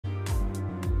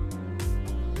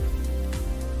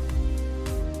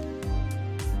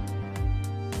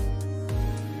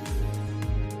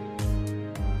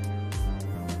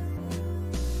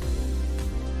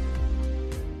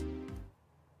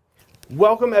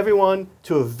Welcome everyone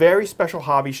to a very special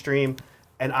hobby stream,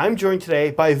 and I'm joined today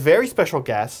by a very special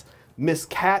guest, Miss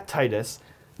Cat Titus,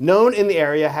 known in the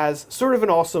area as sort of an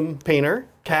awesome painter.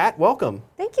 Cat, welcome.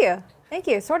 Thank you. Thank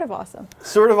you. Sort of awesome.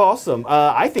 Sort of awesome.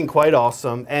 I think quite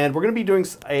awesome. And we're going to be doing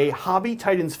a Hobby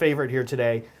Titans favorite here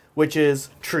today, which is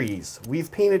trees. We've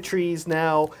painted trees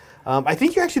now. I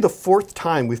think you're actually the 4th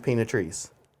time we've painted trees.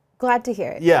 Glad to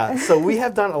hear it. Yeah, so we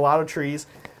have done a lot of trees.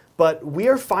 But we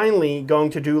are finally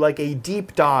going to do like a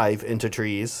deep dive into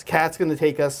trees. Kat's going to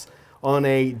take us on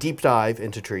a deep dive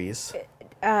into trees.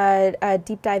 A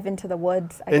deep dive into the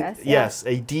woods, I guess. Yes,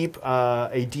 a deep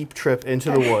trip into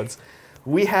the woods.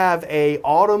 We have a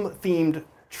autumn-themed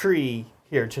tree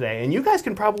here today, and you guys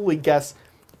can probably guess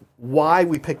why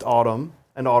we picked autumn,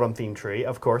 an autumn-themed tree,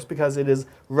 of course, because it is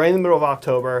right in the middle of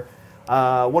October,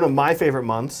 one of my favorite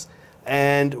months,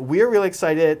 and we're really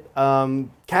excited.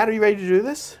 Kat, are you ready to do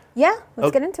this? Yeah,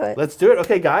 let's get into it. Let's do it.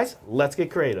 Okay, guys, let's get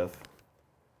creative.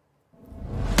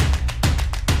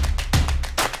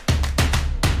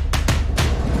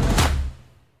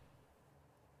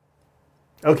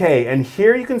 Okay, and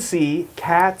here you can see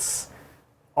Kat's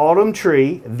autumn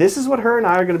tree. This is what her and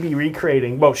I are going to be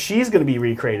recreating. Well, she's going to be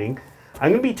recreating.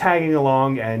 I'm going to be tagging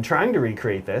along and trying to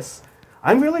recreate this.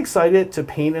 I'm really excited to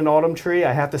paint an autumn tree,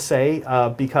 I have to say,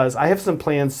 because I have some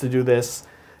plans to do this,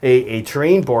 a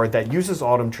terrain board that uses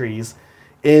autumn trees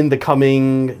in the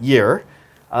coming year.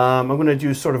 I'm going to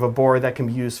do sort of a board that can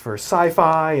be used for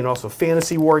sci-fi and also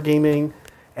fantasy wargaming.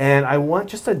 And I want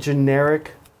just a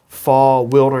generic fall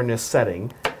wilderness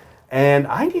setting. And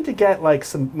I need to get like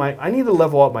I need to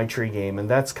level up my tree game. And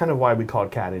that's kind of why we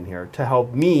called Kat in here, to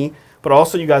help me, but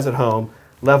also you guys at home,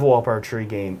 level up our tree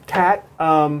game. Kat,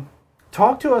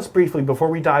 talk to us briefly before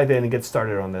we dive in and get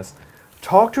started on this.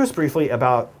 Talk to us briefly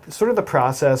about sort of the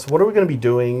process. What are we going to be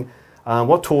doing?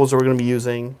 What tools are we going to be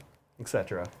using,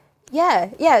 etc.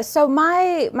 Yeah. So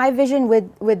my vision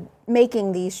with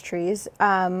making these trees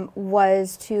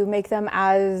was to make them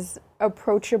as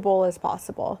approachable as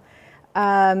possible.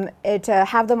 To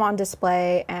have them on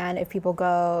display, and if people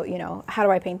go, you know, how do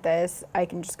I paint this? I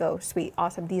can just go, sweet,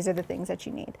 awesome. These are the things that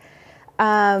you need.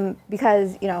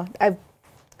 Because, you know, I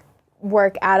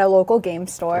work at a local game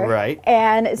store. Right.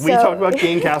 And so we talk about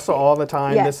Game Castle all the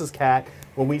time. Yeah. This is Kat.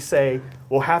 When we say,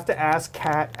 we'll have to ask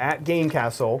Kat at Game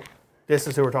Castle, this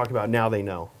is who we're talking about. Now they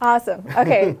know. Awesome.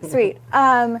 Okay, sweet.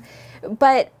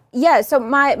 But yeah, so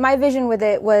my vision with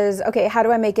it was, okay, how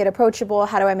do I make it approachable?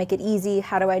 How do I make it easy?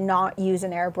 How do I not use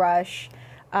an airbrush?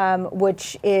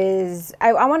 Which is,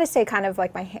 I want to say kind of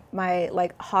like my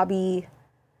like hobby,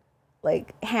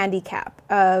 like handicap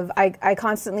of, I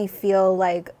constantly feel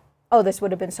like, oh, this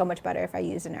would have been so much better if I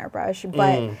used an airbrush,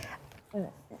 but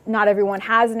not everyone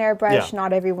has an airbrush. Yeah.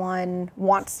 Not everyone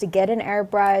wants to get an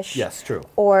airbrush. Yes, true.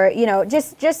 Or, you know,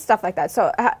 just stuff like that.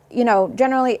 So, you know,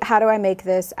 generally, how do I make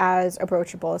this as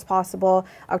approachable as possible?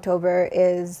 October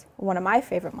is one of my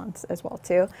favorite months as well,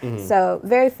 too. Mm-hmm. So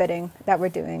very fitting that we're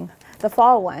doing the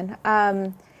fall one.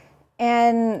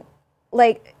 And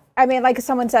like, I mean, like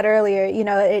someone said earlier, you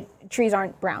know, trees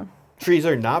aren't brown. Trees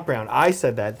are not brown. I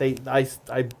said that. I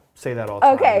say that all the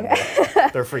time. Okay.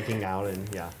 They're freaking out, and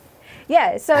yeah.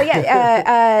 Yeah, so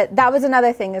yeah, that was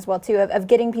another thing as well too, of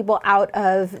getting people out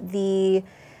of the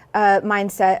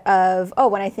mindset of, oh,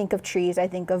 when I think of trees, I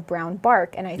think of brown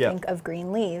bark and I think of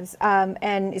green leaves.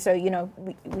 And so, you know,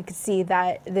 we could see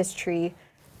that this tree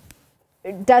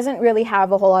doesn't really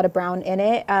have a whole lot of brown in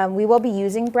it. We will be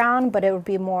using brown, but it would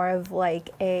be more of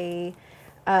like a,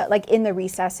 like in the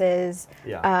recesses.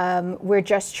 Yeah. We're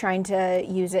just trying to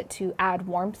use it to add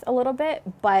warmth a little bit,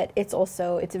 but it's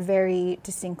very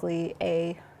distinctly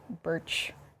a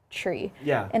birch tree.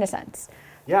 Yeah. In a sense.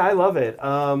 Yeah, I love it.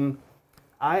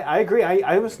 I agree.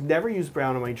 I almost never use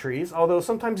brown on my trees, although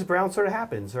sometimes brown sort of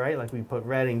happens, right? Like we put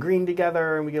red and green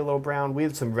together and we get a little brown. We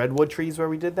had some redwood trees where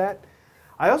we did that.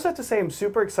 I also have to say I'm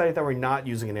super excited that we're not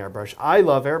using an airbrush. I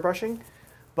love airbrushing.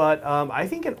 But I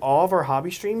think in all of our hobby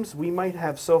streams, we might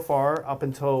have so far up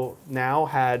until now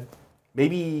had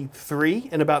maybe 3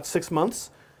 in about 6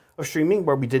 months of streaming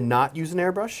where we did not use an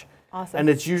airbrush. Awesome. And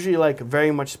it's usually like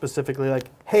very much specifically like,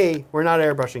 hey, we're not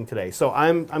airbrushing today. So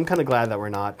I'm kind of glad that we're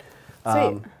not.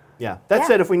 Sweet. Yeah. That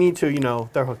said, if we need to, you know,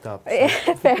 they're hooked up.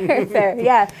 So. Fair.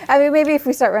 Yeah. I mean, maybe if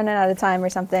we start running out of time or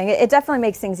something, it definitely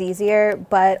makes things easier,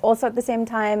 but also at the same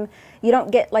time, you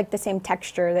don't get like the same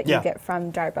texture that you get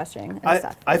from dry brushing and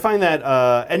stuff. I find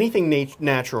that anything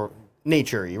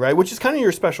nature-y, right, which is kind of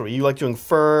your specialty. You like doing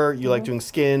fur, you like doing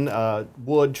skin,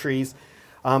 wood, trees.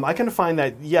 I kind of find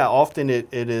that, often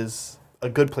it is a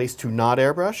good place to not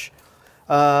airbrush.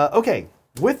 Okay,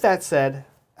 with that said,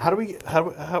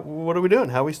 what are we doing?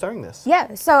 How are we starting this?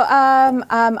 Yeah, so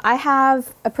I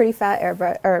have a pretty fat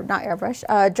airbrush, or not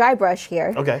airbrush, dry brush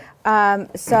here. Okay.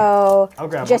 So I'll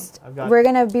grab we're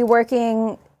gonna be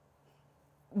working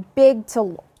big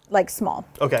to like small.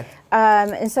 Okay.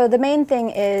 And so the main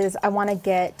thing is I want to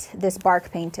get this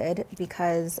bark painted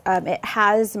because it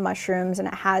has mushrooms and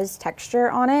it has texture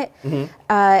on it.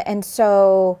 And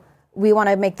so we want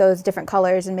to make those different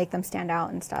colors and make them stand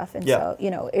out and stuff. And so, you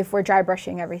know, if we're dry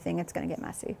brushing everything, it's going to get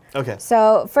messy. Okay.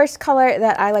 So first color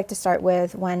that I like to start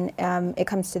with when it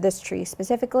comes to this tree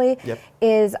specifically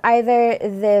is either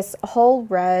this whole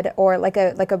red or like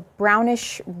a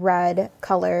brownish red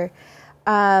color,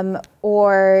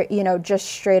 or, you know, just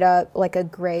straight up like a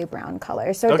gray brown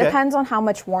color. So it depends on how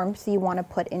much warmth you want to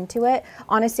put into it.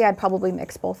 Honestly, I'd probably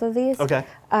mix both of these. Okay.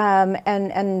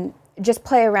 And just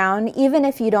play around, even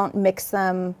if you don't mix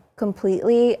them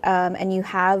completely, and you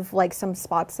have like some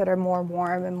spots that are more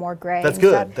warm and more gray. That's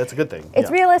good. Stuff. That's a good thing.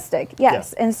 It's realistic,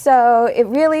 yes. And so it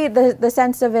really, the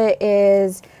sense of it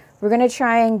is we're going to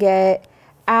try and get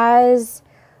as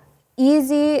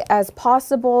easy as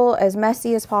possible, as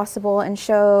messy as possible, and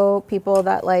show people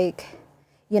that, like,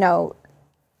 you know,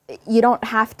 you don't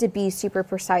have to be super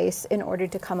precise in order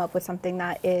to come up with something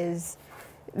that is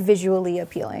visually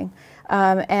appealing.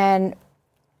 And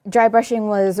dry brushing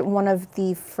was one of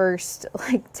the first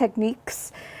like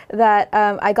techniques that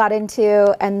I got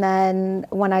into, and then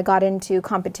when I got into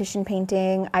competition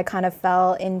painting, I kind of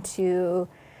fell into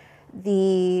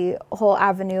the whole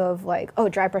avenue of like, oh,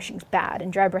 dry brushing's bad,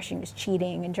 and dry brushing is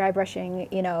cheating, and dry brushing,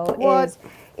 you know,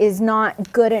 is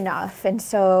not good enough. And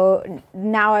so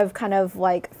now I've kind of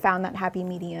like found that happy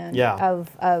medium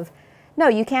of no,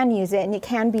 you can use it, and it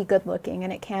can be good looking,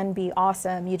 and it can be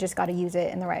awesome. You just got to use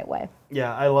it in the right way.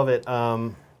 Yeah, I love it.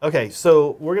 Okay,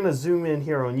 so we're gonna zoom in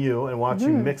here on you and watch you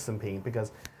mix some paint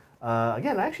because,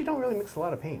 again, I actually don't really mix a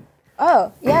lot of paint.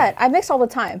 Oh, yeah, I mix all the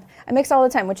time. I mix all the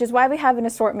time, which is why we have an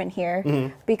assortment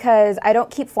here, because I don't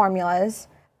keep formulas.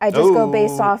 I just go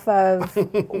based off of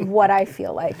what I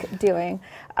feel like doing.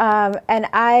 And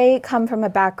I come from a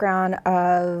background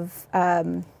of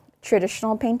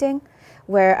traditional painting,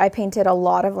 where I painted a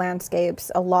lot of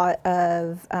landscapes, a lot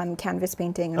of canvas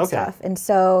painting and stuff. And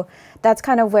so that's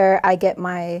kind of where I get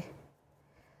my,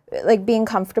 like, being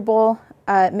comfortable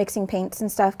mixing paints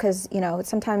and stuff, because, you know,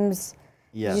 sometimes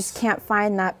you just can't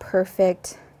find that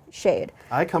perfect shade.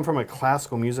 I come from a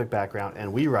classical music background,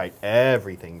 and we write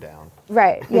everything down.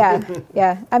 Right, yeah,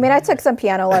 yeah. I mean, I took some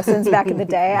piano lessons back in the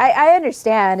day. I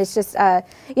understand. It's just,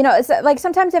 you know, it's like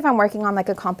sometimes if I'm working on like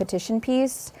a competition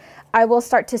piece, I will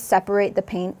start to separate the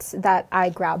paints that I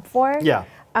grab for. Yeah.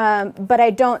 But I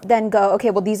don't then go,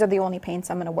 okay, well, these are the only paints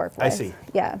I'm going to work with. I see.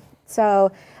 Yeah.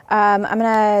 So I'm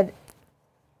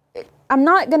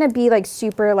not going to be like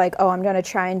super like, oh, I'm going to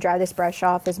try and dry this brush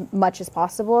off as much as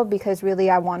possible, because really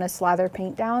I want to slather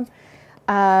paint down.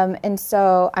 And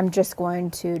so I'm just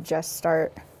going to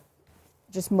start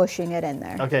mushing it in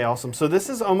there. Okay, awesome. So this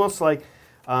is almost like,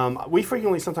 we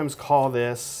frequently sometimes call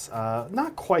this,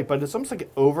 not quite, but it's almost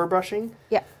like overbrushing.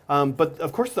 Yeah. But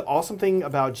of course, the awesome thing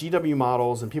about GW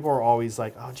models, and people are always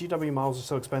like, oh, GW models are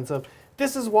so expensive.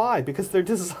 This is why, because they're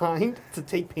designed to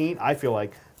take paint, I feel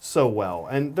like, so well.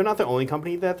 And they're not the only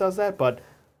company that does that, but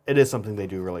it is something they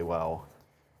do really well.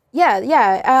 Yeah,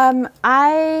 yeah.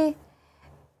 I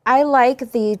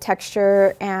like the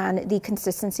texture and the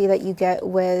consistency that you get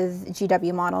with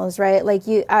GW models, right? Like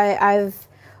I've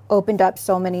opened up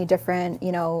so many different,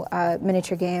 you know,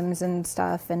 miniature games and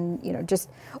stuff, and, you know, just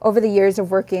over the years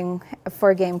of working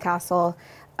for Game Castle,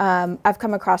 I've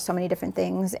come across so many different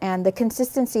things, and the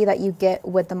consistency that you get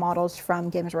with the models from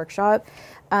Games Workshop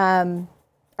are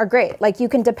great. Like, you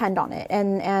can depend on it,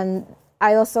 and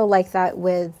I also like that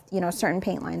with, you know, certain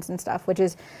paint lines and stuff, which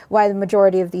is why the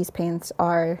majority of these paints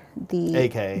are the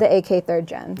AK 3rd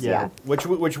gens. Yeah,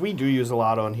 which we do use a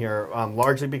lot on here,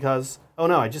 largely because, oh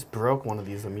no, I just broke one of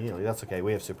these immediately. That's okay.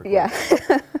 We have super glue. Yeah.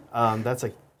 That's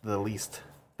like the least.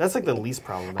 That's like the least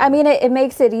problem. I mean, it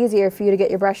makes it easier for you to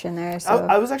get your brush in there. So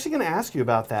I was actually going to ask you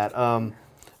about that.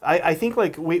 I think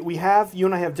like we have, you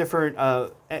and I have different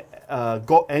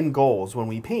end goals when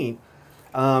we paint.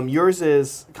 Yours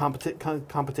is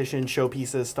competition,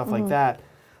 showpieces, stuff like that.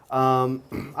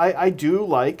 I do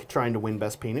like trying to win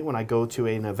Best Painted when I go to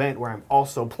an event where I'm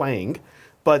also playing,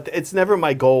 but it's never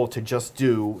my goal to just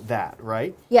do that,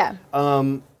 right? Yeah.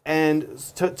 And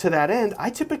to that end, I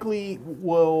typically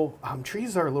will,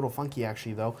 trees are a little funky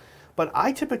actually though, but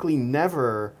I typically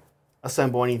never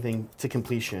assemble anything to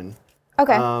completion.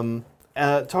 Okay.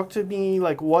 Talk to me,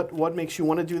 like what makes you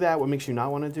want to do that? What makes you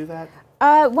not want to do that?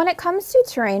 When it comes to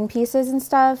terrain pieces and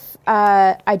stuff,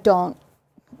 I don't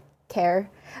care.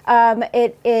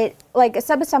 Like a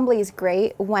sub-assembly is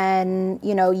great when,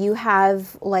 you know, you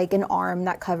have like an arm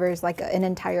that covers like an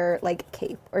entire like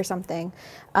cape or something.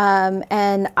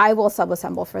 And I will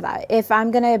sub-assemble for that. If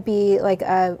I'm going to be like,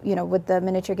 you know, with the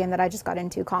miniature game that I just got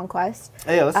into, Conquest.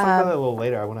 Yeah, let's talk about that a little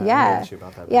later. I want to ask you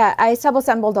about that. Yeah, I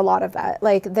sub-assembled a lot of that.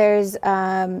 Like there's,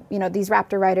 you know, these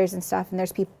raptor riders and stuff, and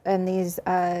there's people, and these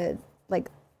like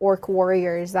orc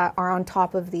warriors that are on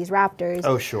top of these raptors.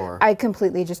 Oh, sure. I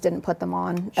completely just didn't put them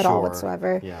on at all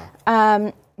whatsoever.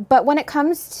 Yeah. But when it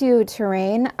comes to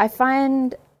terrain, I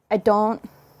find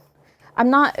I'm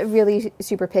not really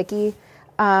super picky.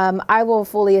 I will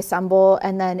fully assemble,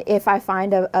 and then if I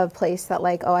find a place that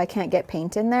like, oh, I can't get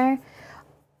paint in there,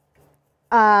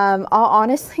 I'll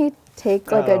honestly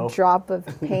take like a drop of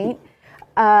paint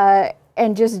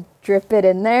and just drip it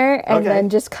in there, and then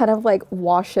just kind of like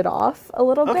wash it off a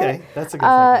little bit. Okay, that's a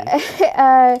good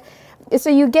technique. So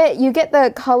you get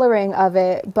the coloring of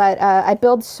it, but I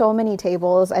build so many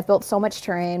tables. I've built so much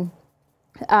terrain.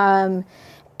 And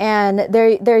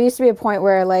there used to be a point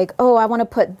where like, oh, I want to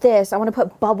put this. I want to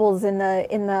put bubbles in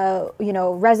the you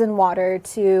know, resin water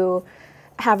to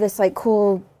have this like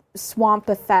cool swamp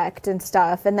effect and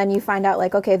stuff. And then you find out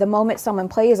like, okay, the moment someone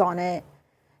plays on it,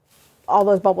 all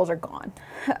those bubbles are gone.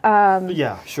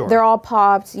 Yeah, sure. They're all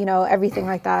popped, you know, everything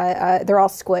like that. They're all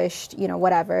squished, you know,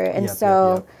 whatever. And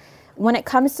when it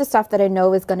comes to stuff that I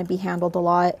know is going to be handled a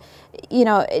lot, you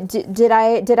know, did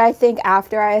I think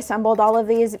after I assembled all of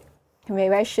these,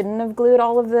 maybe I shouldn't have glued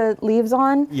all of the leaves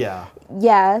on? Yeah.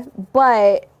 Yeah,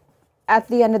 but at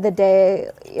the end of the day,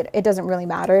 it doesn't really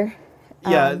matter.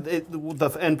 Yeah,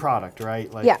 the end product,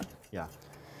 right? Like, yeah.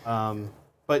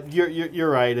 But you're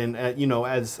right, and you know,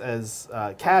 as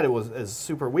Cat, it was as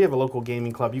super. We have a local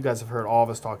gaming club. You guys have heard all of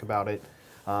us talk about it.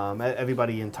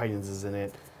 Everybody in Titans is in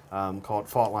it. Called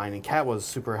Fault Line, and Cat was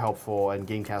super helpful, and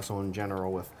Game Castle in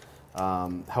general with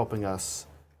helping us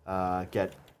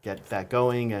get that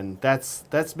going. And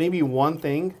that's maybe one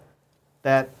thing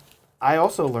that I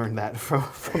also learned that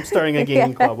from starting a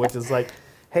gaming club, which is like,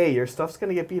 hey, your stuff's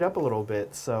gonna get beat up a little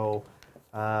bit, so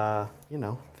you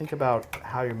know, think about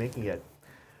how you're making it.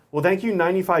 Well, thank you,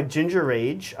 95 Ginger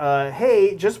Rage.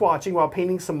 Hey, just watching while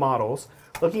painting some models,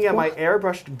 looking at my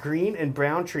airbrushed green and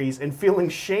brown trees and feeling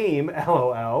shame,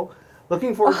 LOL.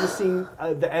 Looking forward to seeing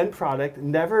the end product.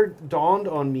 Never dawned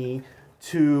on me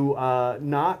to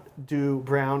not do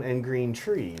brown and green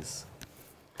trees.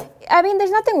 I mean,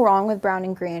 there's nothing wrong with brown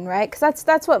and green, right? Because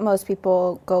that's what most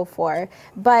people go for.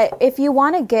 But if you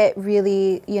want to get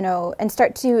really, you know, and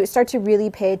start to really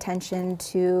pay attention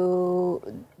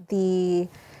to the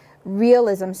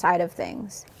realism side of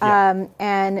things,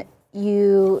 and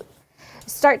you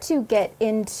start to get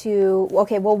into,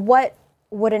 okay, well, what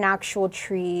would an actual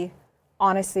tree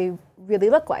honestly really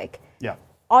look like? Yeah.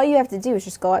 All you have to do is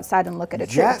just go outside and look at a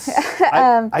tree. Yes.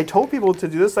 I told people to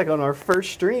do this like on our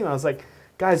first stream. I was like,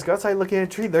 guys, go outside looking at a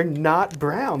tree. They're not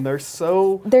brown. They're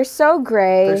so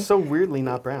gray. They're so weirdly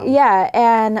not brown. Yeah,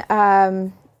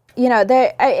 and you know,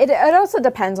 it also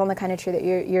depends on the kind of tree that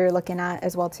you're looking at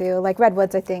as well too. Like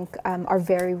redwoods, I think, are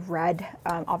very red,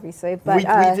 obviously. But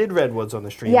we did redwoods on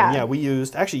the stream. Yeah. And yeah, we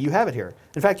used, actually, you have it here.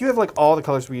 In fact, you have like all the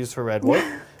colors we used for redwood.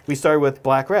 We started with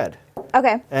black red.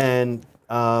 Okay. And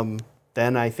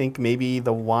then I think maybe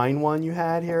the wine one you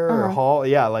had here, or hall.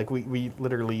 Yeah, like we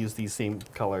literally used these same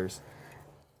colors.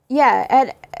 Yeah,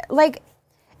 and like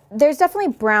there's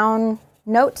definitely brown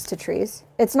notes to trees.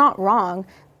 It's not wrong.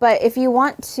 But if you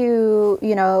want to,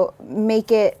 you know,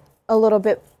 make it a little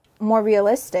bit more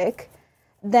realistic,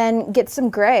 then get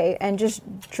some gray and just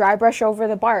dry brush over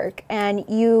the bark, and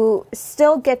you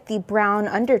still get the brown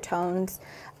undertones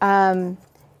of,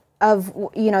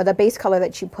 you know, the base color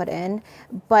that you put in.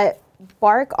 But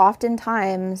bark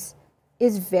oftentimes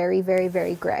is very, very,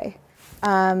 very gray.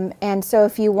 And so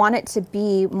if you want it to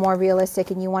be more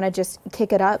realistic and you want to just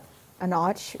kick it up a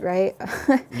notch, right?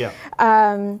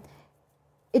 Yeah.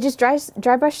 It just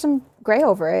dry brush some gray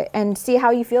over it and see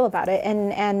how you feel about it.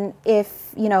 And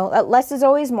if, you know, less is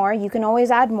always more. You can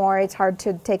always add more. It's hard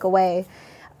to take away.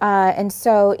 And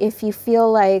so if you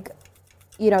feel like,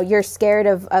 you know, you're scared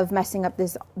of messing up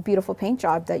this beautiful paint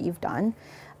job that you've done,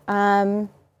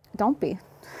 don't be.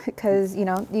 Because, you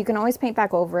know, you can always paint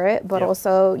back over it, but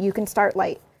also you can start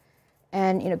light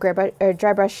and, you know,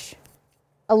 dry brush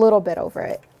a little bit over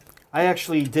it. I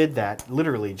actually did that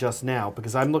literally just now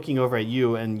because I'm looking over at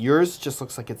you and yours just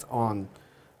looks like it's on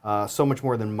so much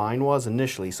more than mine was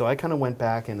initially. So I kind of went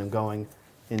back and I'm going,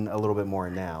 in a little bit more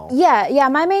now. Yeah.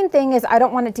 My main thing is I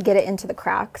don't want it to get it into the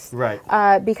cracks. Right.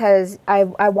 Because I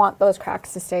want those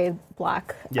cracks to stay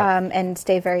black and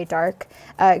stay very dark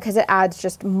because it adds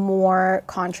just more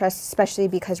contrast, especially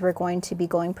because we're going to be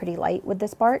going pretty light with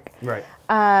this bark. Right.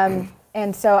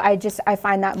 And so I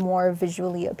find that more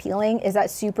visually appealing. Is that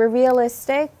super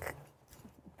realistic?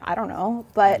 I don't know,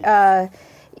 but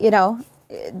you know,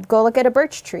 go look at a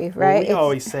birch tree, right? Well, we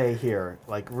always say here,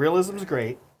 like, realism's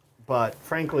great, but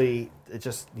frankly, it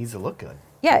just needs to look good.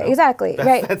 Yeah, you know? Exactly.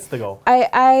 Right. That's the goal.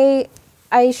 I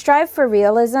strive for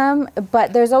realism,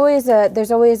 but there's always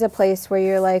a place where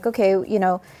you're like, okay, you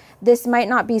know, this might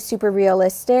not be super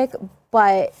realistic,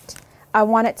 but I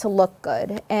want it to look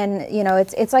good. And, you know,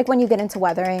 it's like when you get into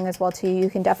weathering as well, too. You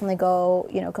can definitely go,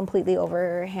 you know, completely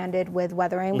overhanded with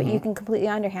weathering, but you can completely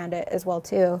underhand it as well,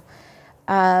 too.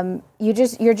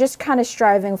 You're just kind of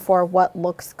striving for what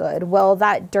looks good. Will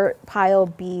that dirt pile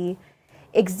be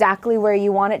exactly where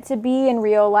you want it to be in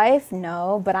real life?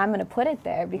 No, but I'm going to put it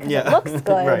there because it looks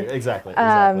good. Right, exactly.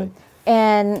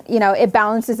 And, you know, it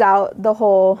balances out the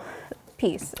whole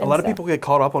piece. A lot of people get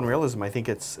caught up on realism. I think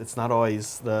it's not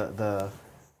always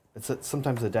it's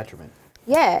sometimes a detriment.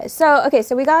 Yeah. So, okay,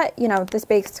 so we got, you know, this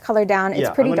baked color down. It's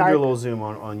pretty dark. I'm going to do a little zoom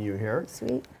on you here.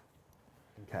 Sweet.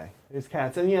 Okay. There's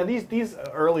cats. And yeah, these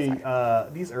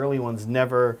early ones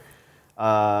never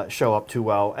show up too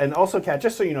well. And also, Cat,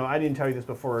 just so you know, I didn't tell you this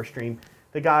before our stream.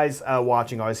 The guys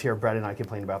watching always hear Brett and I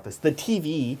complain about this. The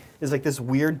TV is like this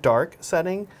weird dark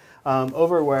setting.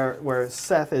 Over where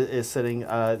Seth is sitting,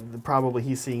 probably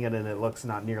he's seeing it and it looks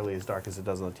not nearly as dark as it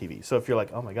does on the TV. So if you're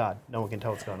like, oh my God, no one can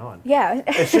tell what's going on. Yeah.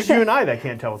 It's just you and I that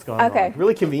can't tell what's going on.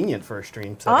 Really convenient for a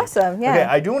stream setting. Awesome, yeah. Okay,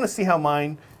 I do want to see how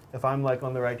mine, if I'm like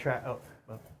on the right track. Oh,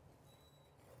 well.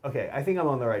 Okay, I think I'm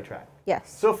on the right track.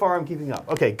 Yes. So far I'm keeping up.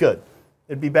 Okay, good.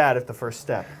 It'd be bad if the first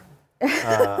step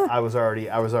I was already,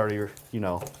 you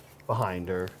know, behind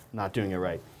or not doing it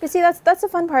right. But see, that's the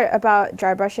fun part about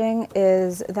dry brushing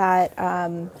is that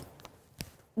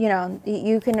you know,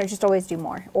 you can just always do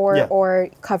more or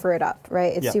cover it up,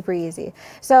 right? It's super easy.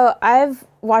 So I've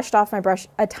washed off my brush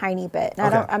a tiny bit.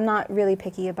 Now I'm not really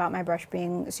picky about my brush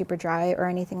being super dry or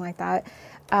anything like that.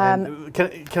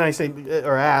 Can I say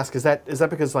or ask, is that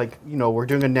because, like, you know, we're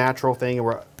doing a natural thing and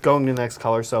we're going to the next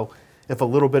color, so if a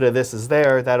little bit of this is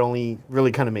there, that only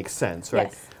really kind of makes sense, right?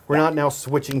 Yes. We're not now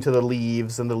switching to the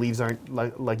leaves, and the leaves aren't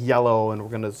like yellow, and we're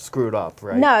gonna screw it up,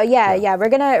 right? No, yeah. We're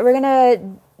gonna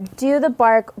do the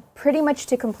bark pretty much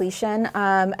to completion,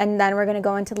 and then we're gonna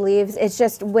go into the leaves. It's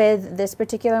just with this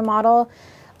particular model,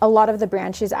 a lot of the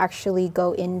branches actually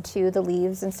go into the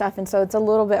leaves and stuff, and so it's a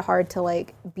little bit hard to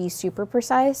like be super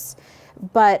precise.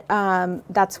 But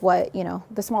that's what, you know,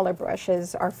 the smaller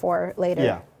brushes are for later.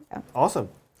 Yeah. Awesome.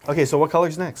 Okay, so what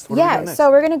color's next? What next? So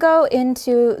we're gonna go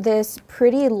into this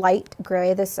pretty light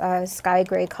gray, this sky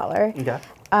gray color. Okay.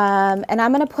 And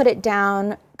I'm gonna put it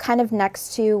down kind of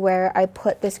next to where I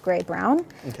put this gray brown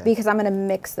because I'm gonna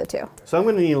mix the two. So I'm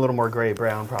gonna need a little more gray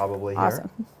brown probably here.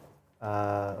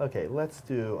 Awesome. Okay, let's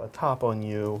do a top on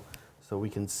you so we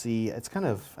can see. It's kind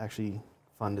of actually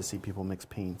fun to see people mix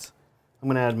paints. I'm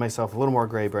gonna add myself a little more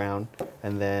gray brown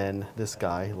and then this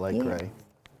guy, light gray.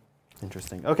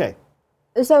 Interesting. Okay.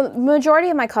 So majority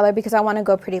of my color, because I want to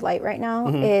go pretty light right now,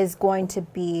 is going to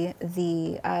be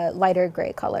the lighter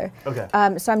gray color. Okay.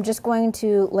 So I'm just going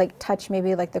to like touch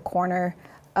maybe like the corner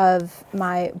of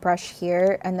my brush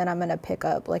here, and then I'm going to pick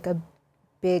up like a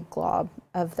big glob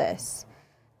of this.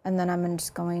 And then I'm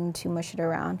just going to mush it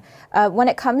around. When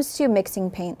it comes to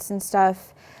mixing paints and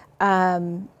stuff,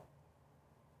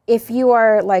 if you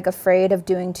are like afraid of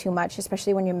doing too much,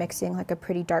 especially when you're mixing like a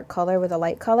pretty dark color with a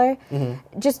light color,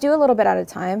 just do a little bit at a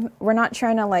time. We're not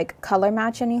trying to like color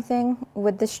match anything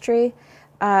with this tree.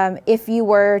 If you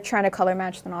were trying to color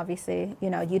match, then obviously, you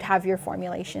know, you'd have your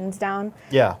formulations down.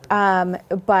 Yeah.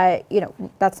 But, you know,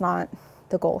 that's not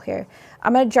the goal here.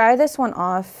 I'm going to dry this one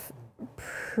off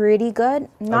pretty good.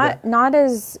 Not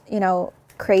as, you know,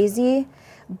 crazy,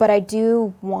 but I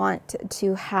do want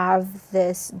to have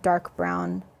this dark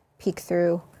brown peek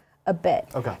through a bit.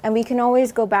 Okay. And we can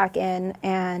always go back in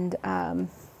and,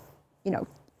 you know,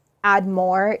 add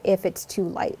more if it's too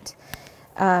light.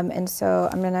 And so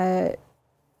I'm gonna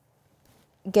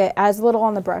get as little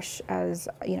on the brush as,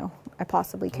 you know, I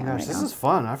possibly can. Gosh, this is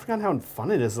fun. I forgot how fun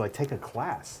it is to like take a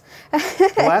class.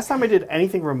 The last time I did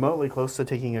anything remotely close to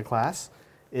taking a class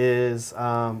is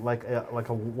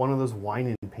one of those wine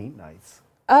and paint nights.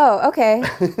 Oh, okay.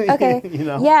 Okay. You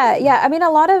know? Yeah. I mean, a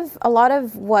lot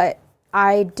of what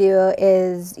I do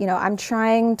is, you know, I'm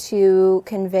trying to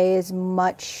convey as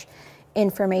much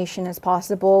information as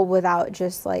possible without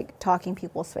just like talking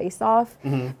people's face off,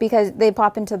 because they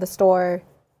pop into the store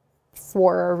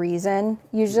for a reason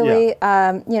usually.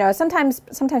 You know, sometimes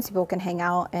people can hang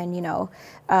out and, you know,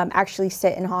 actually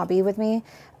sit and hobby with me,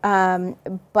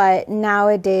 but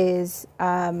nowadays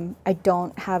I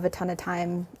don't have a ton of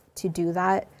time to do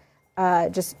that.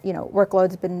 Just, you know,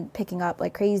 workload's been picking up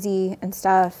like crazy and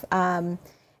stuff, and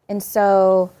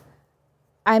so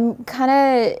I'm kind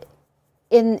of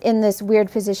in this weird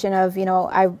position of, you know,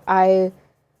 I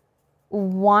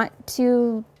want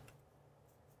to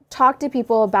talk to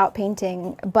people about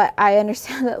painting, but I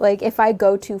understand that like if I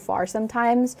go too far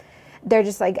sometimes, they're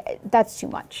just like, that's too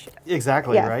much.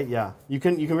 Exactly, right? Yeah. You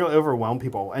can really overwhelm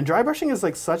people. And dry brushing is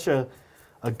like such a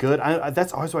good,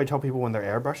 that's always what I tell people when they're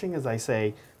airbrushing, is I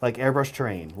say like airbrush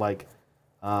terrain. Like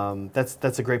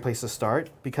that's a great place to start,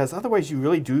 because otherwise you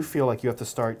really do feel like you have to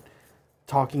start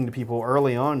talking to people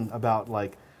early on about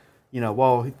like, you know,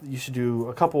 well, you should do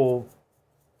a couple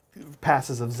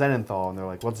passes of Zenithal, and they're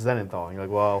like, "What's Zenithal?" And you're like,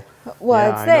 "Well,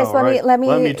 yeah, it's this. Know, let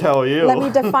me tell you. Let me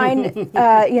define,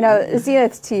 you know,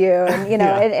 Zenith to you." And you know,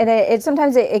 and it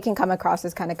sometimes it can come across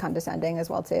as kind of condescending as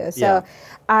well too. So,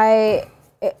 I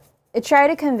try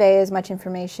to convey as much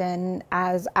information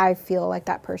as I feel like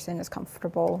that person is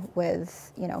comfortable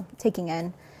with, you know, taking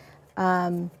in,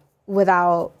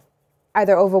 without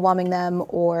either overwhelming them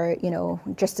or, you know,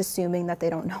 just assuming that they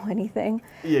don't know anything.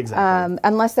 Yeah, exactly.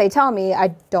 Unless they tell me I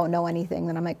don't know anything,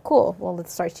 then I'm like, cool, well,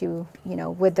 let's start you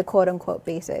know, with the quote unquote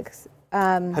basics.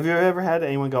 Have you ever had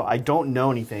anyone go, I don't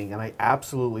know anything and I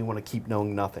absolutely want to keep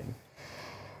knowing nothing?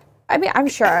 I mean, I'm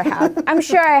sure I have. I'm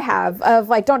sure I have. Of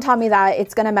like, don't tell me that,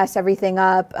 it's gonna mess everything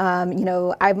up. You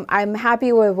know, I'm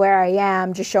happy with where I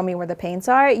am. Just show me where the paints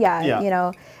are. Yeah. You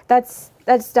know, that's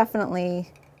definitely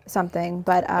something.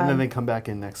 But and then they come back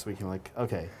in next week and you're like,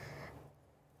 okay,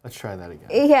 let's try that again.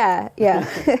 Yeah.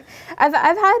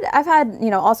 I've had you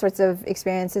know, all sorts of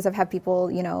experiences. I've had people,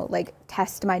 you know, like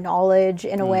test my knowledge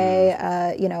in a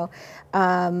way. You know.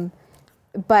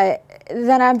 But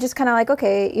then I'm just kind of like,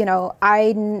 okay, you know,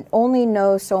 I only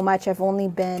know so much. I've only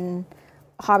been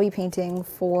hobby painting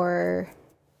for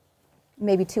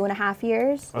maybe 2.5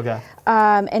 years. Okay.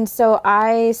 And so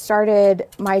I started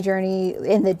my journey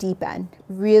in the deep end,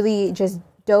 really just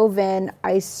dove in.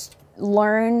 I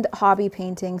learned hobby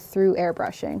painting through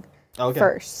airbrushing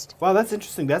first. Wow, that's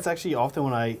interesting. That's actually often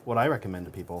what I recommend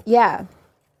to people. Yeah.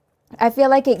 I feel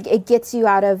like it gets you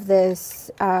out of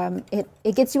this,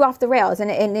 it gets you off the rails,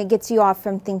 and it gets you off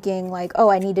from thinking like, oh,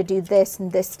 I need to do this and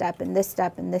this step and this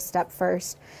step and this step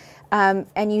first.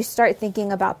 And you start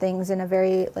thinking about things in a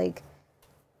very like,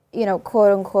 you know,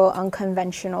 quote unquote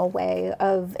unconventional way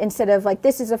of, instead of like,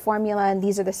 this is a formula and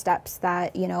these are the steps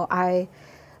that, you know, I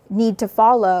need to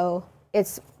follow.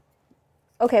 It's,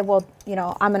 okay, well, you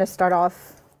know, I'm going to start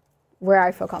off where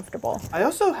I feel comfortable. I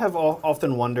also have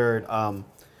often wondered,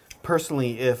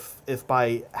 personally, if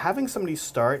by having somebody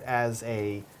start as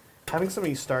a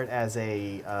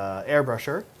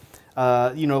airbrusher,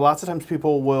 you know, lots of times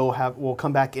people will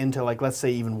come back into, like, let's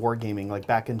say even wargaming, like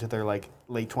back into their like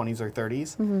late 20s or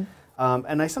 30s,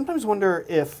 and I sometimes wonder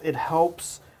if it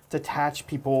helps detach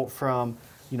people from,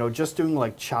 you know, just doing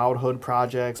like childhood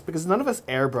projects, because none of us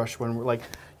airbrush when we're like,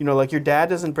 you know, like your dad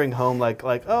doesn't bring home like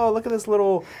oh, look at this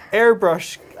little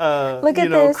airbrush, look you at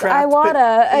know, this craft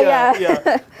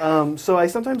Iwata. So I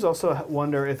sometimes also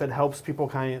wonder if it helps people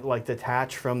kind of like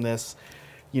detach from this,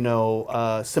 you know,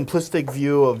 simplistic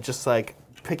view of just like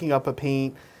picking up a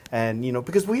paint, and, you know,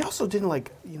 because we also didn't,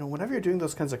 like, you know, whenever you're doing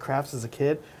those kinds of crafts as a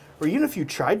kid, or even if you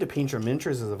tried to paint your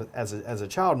miniatures as a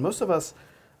child, most of us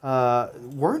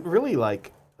weren't really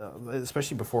like,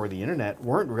 especially before the internet,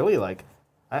 weren't really like,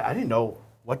 I didn't know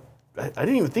what, I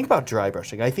didn't even think about dry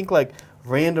brushing. I think like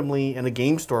randomly in a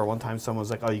game store one time someone was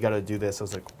like, oh, you got to do this. I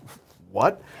was like,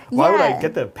 what? Why would I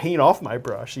get the paint off my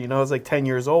brush? You know, I was like 10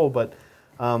 years old, but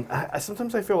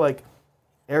sometimes I feel like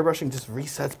airbrushing just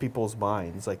resets people's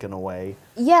minds, like, in a way.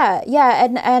 Yeah,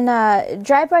 and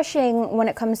dry brushing, when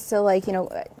it comes to, like, you know,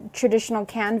 traditional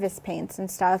canvas paints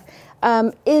and stuff,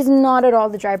 is not at all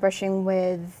the dry brushing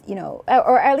with, you know,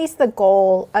 or at least the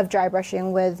goal of dry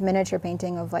brushing with miniature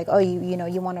painting of like, oh, you know,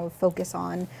 you want to focus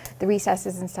on the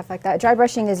recesses and stuff like that. Dry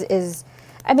brushing is,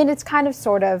 I mean, it's kind of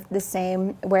sort of the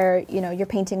same, where, you know, you're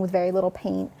painting with very little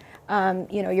paint,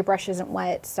 you know, your brush isn't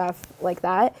wet, stuff like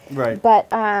that. Right.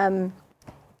 But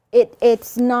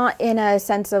it's not in a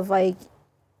sense of like,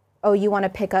 oh, you want to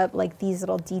pick up like these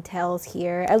little details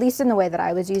here, at least in the way that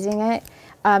I was using it.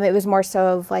 It was more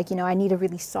so of like, you know, I need a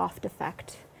really soft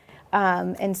effect.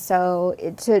 And so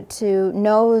to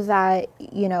know that,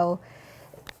 you know,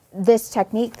 this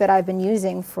technique that I've been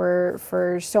using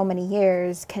for so many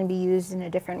years can be used in a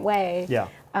different way. Yeah.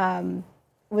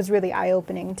 Was really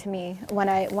eye-opening to me when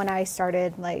I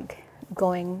started like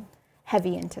going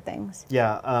heavy into things.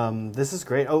 Yeah, this is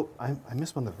great. Oh, I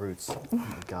missed one of the roots. Oh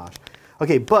my gosh.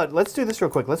 Okay, but let's do this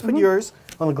real quick. Let's put yours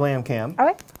on the glam cam. All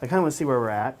right. I kind of want to see where we're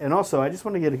at. And also, I just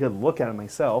want to get a good look at it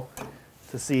myself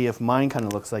to see if mine kind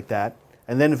of looks like that.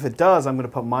 And then if it does, I'm going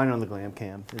to put mine on the glam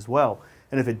cam as well.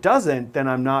 And if it doesn't, then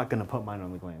I'm not going to put mine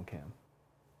on the glam cam.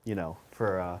 You know,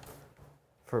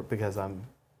 because I'm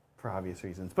for obvious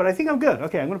reasons. But I think I'm good.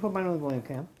 Okay, I'm going to put mine on the glam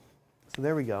cam. So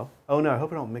there we go. Oh no, I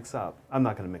hope I don't mix up. I'm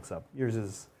not going to mix up. Yours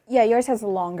is... Yeah, yours has a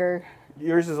longer...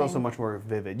 Yours is also much more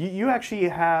vivid. You actually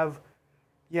have...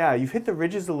 Yeah, you've hit the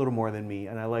ridges a little more than me,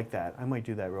 and I like that. I might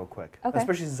do that real quick,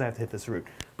 especially since I have to hit this root.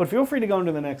 But feel free to go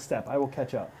into the next step. I will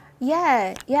catch up.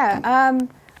 Yeah, yeah.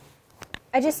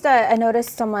 I just I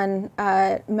noticed someone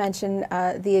mention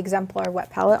the exemplar wet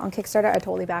palette on Kickstarter. I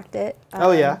totally backed it.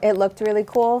 Oh yeah, it looked really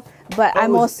cool. But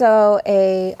I'm also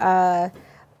a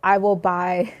I will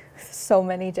buy so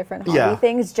many different hobby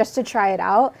things just to try it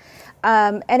out,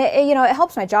 and it you know, it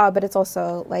helps my job, but it's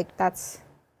also like that's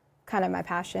kind of my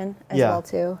passion as well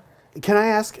too. Can I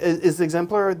ask, is the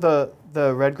exemplar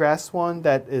the red grass one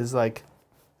that is like,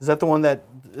 is that the one that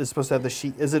is supposed to have the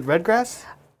sheet? Is it red grass?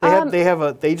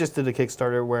 They just did a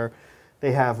Kickstarter where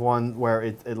they have one where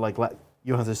it like you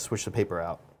don't have to switch the paper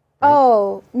out. Right?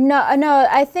 Oh no,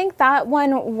 I think that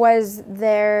one was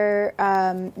their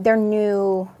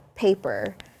new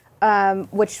paper,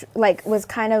 which like was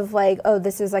kind of like, oh,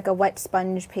 this is like a wet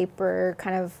sponge paper,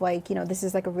 kind of like, you know, this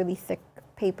is like a really thick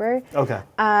paper. Okay.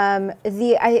 I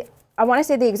want to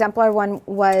say the exemplar one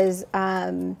was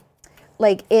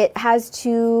like it has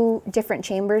 2 different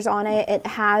chambers on it. It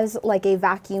has like a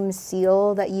vacuum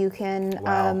seal that you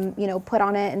can you know, put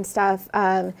on it and stuff.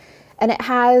 And it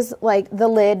has like the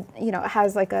lid, you know, it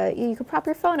has like you could prop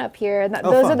your phone up here. And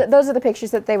those are the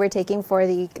pictures that they were taking for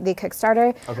the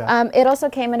Kickstarter. Okay. It also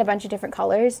came in a bunch of different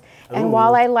colors. Ooh. And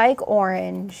while I like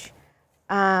orange,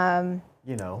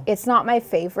 you know, it's not my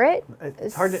favorite.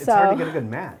 It's hard to get a good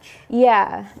match.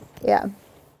 Yeah, yeah.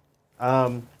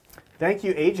 Thank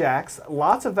you, Ajax.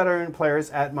 Lots of veteran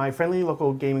players at my friendly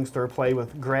local gaming store play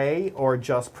with gray or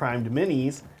just primed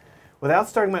minis. Without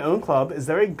starting my own club, is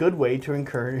there a good way to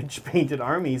encourage painted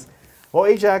armies? Well,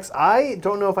 Ajax, I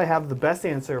don't know if I have the best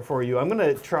answer for you. I'm going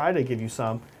to try to give you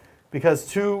some, because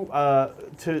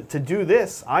to do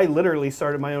this, I literally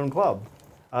started my own club.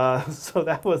 So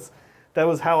that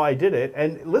was how I did it.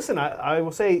 And listen, I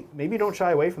will say, maybe don't shy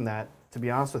away from that, to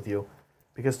be honest with you,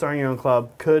 because starting your own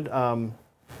club could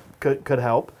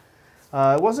help.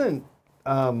 It wasn't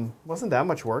that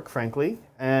much work, frankly,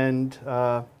 and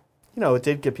you know, it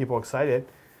did get people excited.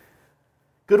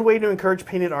 Good way to encourage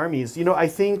painted armies. You know, I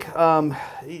think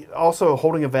also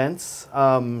holding events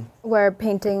where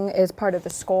painting is part of the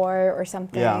score or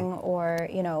something, or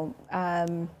you know,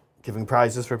 giving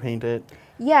prizes for painted.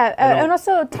 Yeah, and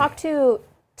also talk to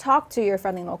your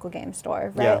friendly local game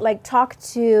store, right? Yeah. Like talk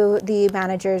to the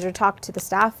managers or talk to the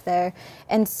staff there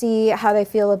and see how they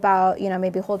feel about, you know,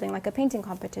 maybe holding like a painting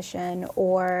competition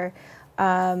or,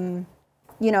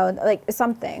 you know, like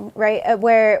something, right?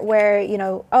 Where you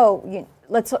know,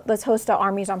 let's host a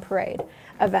Armies on Parade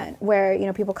event where, you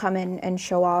know, people come in and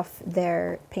show off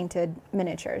their painted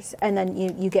miniatures, and then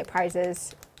you get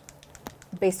prizes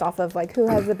based off of like who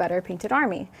has the better painted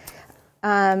army,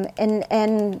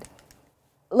 and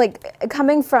like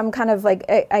coming from kind of like,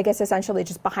 I guess essentially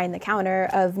just behind the counter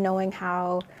of knowing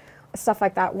how stuff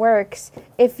like that works.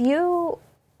 If you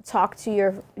talk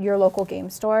to your local game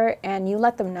store and you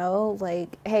let them know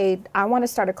like, hey, I want to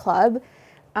start a club,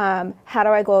 how do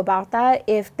I go about that?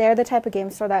 If they're the type of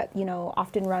game store that, you know,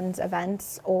 often runs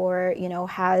events or, you know,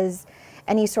 has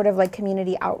any sort of like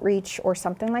community outreach or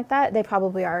something like that, they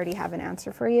probably already have an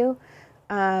answer for you.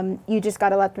 You just got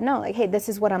to let them know like, hey, this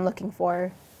is what I'm looking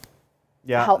for.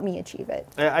 Yeah. Help me achieve it.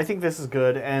 I think this is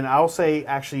good, and I'll say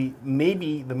actually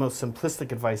maybe the most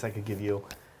simplistic advice I could give you,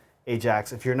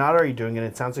 Ajax, if you're not already doing it,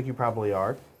 it sounds like you probably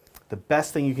are, the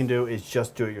best thing you can do is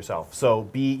just do it yourself. So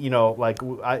be, you know, like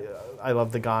I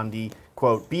love the Gandhi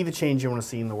quote, be the change you want to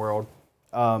see in the world.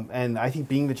 And I think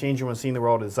being the change you want to see in the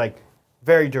world is like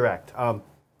very direct.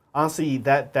 Honestly,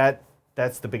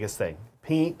 that's the biggest thing.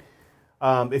 Paint.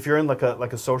 If you're in like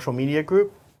a social media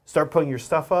group, start putting your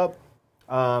stuff up.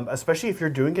 Especially if you're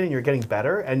doing it and you're getting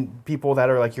better, and people that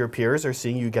are like your peers are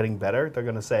seeing you getting better, they're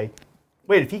going to say,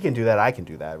 wait, if he can do that, I can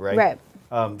do that, right?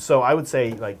 Right. So I would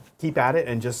say, like, keep at it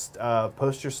and just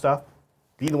post your stuff.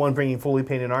 Be the one bringing fully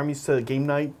painted armies to game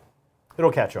night.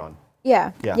 It'll catch on.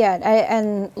 Yeah.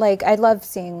 And like, I love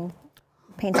seeing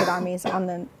painted armies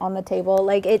on the table.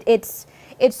 Like it's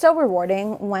so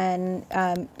rewarding when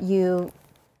you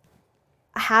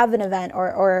have an event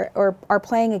or are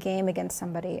playing a game against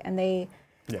somebody and they.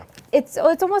 Yeah. It's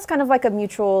almost kind of like a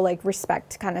mutual like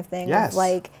respect kind of thing. Yes. Of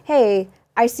like, hey,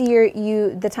 I see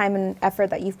the time and effort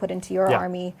that you've put into your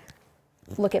army.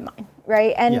 Look at mine,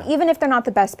 right? And even if they're not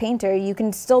the best painter, you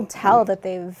can still tell that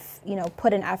they've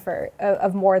put an effort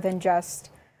of more than just,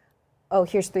 oh,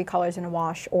 here's 3 colors in a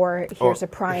wash, or here's a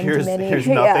primed mini. Here's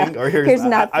nothing, or here's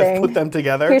nothing. I've put them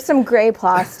together. Here's some gray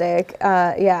plastic,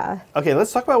 yeah. Okay,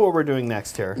 let's talk about what we're doing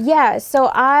next here. Yeah, so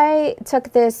I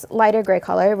took this lighter gray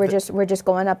color. We're just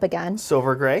going up again.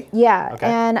 Silver gray? Yeah, okay.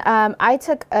 And I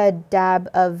took a dab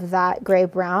of that gray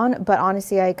brown, but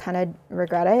honestly, I kind of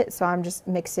regret it, so I'm just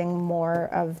mixing more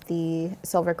of the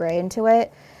silver gray into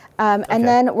it. And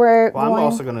then we're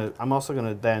I'm also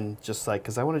gonna then just like,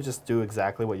 because I want to just do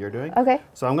exactly what you're doing. Okay.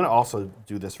 So I'm gonna also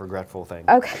do this regretful thing.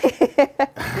 Okay.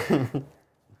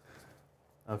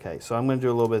 Okay, so I'm gonna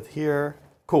do a little bit here.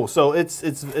 Cool. So it's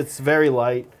very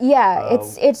light. Yeah,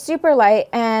 it's super light,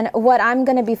 and what I'm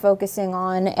going to be focusing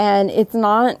on, and it's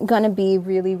not going to be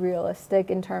really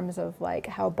realistic in terms of like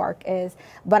how bark is,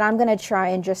 but I'm going to try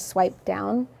and just swipe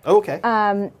down. Okay.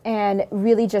 And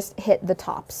really just hit the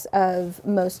tops of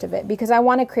most of it because I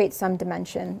want to create some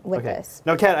dimension with this.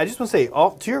 Now, Kat, I just want to say,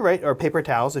 to your right are paper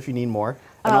towels if you need more,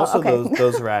 and also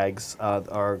those rags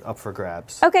are up for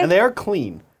grabs. Okay. And they are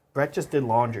clean. Brett just did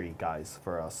laundry, guys,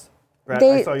 for us. Brett,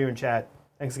 I saw you in chat.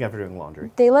 Thanks again for doing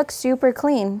laundry. They look super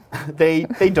clean. they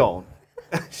don't.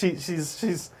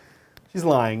 she's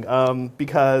lying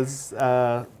because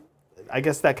I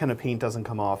guess that kind of paint doesn't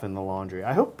come off in the laundry.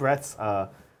 I hope Brett's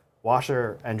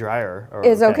washer and dryer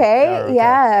is okay.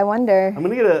 Yeah, I wonder. I'm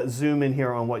gonna get a zoom in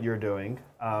here on what you're doing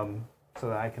so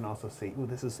that I can also see. Ooh,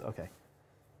 this is okay.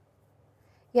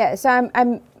 Yeah, so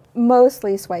I'm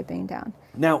mostly swiping down.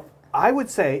 Now, I would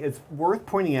say it's worth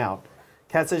pointing out.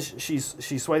 Kat says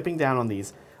she's swiping down on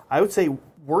these. I would say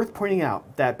worth pointing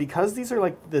out that because these are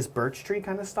like this birch tree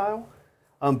kind of style,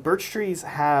 birch trees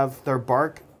have their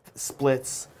bark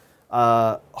splits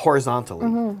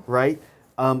horizontally, right?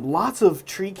 Lots of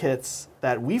tree kits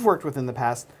that we've worked with in the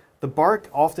past, the bark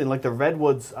often, like the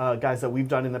redwoods guys that we've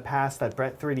done in the past that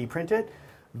Brett 3D printed,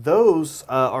 those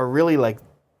are really like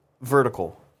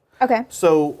vertical. Okay.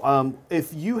 So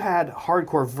if you had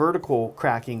hardcore vertical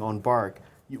cracking on bark,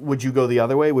 would you go the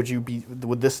other way?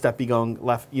 Would this step be going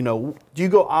left? Do you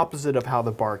go opposite of how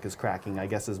the bark is cracking? I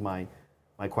guess is my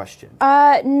question.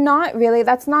 Not really.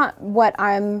 That's not what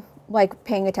I'm like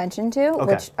paying attention to.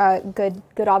 Okay. Which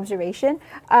good observation.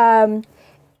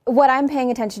 What I'm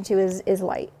paying attention to is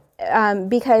light.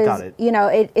 Because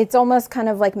it's almost kind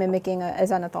of like mimicking a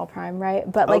Zenithal Prime, right?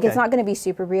 But like it's not going to be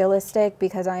super realistic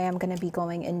because I am going to be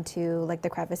going into like the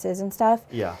crevices and stuff.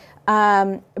 Yeah.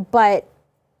 But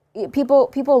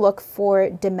people look for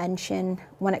dimension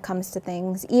when it comes to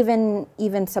things, even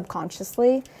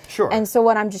subconsciously. Sure. And so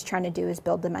what I'm just trying to do is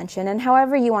build dimension, and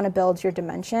however you want to build your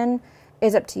dimension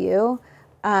is up to you.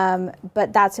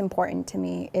 But that's important to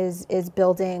me is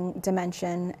building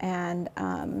dimension and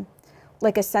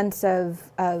like a sense of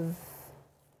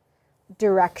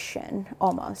direction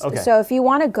almost. Okay. So if you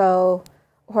want to go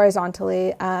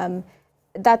horizontally,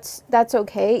 that's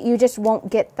okay. You just won't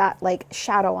get that like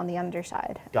shadow on the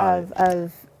underside of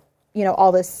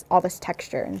all this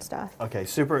texture and stuff. Okay,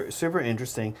 super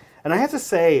interesting. And I have to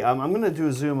say, I'm going to do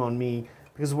a zoom on me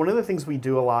because one of the things we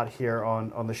do a lot here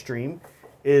on the stream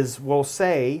is we'll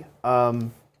say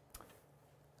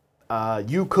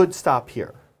you could stop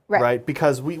here. Right?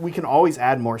 Because we can always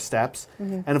add more steps.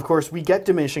 And of course, we get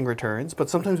diminishing returns, but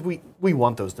sometimes we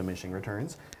want those diminishing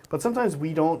returns. But sometimes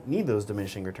we don't need those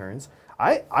diminishing returns.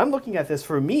 I'm looking at this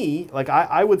for me, like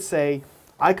I would say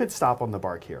I could stop on the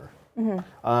bark here.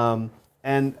 And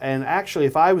actually,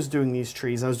 if I was doing these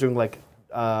trees, I was doing like,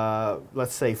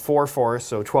 let's say 4 forests,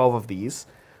 so 12 of these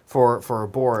for a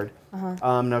board. And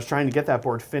I was trying to get that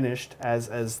board finished.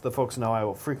 As the folks know, I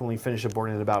will frequently finish a board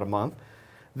in about a month.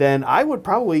 Then I would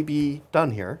probably be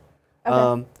done here.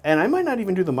 Okay. And I might not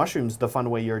even do the mushrooms the fun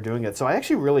way you're doing it. So I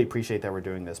actually really appreciate that we're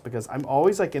doing this because I'm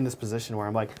always like in this position where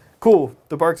I'm like, cool,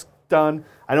 the bark's done.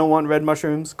 I don't want red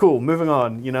mushrooms. Cool, moving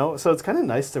on, So it's kind of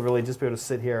nice to really just be able to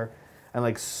sit here and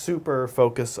like super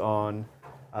focus on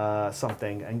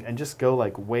something and just go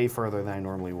like way further than I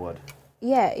normally would.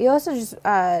 Yeah, you also just,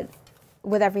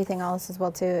 with everything else as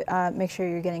well too, make sure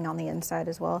you're getting on the inside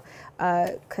as well,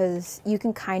 because you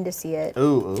can kind of see it.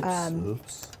 Ooh,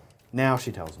 oops. Now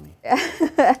she tells me.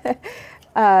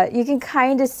 You can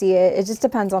kind of see it. It just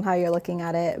depends on how you're looking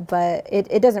at it, but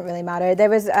it doesn't really matter. There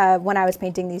was, when I was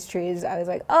painting these trees, I was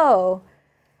like, oh,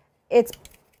 it's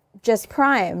just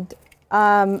primed.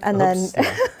 And Oops,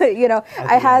 then, you know,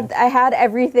 I had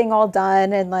everything all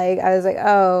done, and like I was like,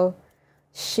 oh,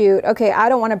 shoot, okay, I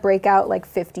don't want to break out like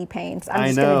 50 paints. I'm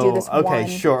just gonna do this one. Okay,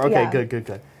 sure. Okay, Yeah.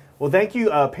 good. Well, thank you,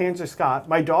 Panzer Scott.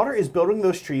 My daughter is building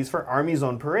those trees for Army's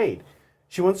Own Parade.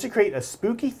 She wants to create a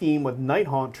spooky theme with Night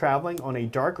Haunt traveling on a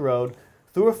dark road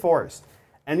through a forest.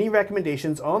 Any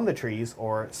recommendations on the trees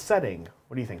or setting?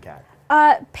 What do you think, Kat?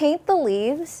 Paint the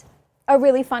leaves a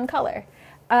really fun color.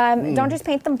 Don't just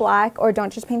paint them black, or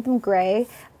don't just paint them gray.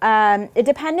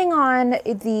 Depending on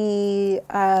the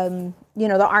you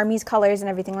know, the Army's colors and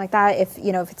everything like that. If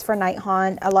you know, if it's for Night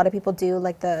Haunt, a lot of people do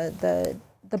like the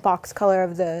box color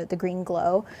of the green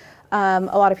glow. A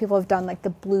lot of people have done like the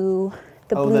blue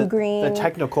green. The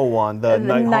technical one, the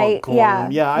Night Haunt glow.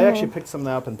 Yeah, I actually picked some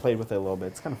up and played with it a little bit.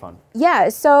 It's kind of fun. Yeah.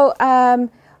 So.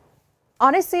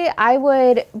 Honestly, I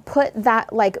would put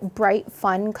that like bright,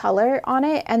 fun color on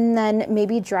it, and then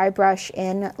maybe dry brush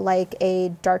in like a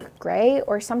dark gray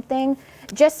or something,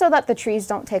 just so that the trees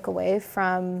don't take away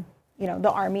from, you know, the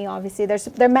Army. Obviously,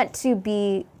 they're meant to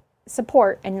be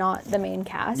support and not the main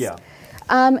cast. Yeah.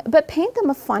 But paint them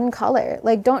a fun color.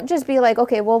 Like, don't just be like,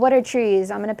 okay, well, what are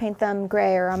trees? I'm gonna paint them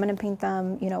gray, or I'm gonna paint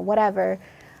them, you know, whatever.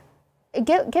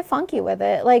 Get funky with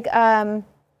it. Like,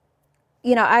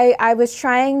 you know, I was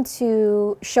trying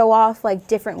to show off like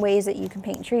different ways that you can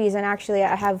paint trees, and actually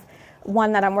I have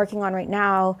one that I'm working on right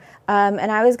now,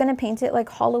 and I was gonna paint it like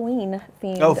Halloween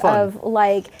themed, of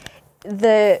like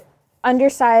the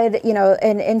underside, you know,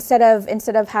 and instead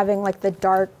of having like the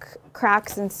dark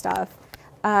cracks and stuff,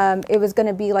 it was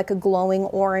gonna be like a glowing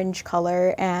orange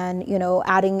color, and you know,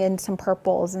 adding in some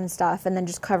purples and stuff, and then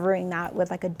just covering that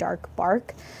with like a dark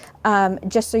bark.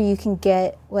 Just so you can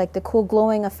get like the cool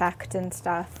glowing effect and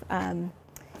stuff. And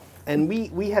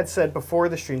we had said before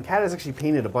the stream, Kat has actually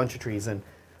painted a bunch of trees, and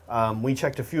we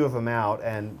checked a few of them out,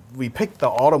 and we picked the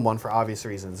autumn one for obvious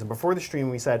reasons. And before the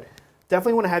stream, we said,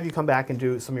 definitely want to have you come back and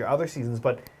do some of your other seasons,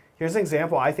 but here's an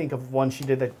example, I think, of one she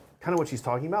did that kind of what she's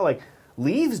talking about. Like,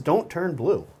 leaves don't turn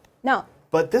blue. No.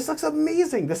 But this looks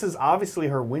amazing. This is obviously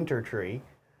her winter tree.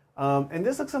 And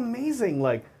this looks amazing.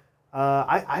 Like,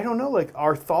 I don't know, like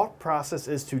our thought process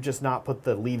is to just not put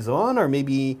the leaves on, or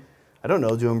maybe, I don't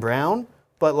know, do them brown,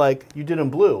 but like you did them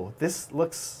blue. This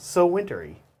looks so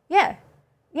wintry. Yeah.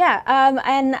 Yeah,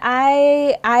 and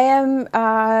I am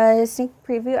sneak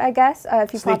preview, I guess.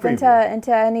 If you pop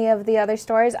into any of the other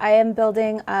stores, I am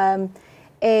building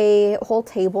a whole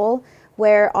table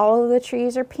where all of the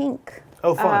trees are pink.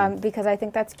 Oh, fun! Because I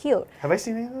think that's cute. Have I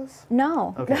seen any of those?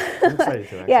 No. Okay, I'm excited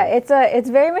to. Actually. Yeah, it's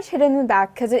very much hidden in the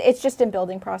back because it's just in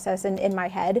building process and in my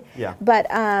head. Yeah. But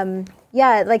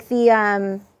yeah, like the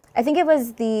I think it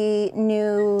was the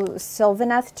new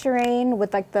Sylvaneth terrain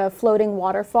with like the floating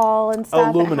waterfall and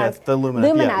stuff. Oh, Lumineth, the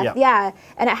Lumineth. Yeah.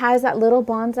 And it has that little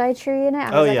bonsai tree in it.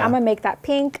 I was like, I'm gonna make that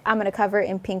pink. I'm gonna cover it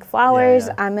in pink flowers.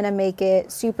 Yeah. I'm gonna make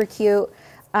it super cute.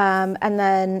 And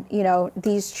then, you know,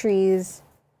 these trees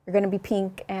are going to be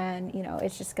pink, and, you know,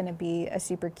 it's just going to be a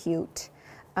super cute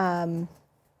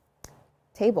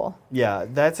table. Yeah,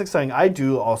 that's exciting. I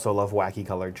do also love wacky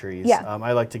colored trees. Yeah.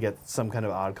 I like to get some kind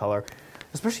of odd color,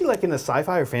 especially like in a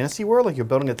sci-fi or fantasy world, like you're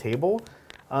building a table.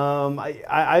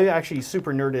 I actually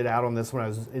super nerded out on this when I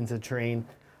was into terrain.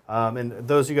 And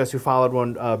those of you guys who followed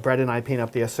when Brett and I paint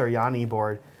up the Asuryani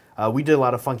board, we did a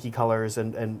lot of funky colors,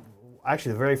 and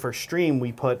actually the very first stream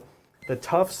we put the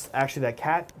tufts, actually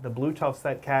the blue tufts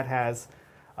that Cat has.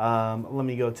 Let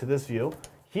me go to this view.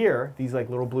 Here, these like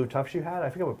little blue tufts you had, I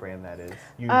forget what brand that is.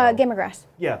 You know. Gamer Grass.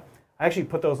 Yeah, I actually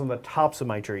put those on the tops of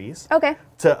my trees. Okay.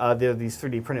 They're these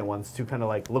 3D printed ones to kind of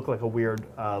like look like a weird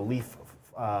leaf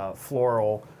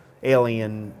floral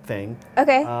alien thing.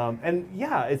 Okay. And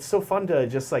yeah, it's so fun to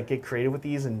just like get creative with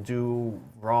these and do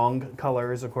wrong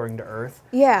colors according to Earth.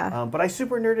 Yeah. But I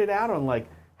super nerded out on like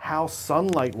how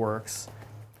sunlight works.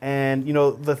 And, you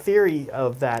know, the theory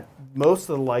of that most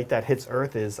of the light that hits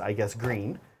Earth is, I guess,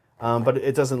 green. But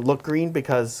it doesn't look green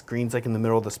because green's like in the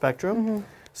middle of the spectrum. Mm-hmm.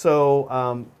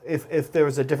 So if there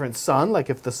was a different sun, like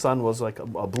if the sun was like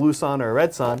a blue sun or a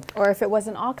red sun. Or if it was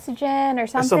an oxygen or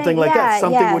something. Or something like that.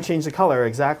 Something would change the color,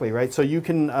 exactly, right? So you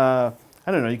can, I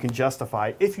don't know, you can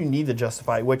justify, if you need to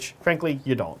justify, which frankly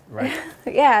you don't, right?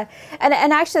 Yeah,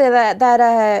 and actually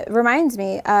that reminds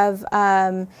me of,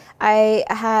 I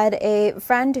had a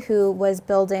friend who was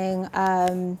building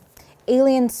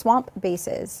alien swamp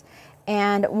bases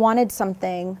and wanted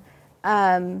something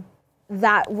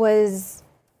that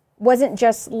wasn't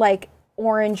just like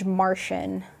orange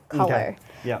Martian color. Okay.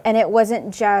 Yeah. And it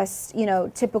wasn't just, you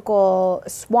know, typical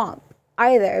swamp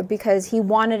either, because he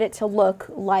wanted it to look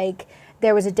like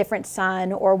there was a different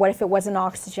sun, or what if it wasn't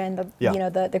oxygen, you know,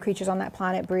 the creatures on that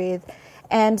planet breathe.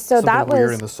 And so something that was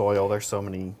weird in the soil. There's so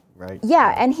many, right?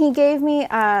 Yeah, and he gave me,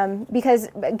 because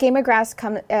Game of Grass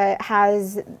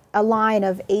has a line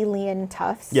of alien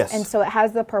tufts. Yes. And so it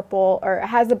has the purple, or it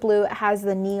has the blue, it has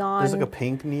the neon. There's like a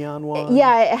pink neon one.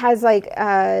 Yeah, it has like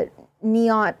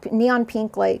neon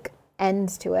pink like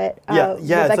ends to it. Yeah,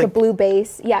 with like a blue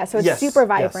base. Yeah, so it's super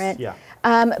vibrant. Yes,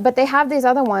 yeah. But they have these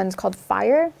other ones called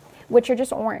Fire, which are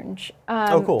just orange.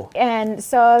 Oh, cool. And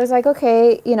so I was like,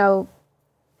 okay, you know,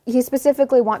 he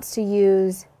specifically wants to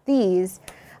use these.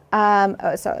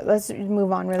 So let's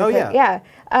move on really quick. Yeah.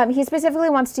 He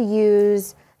specifically wants to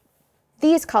use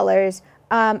these colors.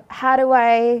 How do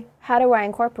I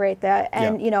incorporate that?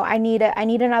 And you know, I need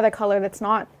another color that's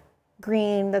not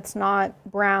green, that's not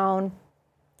brown.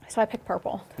 So I picked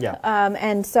purple. Yeah.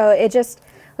 And so it just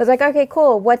was like, okay,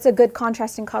 cool. What's a good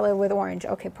contrasting color with orange?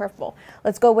 Okay, purple.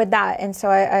 Let's go with that. And so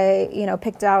I you know,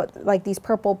 picked out like these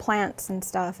purple plants and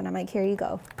stuff, and I'm like, here you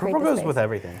go. Purple goes with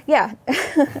everything. Yeah.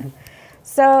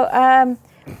 So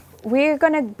we're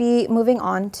going to be moving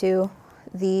on to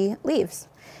the leaves.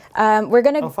 We're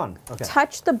going to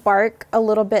touch the bark a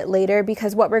little bit later,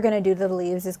 because what we're going to do to the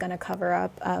leaves is going to cover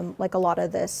up like a lot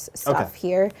of this stuff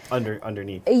here.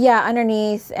 Underneath. Yeah,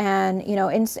 underneath, and you know,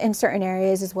 in certain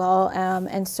areas as well.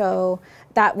 And so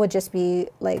that would just be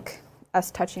like us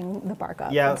touching the bark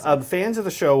up. Yeah, fans of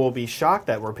the show will be shocked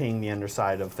that we're painting the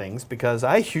underside of things, because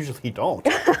I usually don't.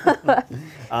 And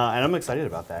I'm excited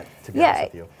about that, to be honest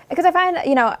with you. Because I find,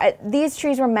 you know, these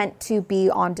trees were meant to be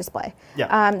on display.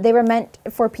 Yeah. They were meant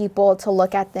for people to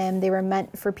look at them. They were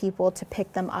meant for people to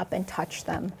pick them up and touch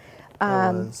them.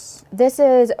 This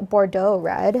is Bordeaux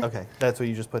red. Okay, that's what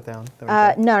you just put down?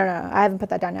 No, I haven't put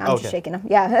that down now. I'm just shaking them.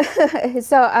 Yeah.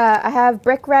 So I have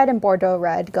brick red and Bordeaux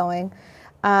red going.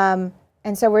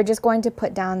 And so we're just going to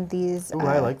put down these. Oh,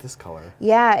 I like this color.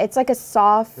 Yeah, it's like a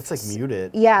soft. It's like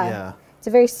muted. Yeah. It's a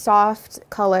very soft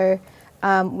color,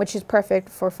 which is perfect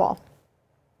for fall.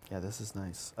 Yeah, this is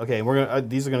nice. Okay, we're gonna.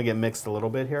 These are gonna get mixed a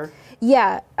little bit here.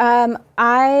 Yeah,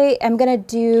 I am gonna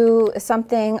do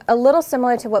something a little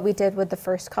similar to what we did with the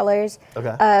first colors.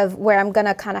 Okay. Of where I'm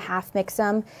gonna kind of half mix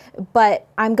them, but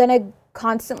I'm gonna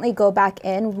constantly go back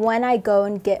in when I go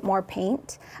and get more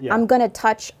paint. Yeah. I'm gonna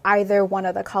touch either one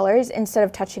of the colors instead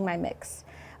of touching my mix.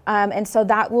 And so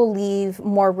that will leave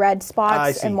more red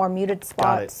spots and more muted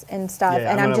spots and stuff. Yeah,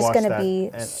 and I'm just gonna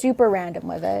be super random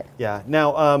with it. Yeah.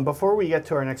 Now, before we get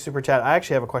to our next super chat, I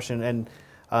actually have a question,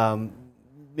 and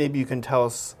maybe you can tell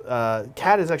us.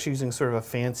 Cat is actually using sort of a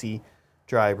fancy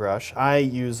dry brush. I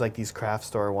use like these craft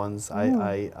store ones.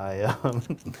 I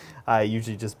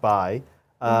usually just buy.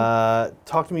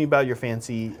 Talk to me about your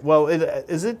fancy. Well,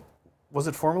 was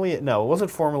it formerly? No, it wasn't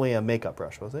formerly a makeup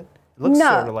brush, was it? It looks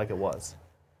sort of like it was.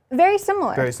 Very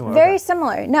similar. Very similar. Very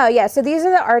similar. No, yeah. So these are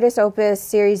the Artist Opus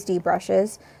Series D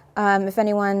brushes. If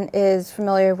anyone is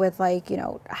familiar with like, you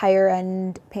know, higher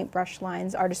end paintbrush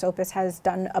lines, Artist Opus has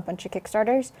done a bunch of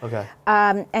Kickstarters. Okay.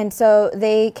 And so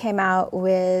they came out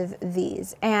with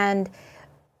these, and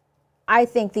I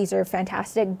think these are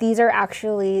fantastic. These are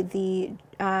actually the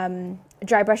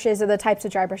dry brushes, or the types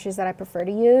of dry brushes that I prefer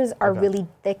to use, are really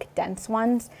thick, dense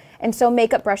ones. And so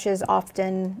makeup brushes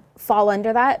often fall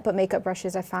under that, but makeup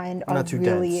brushes I find are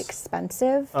really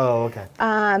expensive. Oh, okay.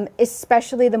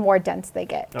 Especially the more dense they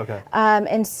get. Okay.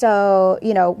 And so,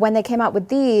 you know, when they came out with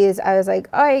these, I was like,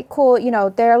 all right, cool. You know,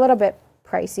 they're a little bit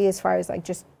pricey as far as like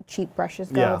just cheap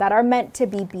brushes go that are meant to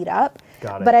be beat up.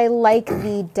 Got it. But I like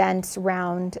the dense,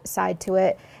 round side to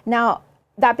it. Now,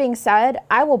 that being said,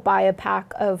 I will buy a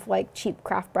pack of like cheap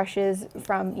craft brushes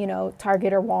from, you know,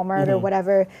 Target or Walmart or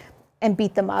whatever, and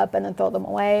beat them up and then throw them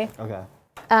away. Okay.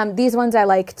 These ones I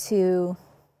like to.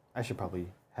 I should probably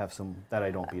have some that I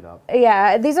don't beat up.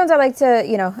 Yeah, these ones I like to,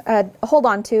 you know, hold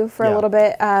on to for a little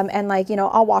bit, and like, you know,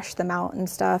 I'll wash them out and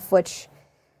stuff, which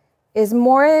is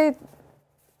more.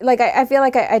 Like I feel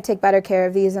like I take better care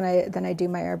of these than I do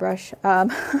my airbrush.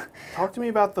 Talk to me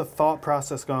about the thought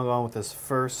process going on with this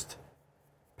first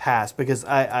pass, because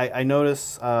I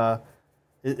notice,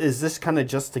 is this kind of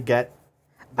just to get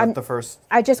the first?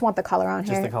 I just want the color on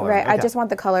here. Just the color. Right. Okay. I just want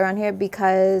the color on here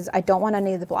because I don't want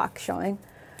any of the black showing.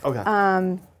 Okay.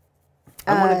 I'm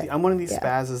one of these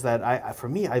spazzes that for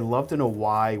me, I love to know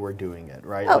why we're doing it,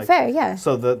 right? Oh, like, fair, yeah.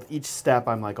 So each step,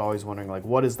 I'm like always wondering, like,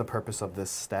 what is the purpose of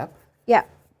this step? Yeah.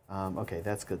 Okay,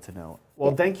 that's good to know.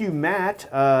 Well, thank you, Matt,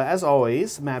 as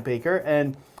always, Matt Baker.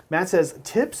 And Matt says,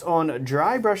 tips on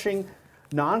dry brushing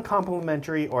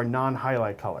non-complementary or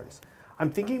non-highlight colors. I'm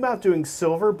thinking about doing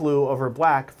silver blue over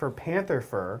black for panther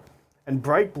fur and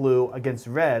bright blue against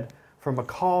red for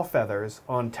macaw feathers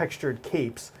on textured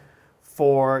capes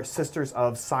for Sisters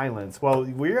of Silence. Well,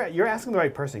 you're asking the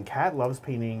right person. Cat loves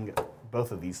painting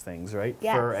both of these things, right?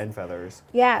 Yes. Fur and feathers.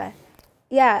 Yeah,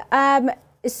 yeah.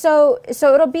 So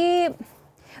it'll be.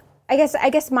 I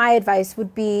guess my advice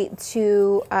would be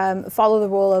to follow the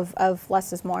rule of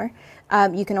less is more.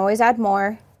 You can always add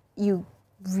more. You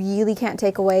really can't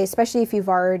take away, especially if you've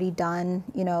already done,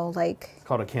 like... It's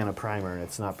called a can of primer, and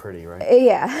it's not pretty, right?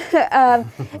 Yeah.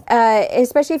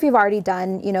 Especially if you've already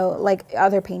done, like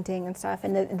other painting and stuff,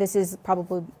 and this is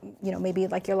probably, maybe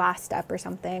like your last step or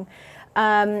something.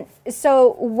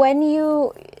 So when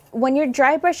you're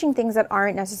dry brushing things that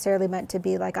aren't necessarily meant to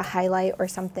be like a highlight or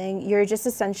something, you're just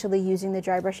essentially using the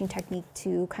dry brushing technique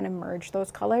to kind of merge those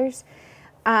colors.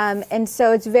 And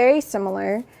so it's very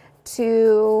similar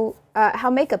to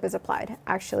how makeup is applied,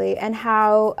 actually, and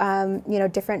how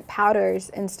different powders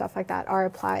and stuff like that are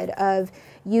applied.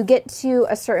 You get to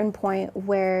a certain point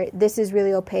where this is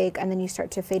really opaque, and then you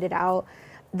start to fade it out.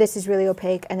 This is really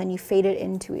opaque, and then you fade it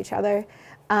into each other.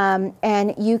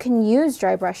 And you can use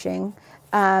dry brushing,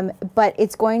 but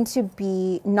it's going to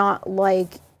be not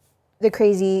like the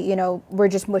crazy, we're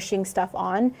just mushing stuff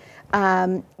on,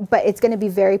 but it's going to be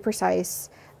very precise.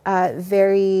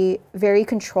 Very, very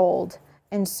controlled.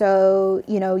 And so,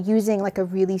 using like a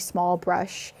really small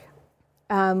brush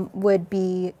would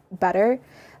be better.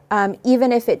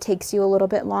 Even if it takes you a little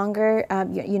bit longer,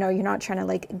 you're not trying to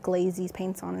like glaze these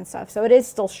paints on and stuff. So it is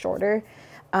still shorter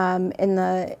in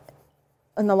the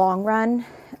long run.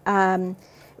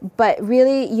 But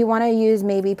really you want to use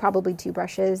probably 2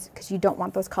 brushes, because you don't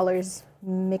want those colors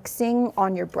mixing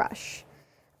on your brush.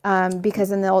 Because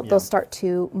then they'll start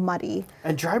to muddy.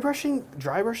 And dry brushing,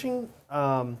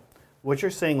 what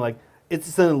you're saying, like,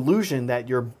 it's an illusion that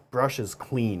your brush is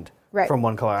cleaned from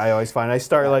one color. I always find I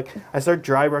start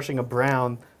dry brushing a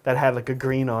brown that had like a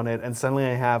green on it, and suddenly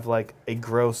I have like a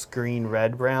gross green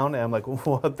red brown, and I'm like,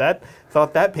 what?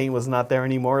 Thought that paint was not there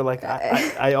anymore. Like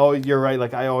I always, you're right.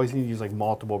 Like I always need to use like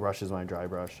multiple brushes when I dry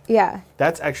brush. Yeah.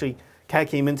 That's actually, Kat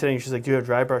came in today and she's like, do you have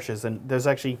dry brushes? And there's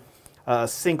actually a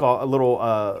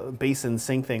little basin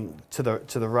sink thing to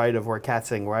the right of where Kat's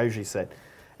sitting, where I usually sit,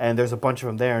 and there's a bunch of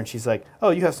them there. And she's like, "Oh,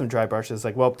 you have some dry brushes."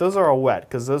 Like, well, those are all wet,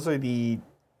 because those are the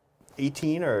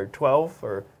 18 or 12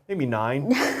 or maybe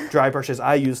 9 dry brushes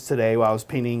I used today while I was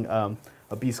painting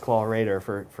a Beast Claw Raider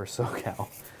for SoCal.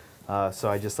 So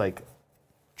I just like,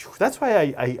 that's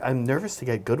why I'm nervous to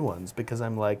get good ones, because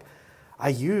I'm like,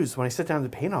 when I sit down to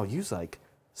paint, I'll use like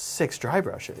 6 dry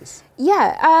brushes.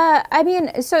 Yeah, I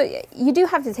mean, so you do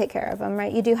have to take care of them,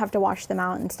 right? You do have to wash them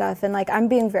out and stuff. And like, I'm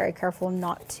being very careful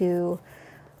not to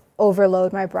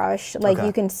overload my brush. Like,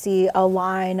 you can see a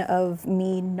line of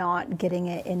me not getting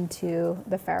it into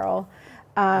the ferrule.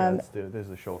 There's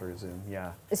the shoulder zoom,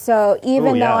 yeah. So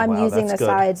even though I'm using the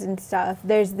sides and stuff,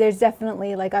 there's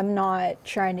definitely, like, I'm not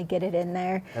trying to get it in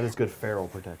there. That is good ferrule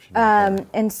protection.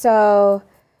 And so,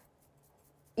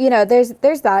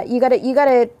 there's that. You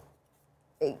gotta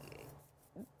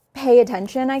pay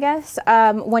attention, I guess,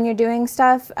 when you're doing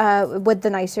stuff with the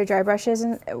nicer dry brushes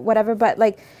and whatever. But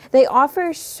like, they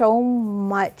offer so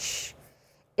much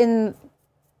in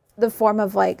the form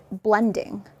of like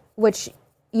blending, which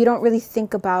you don't really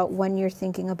think about when you're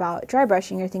thinking about dry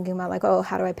brushing. You're thinking about like, oh,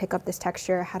 how do I pick up this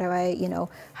texture? How do I,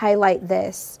 highlight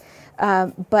this?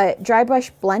 But dry brush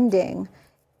blending,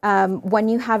 when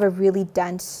you have a really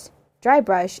dense dry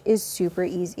brush, is super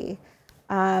easy.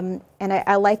 And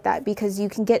I like that, because you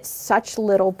can get such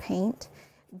little paint,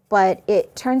 but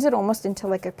it turns it almost into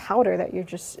like a powder that you're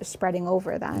just spreading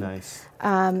over then. Nice.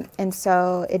 And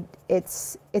so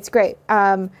it's great.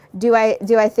 Do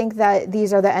I think that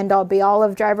these are the end all be all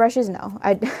of dry brushes? No.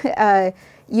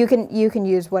 You can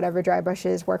use whatever dry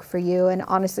brushes work for you. And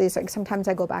honestly, it's like sometimes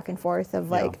I go back and forth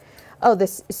of like, oh,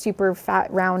 this super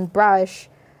fat round brush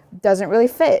doesn't really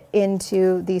fit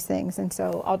into these things, and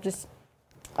so I'll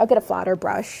get a flatter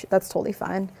brush. That's totally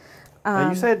fine. Now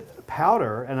you said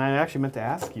powder, and I actually meant to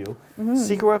ask you.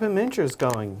 Secret Weapon Miniatures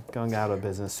going out of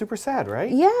business. Super sad, right?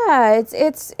 Yeah,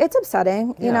 it's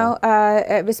upsetting.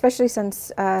 Especially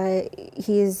since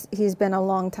he's been a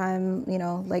long time,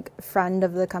 like friend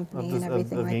of the company and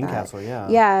everything of like Game that. Castle, yeah.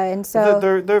 Yeah, and so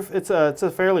it's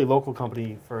a fairly local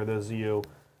company for those of you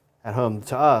at home.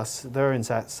 To us, they're in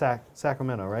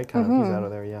Sacramento, right? Kind of, he's out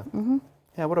of there, yeah.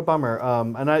 Yeah, what a bummer.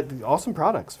 And awesome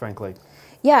products, frankly.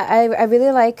 Yeah, I really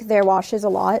like their washes a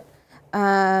lot.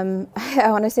 I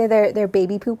want to say their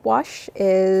baby poop wash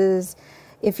is,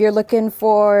 if you're looking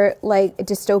for like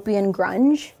dystopian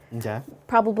grunge,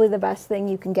 probably the best thing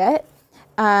you can get.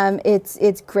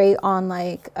 It's great on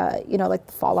like you know, like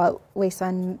the Fallout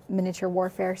Wasteland miniature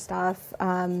warfare stuff.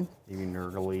 Maybe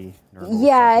nurgle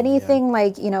yeah, anything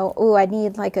like, you know, oh, I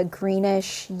need like a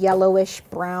greenish, yellowish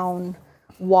brown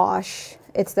wash.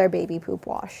 It's their baby poop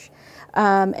wash.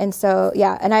 And so,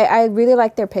 yeah, and I really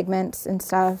like their pigments and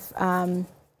stuff.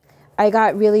 I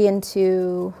got really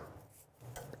into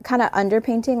kind of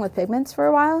underpainting with pigments for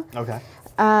a while. Okay.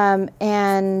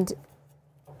 And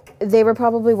they were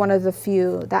probably one of the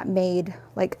few that made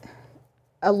like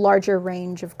a larger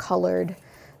range of colored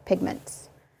pigments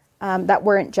that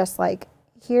weren't just like,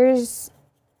 here's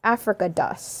Africa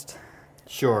dust.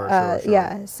 Sure.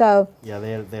 Yeah. So. Yeah,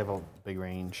 they have a big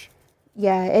range.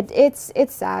 Yeah, it's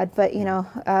sad, but you know,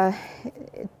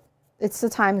 it's the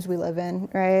times we live in,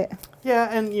 right? Yeah,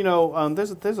 and you know,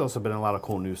 there's also been a lot of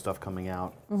cool new stuff coming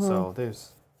out. So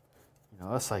there's, you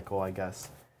know, a cycle, I guess.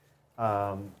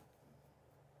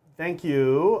 Thank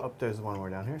you. Oh, there's one more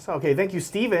down here. So okay, thank you,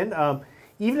 Stephen.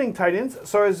 Evening Titans.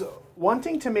 So I was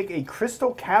wanting to make a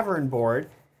crystal cavern board.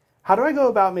 How do I go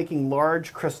about making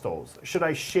large crystals? Should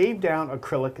I shave down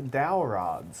acrylic dowel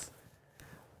rods?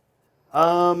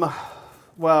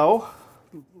 Well,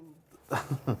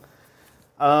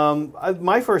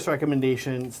 my first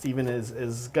recommendation, Stephen,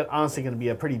 is honestly going to be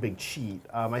a pretty big cheat.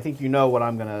 I think you know what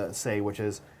I'm going to say, which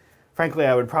is, frankly,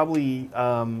 I would probably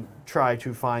try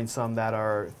to find some that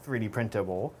are 3D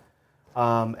printable,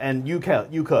 and you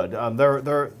could.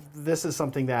 This is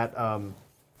something that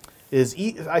is,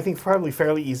 I think, probably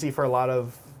fairly easy for a lot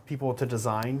of people to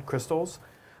design crystals.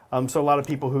 So a lot of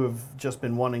people who have just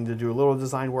been wanting to do a little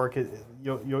design work, you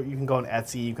can go on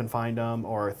Etsy, you can find them,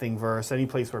 or Thingiverse, any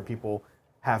place where people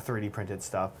have 3D printed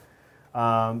stuff.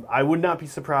 I would not be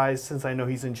surprised, since I know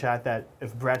he's in chat, that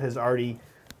if Brett has already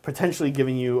potentially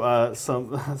given you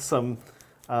some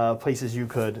places you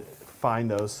could find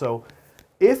those. So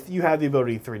if you have the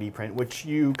ability to 3D print, which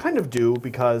you kind of do,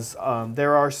 because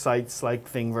there are sites like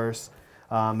Thingiverse,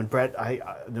 and Brett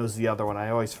knows the other one, I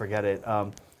always forget it.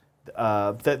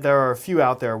 That there are a few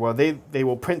out there where they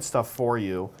will print stuff for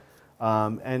you,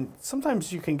 and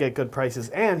sometimes you can get good prices.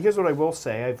 And here's what I will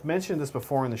say: I've mentioned this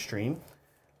before in the stream,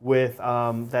 with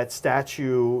that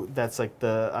statue. That's like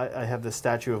I have this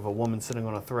statue of a woman sitting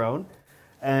on a throne,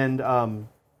 and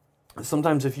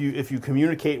sometimes if you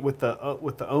communicate with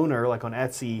the owner, like on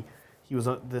Etsy,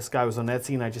 this guy was on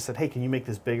Etsy, and I just said, hey, can you make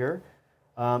this bigger?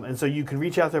 And so you can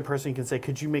reach out to a person, you can say,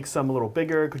 could you make some a little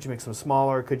bigger? Could you make some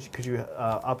smaller? Could you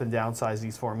up and down size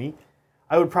these for me?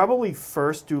 I would probably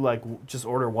first do like just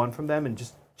order one from them and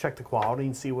just check the quality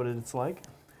and see what it's like.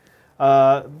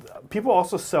 People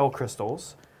also sell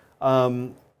crystals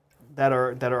that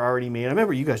are already made. I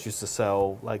remember you guys used to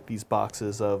sell like these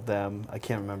boxes of them. I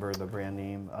can't remember the brand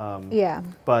name. Yeah.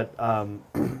 But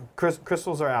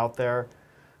crystals are out there.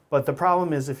 But the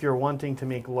problem is, if you're wanting to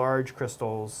make large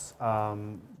crystals,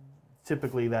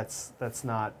 typically they're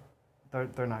not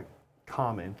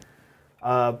common.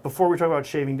 Before we talk about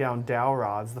shaving down dowel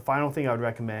rods, the final thing I would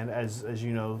recommend, as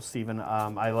you know, Stephen,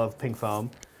 I love pink foam.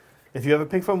 If you have a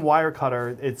pink foam wire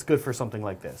cutter, it's good for something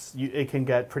like this. It can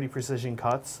get pretty precision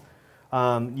cuts.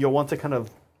 You'll want to kind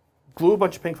of glue a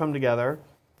bunch of pink foam together.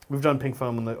 We've done pink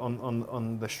foam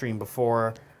on the stream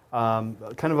before.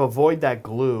 Kind of avoid that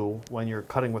glue when you're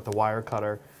cutting with the wire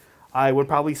cutter. I would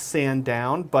probably sand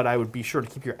down, but I would be sure to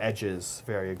keep your edges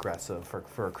very aggressive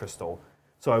for a crystal.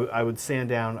 So I would sand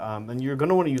down, and you're going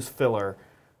to want to use filler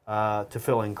to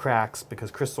fill in cracks, because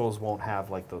crystals won't have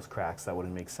like those cracks. That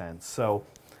wouldn't make sense. So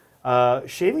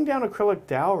shaving down acrylic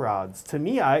dowel rods, to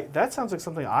me, that sounds like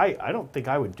something I don't think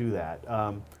I would do that,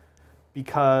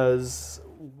 because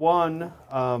one,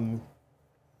 I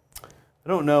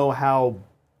don't know how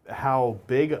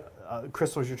big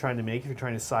crystals you're trying to make, if you're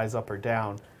trying to size up or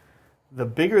down. The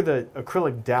bigger the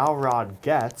acrylic dowel rod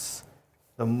gets,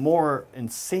 the more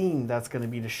insane that's going to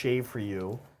be to shave for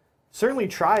you. Certainly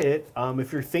try it.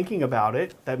 If you're thinking about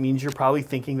it, that means you're probably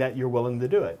thinking that you're willing to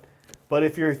do it. But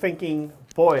if you're thinking,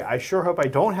 boy, I sure hope I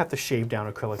don't have to shave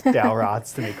down acrylic dowel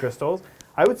rods to make crystals,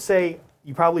 I would say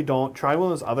you probably don't. Try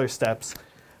one of those other steps.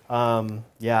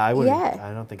 Yeah, I wouldn't. Yeah.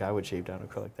 I don't think I would shave down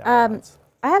acrylic dowel rods.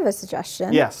 I have a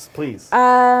suggestion. Yes, please.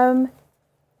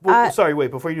 Well, sorry,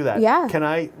 wait, before you do that.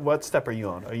 Yeah. What step are you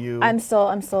on? Are you? I'm still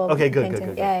Okay,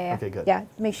 good. Yeah. Okay, good. Yeah,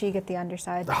 make sure you get the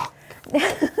underside. Oh.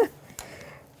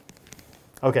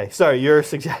 Okay, sorry, your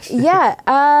suggestion. Yeah,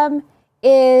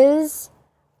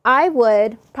 I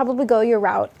would probably go your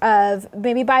route of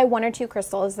maybe buy 1 or 2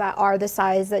 crystals that are the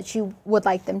size that you would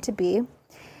like them to be,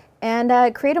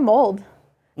 and create a mold.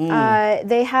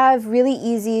 They have really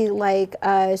easy, like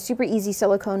super easy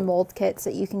silicone mold kits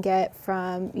that you can get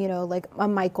from, you know, like a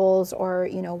Michael's or,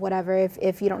 you know, whatever.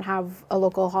 If you don't have a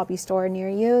local hobby store near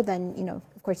you, then, you know,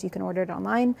 of course you can order it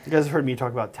online. You guys have heard me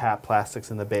talk about Tap Plastics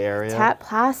in the Bay Area. Tap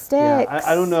Plastics. Yeah,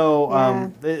 I don't know. Yeah.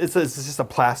 It's just a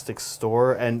plastic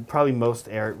store, and probably most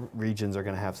regions are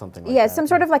going to have something like that. Yeah, some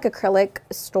sort of like acrylic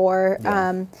store.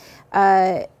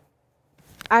 Yeah.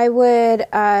 I would,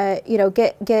 you know,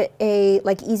 get a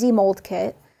like easy mold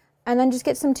kit, and then just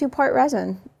get some 2-part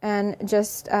resin, and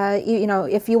just you know,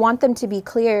 if you want them to be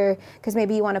clear, because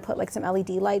maybe you want to put like some LED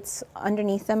lights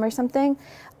underneath them or something,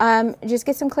 just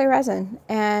get some clear resin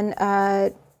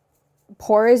and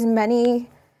pour as many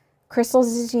crystals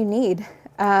as you need.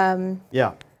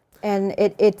 Yeah. And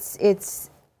it's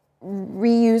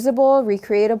reusable,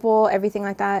 recreatable, everything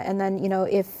like that. And then, you know,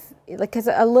 if like, because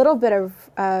a little bit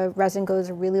of resin goes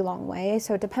a really long way,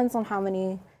 so it depends on how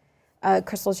many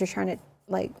crystals you're trying to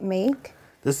like make.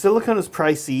 The silicone is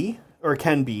pricey, or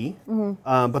can be,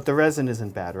 but the resin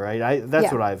isn't bad, right?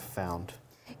 That's what I've found.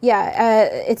 Yeah,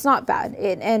 it's not bad,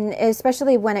 and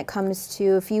especially when it comes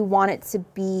to, if you want it to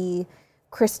be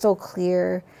crystal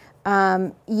clear,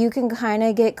 you can kind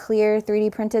of get clear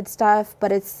 3D printed stuff,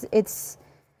 but it's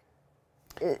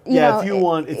you know,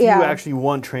 if you actually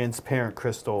want transparent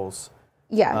crystals.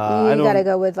 Yeah, you gotta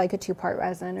go with like a 2-part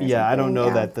resin or something. I don't know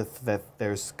that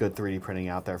there's good 3D printing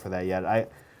out there for that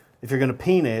yet. If you're gonna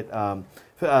paint it,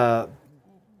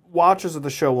 watchers of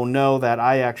the show will know that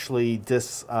I actually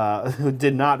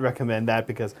did not recommend that,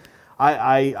 because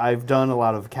I've done a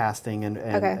lot of casting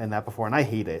and that before, and I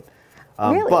hate it.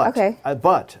 Really?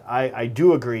 But I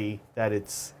do agree that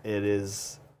it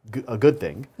is a good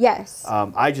thing. Yes.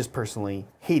 I just personally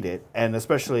hate it, and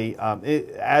especially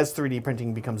as 3D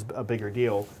printing becomes a bigger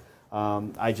deal,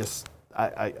 I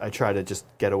try to just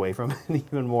get away from it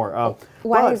even more.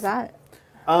 Why is that?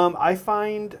 I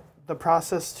find the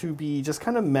process to be just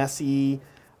kind of messy.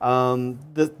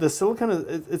 The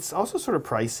silicone, it's also sort of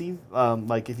pricey.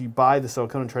 Like if you buy the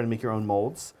silicone and try to make your own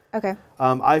molds. Okay.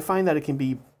 I find that it can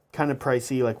be kind of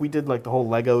pricey. Like we did like the whole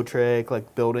Lego trick,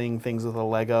 like building things with a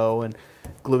Lego and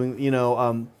gluing, you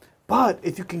know. But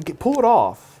if you can pull it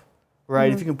off,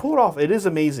 right? If you can pull it off, it is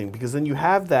amazing, because then you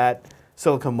have that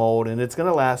silicone mold and it's going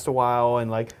to last a while,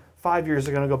 and like 5 years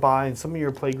are going to go by, and some of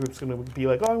your play group's going to be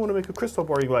like, oh, I want to make a crystal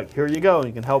board. You're like, here you go, and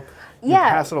you can help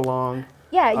pass it along.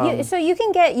 Yeah, so you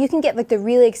can get like the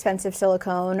really expensive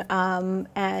silicone,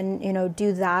 and you know,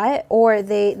 do that, or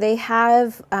they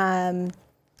have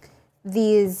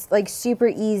these like super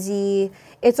easy.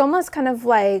 It's almost kind of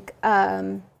like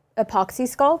epoxy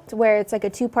sculpt, where it's like a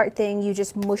 2-part thing. You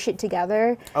just mush it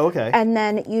together. Oh, okay. And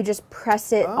then you just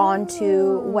press it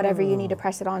onto whatever you need to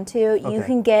press it onto. Okay. You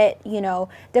can get, you know,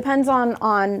 depends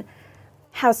on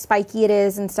how spiky it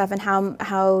is and stuff, and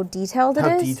how detailed it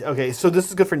is. Okay, so this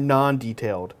is good for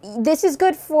non-detailed. This is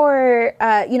good for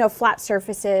you know, flat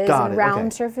surfaces and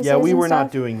round surfaces. Yeah, we were stuff.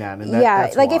 Not doing that. And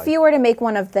that's like why. If you were to make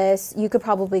one of this, you could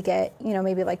probably get, you know,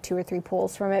 maybe like 2 or 3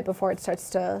 pulls from it before it starts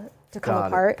to come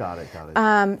apart. Got it.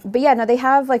 But yeah, no, they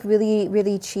have like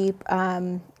really cheap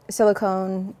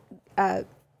silicone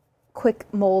quick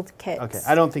mold kits. Okay,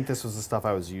 I don't think this was the stuff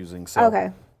I was using.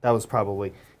 So that was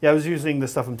probably, I was using the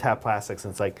stuff from Tap Plastics,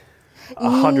 and it's like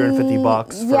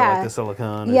 $150 for like the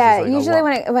silicone. Yeah, like usually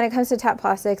when it comes to Tap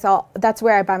Plastics, that's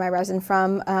where I buy my resin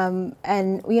from.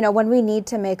 And you know, when we need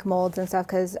to make molds and stuff,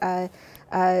 because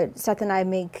Seth and I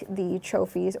make the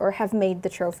trophies, or have made the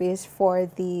trophies for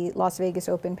the Las Vegas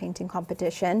Open painting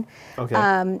competition. Okay.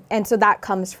 And so that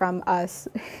comes from us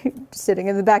sitting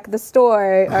in the back of the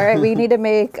store. All right, we need to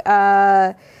make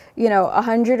you know,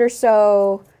 100 or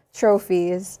so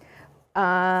trophies.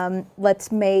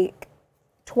 Let's make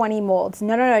 20 molds.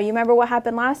 No, you remember what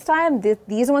happened last time?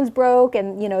 These ones broke,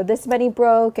 and you know, this many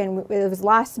broke, and it was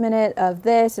last minute of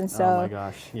this, and so oh my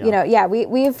gosh, you know,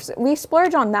 we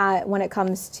splurge on that when it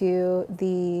comes to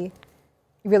the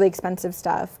really expensive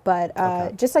stuff, but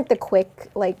just like the quick,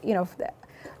 like, you know,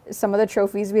 some of the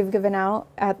trophies we've given out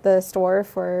at the store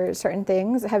for certain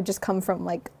things have just come from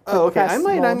like I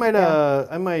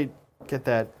might get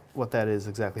that, what that is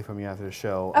exactly, from you after the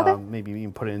show. Maybe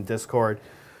even put it in Discord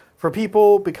for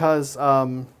people, because I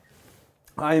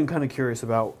am kind of curious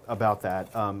about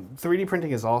that. 3D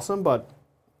printing is awesome, but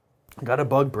got to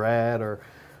bug Brad, or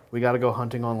we got to go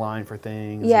hunting online for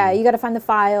things. Yeah, you got to find the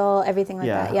file, everything like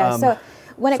that. Yeah. So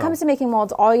when it comes to making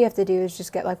molds, all you have to do is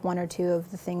just get like 1 or 2 of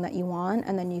the thing that you want,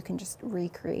 and then you can just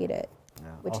recreate it,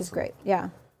 which is great. Yeah.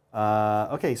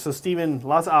 Okay, so Steven,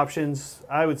 lots of options.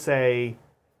 I would say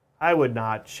I would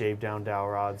not shave down dowel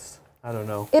rods. I don't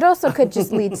know. It also could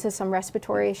just lead to some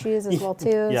respiratory issues as well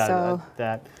too. Yeah, so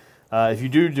if you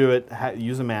do it,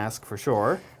 use a mask for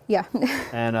sure. yeah.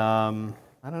 And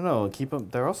I don't know, keep them.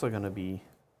 They're also going to be.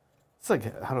 It's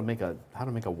like how to make a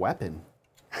weapon.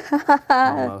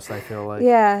 Almost, I feel like.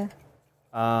 Yeah.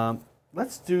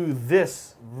 Let's do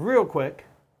this real quick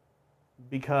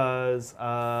because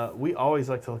we always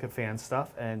like to look at fan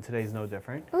stuff, and today's no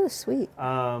different. Oh, sweet.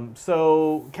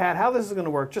 So, Kat, how this is going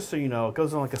to work, just so you know, it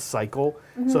goes on like a cycle.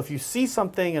 So if you see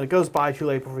something and it goes by too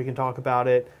late before we can talk about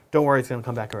it, don't worry, it's going to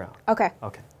come back around. Okay.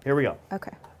 Okay, here we go.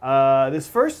 Okay. This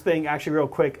first thing, actually real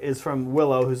quick, is from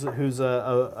Willow, who's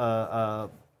a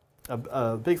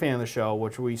big fan of the show,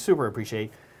 which we super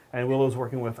appreciate. And Willow's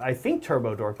working with, I think,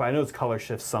 Turbo Dork, but I know it's Color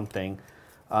Shift something.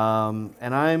 And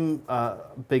I'm a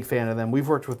big fan of them. We've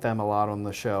worked with them a lot on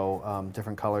the show,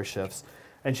 different color shifts.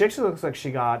 And she actually looks like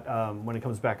she got, when it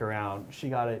comes back around, she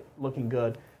got it looking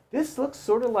good. This looks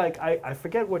sort of like, I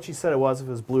forget what she said it was, if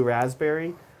it was blue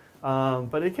raspberry.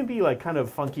 But it can be like kind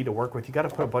of funky to work with. You got to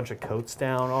put a bunch of coats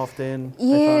down often.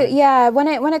 Yeah. When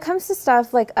it comes to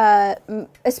stuff like,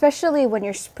 especially when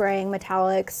you're spraying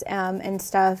metallics and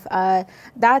stuff,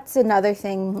 that's another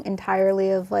thing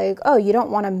entirely of like, oh, you don't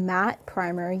want a matte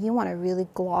primer. You want a really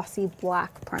glossy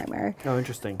black primer. Oh,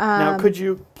 interesting. Now,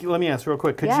 let me ask real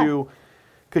quick,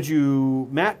 could you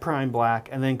matte prime black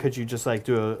and then could you just like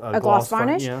do a gloss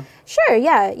varnish? Yeah. Sure.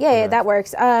 Yeah, that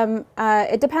works.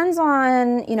 It depends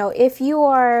on, if you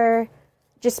are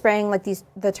just spraying like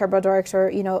the Turbo Dorks or,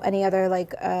 any other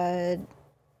like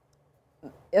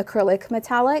acrylic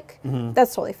metallic,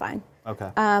 that's totally fine. Okay.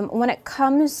 When it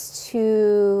comes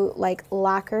to like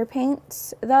lacquer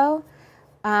paints though,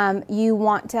 you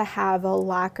want to have a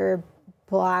lacquer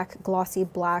black, glossy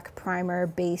black primer,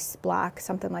 base black,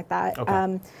 something like that.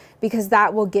 Okay. Because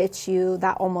that will get you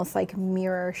that almost like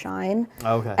mirror shine.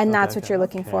 Okay. And that's what you're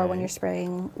looking for when you're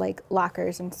spraying like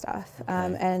lacquers and stuff.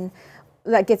 And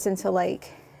that gets into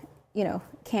like,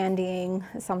 candying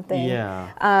something.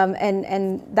 Yeah.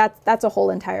 And that's a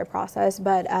whole entire process.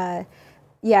 But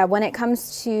yeah, when it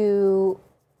comes to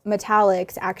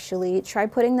metallics, actually try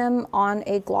putting them on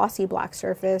a glossy black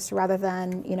surface rather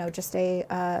than, just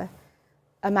a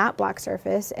matte black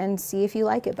surface and see if you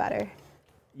like it better.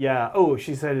 Yeah. Oh,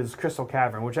 she said it's Crystal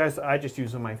Cavern, which I just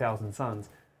use on my Thousand Suns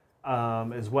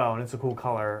as well, and it's a cool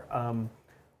color.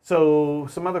 So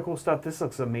some other cool stuff. This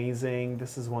looks amazing.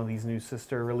 This is one of these new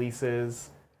sister releases.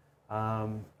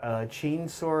 A chain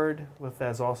sword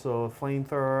as also a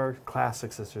flamethrower.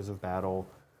 Classic Sisters of Battle.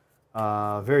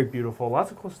 Very beautiful. Lots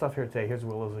of cool stuff here today. Here's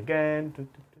Willow's again.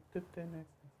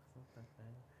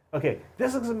 Okay,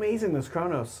 this looks amazing. This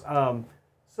Chronos.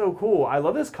 So cool. I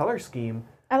love this color scheme.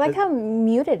 I like how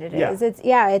muted it is.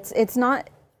 It's not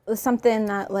something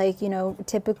that like,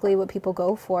 typically what people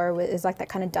go for is like that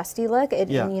kind of dusty look. And,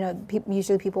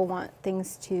 usually people want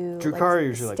things to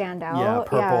stand out. Yeah,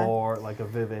 purple or like a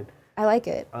vivid. I like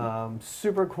it.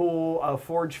 Super cool.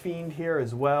 Forge Fiend here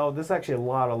as well. There's actually a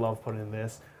lot of love put in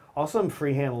this. Also some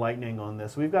freehand lightning on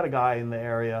this. We've got a guy in the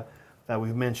area that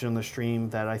we've mentioned on the stream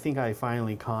that I think I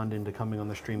finally conned into coming on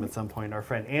the stream at some point. Our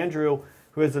friend Andrew,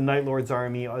 who is the Night Lord's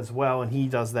Army as well, and he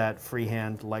does that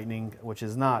freehand lightning, which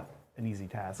is not an easy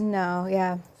task. No,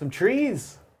 yeah. Some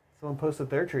trees. Someone posted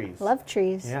their trees. Love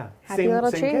trees. Yeah. Happy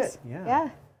little trees. Kit.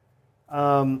 Yeah.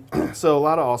 So a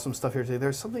lot of awesome stuff here today.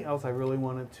 There's something else I really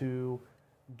wanted to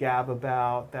gab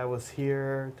about that was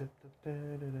here.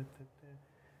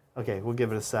 Okay, we'll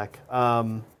give it a sec.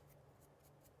 How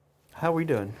are we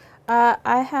doing?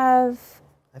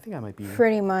 I think I might be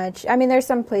pretty much. I mean, there's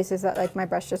some places that like my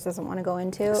brush just doesn't want to go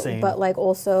into. Same. But like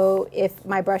also, if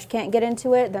my brush can't get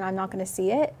into it, then I'm not going to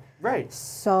see it. Right.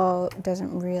 So it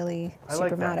doesn't really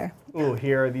super matter. Oh,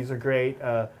 here, these are great.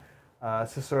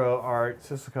 Cicero Art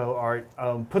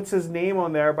puts his name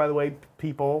on there, by the way,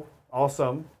 people.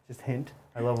 Awesome. Just hint.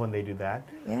 I love when they do that.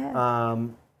 Yeah.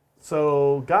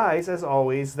 So, guys, as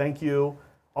always, thank you.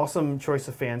 Awesome choice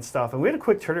of fan stuff. And we had a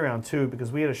quick turnaround, too,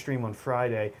 because we had a stream on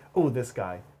Friday. Oh, this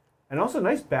guy. And also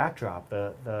nice backdrop,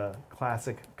 the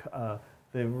classic,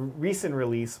 the recent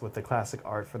release with the classic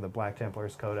art for the Black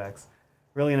Templars Codex.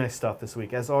 Really nice stuff this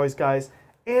week. As always, guys,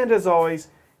 and as always,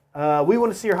 we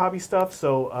want to see your hobby stuff,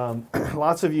 so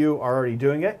lots of you are already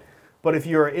doing it. But if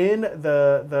you're in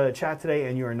the chat today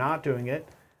and you are not doing it,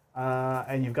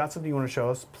 and you've got something you want to show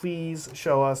us, please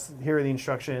show us. Here are the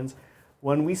instructions.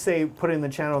 When we say put in the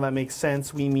channel that makes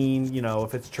sense, we mean,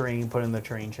 if it's terrain, put in the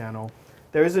terrain channel.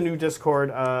 There is a new Discord.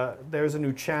 There's a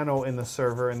new channel in the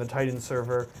server, in the Titan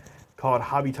server, called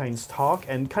Hobby Titans Talk.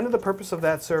 And kind of the purpose of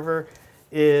that server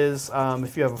is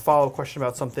if you have a follow-up question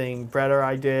about something Brett or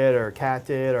I did or Kat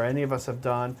did or any of us have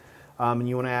done, and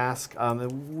you want to ask,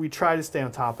 we try to stay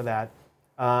on top of that.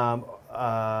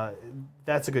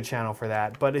 That's a good channel for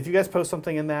that. But if you guys post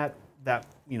something in that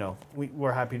you know,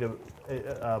 we're happy to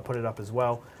put it up as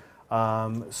well.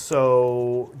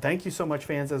 So thank you so much,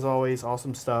 fans, as always.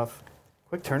 Awesome stuff.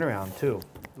 Quick turnaround too.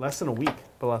 Less than a week,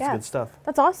 but lots of good stuff.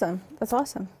 That's awesome. That's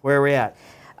awesome. Where are we at?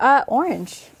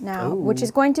 Orange now, Ooh. which is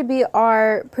going to be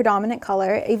our predominant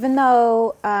color. Even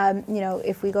though, you know,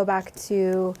 if we go back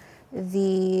to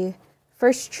the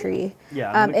first tree,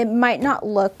 it might not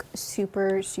look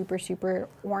super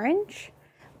orange,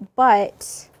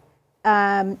 but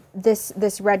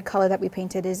this red color that we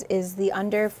painted is the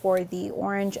under for the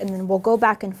orange, and then we'll go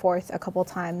back and forth a couple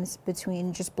times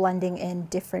between just blending in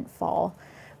different fall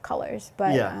colors.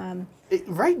 But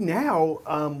right now,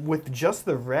 with just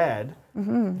the red,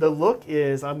 the look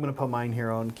is, I'm going to put mine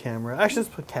here on camera. Actually,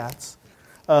 let's put Cat's.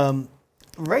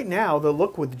 Right now, the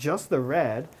look with just the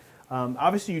red,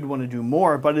 obviously you'd want to do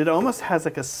more, but it almost has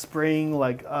like a spring,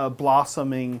 like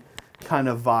blossoming kind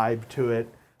of vibe to it.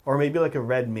 Or maybe like a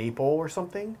red maple or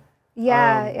something.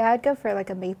 Yeah, I'd go for like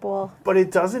a maple. But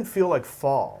it doesn't feel like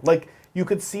fall. Like you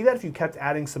could see that if you kept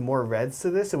adding some more reds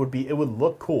to this, it would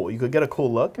look cool. You could get a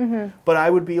cool look. But I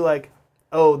would be like,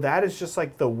 oh, that is just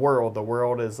like the world. The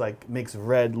world is like makes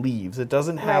red leaves. It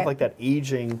doesn't have like that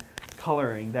aging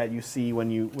coloring that you see when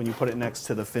you put it next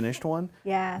to the finished one.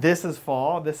 Yeah. This is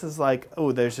fall. This is like,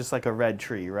 oh, there's just like a red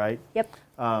tree, right? Yep.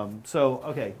 So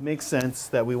okay, makes sense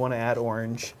that we want to add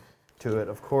orange to it,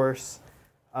 of course.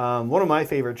 One of my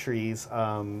favorite trees,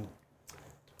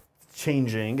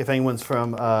 changing, if anyone's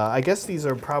from, I guess these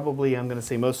are probably, I'm going to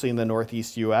say mostly in the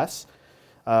Northeast US,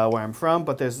 where I'm from,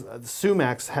 but there's,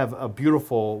 sumacs have a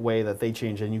beautiful way that they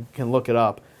change, and you can look it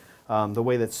up. The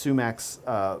way that sumacs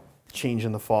change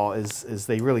in the fall is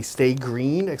they really stay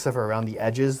green, except for around the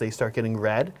edges, they start getting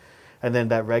red. And then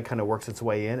that red kind of works its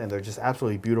way in, and they're just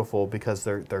absolutely beautiful because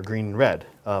they're green and red,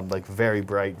 like very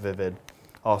bright, vivid.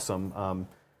 Awesome.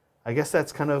 I guess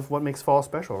that's kind of what makes fall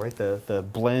special, right? The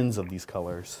blends of these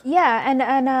colors. Yeah,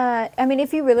 and I mean,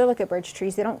 if you really look at birch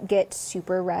trees, they don't get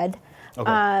super red.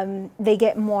 Okay. They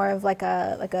get more of like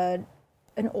an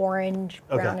orange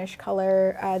brownish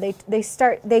color.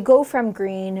 They go from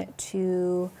green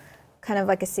to kind of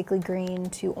like a sickly green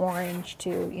to orange to,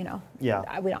 you know. Yeah.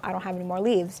 I don't have any more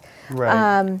leaves.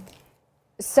 Right.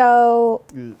 So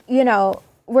you know.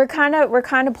 We're kind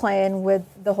of playing with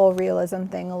the whole realism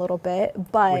thing a little bit,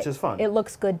 but which is fun. It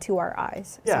looks good to our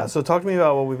eyes. Yeah. So talk to me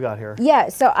about what we've got here. Yeah.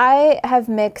 So I have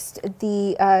mixed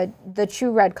the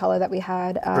true red color that we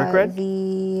had. Brick red.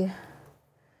 The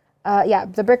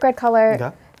brick red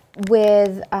color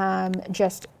with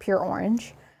just pure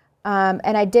orange,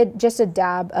 and I did just a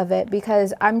dab of it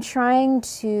because I'm trying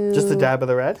to just a dab of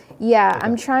the red. Yeah,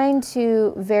 I'm trying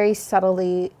to very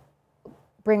subtly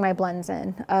bring my blends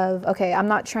in of, okay, I'm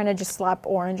not trying to just slap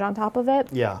orange on top of it.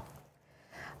 Yeah.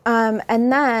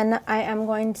 And then I am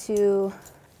going to,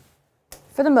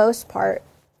 for the most part,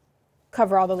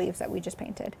 cover all the leaves that we just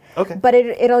painted. Okay. But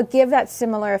it'll give that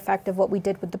similar effect of what we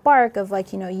did with the bark of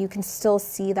like, you know, you can still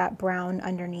see that brown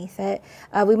underneath it.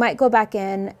 We might go back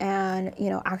in and, you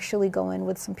know, actually go in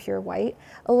with some pure white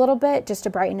a little bit just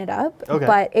to brighten it up. Okay.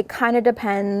 But it kind of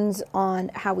depends on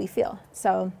how we feel.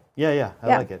 So. Yeah, I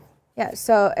like it. Yeah,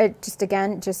 so it just,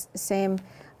 again, just same,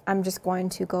 I'm just going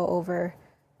to go over,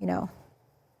 you know,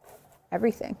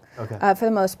 everything for the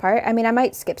most part. I mean, I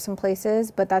might skip some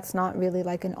places, but that's not really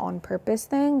like an on-purpose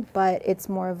thing, but it's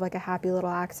more of like a happy little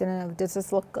accident of, does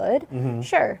this look good?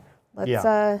 Sure,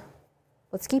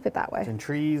 let's keep it that way. And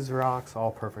trees, rocks,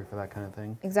 all perfect for that kind of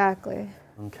thing. Exactly.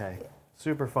 Okay,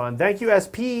 super fun. Thank you,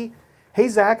 SP. Hey,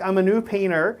 Zach, I'm a new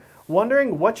painter.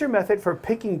 Wondering what's your method for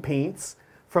picking paints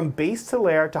from base to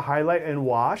layer to highlight and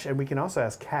wash? And we can also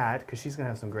ask Kat, because she's going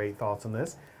to have some great thoughts on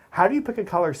this. How do you pick a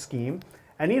color scheme?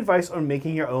 Any advice on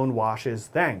making your own washes?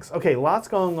 Thanks. Okay, lots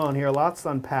going on here, lots to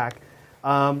unpack.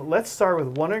 Let's start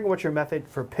with wondering what's your method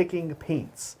for picking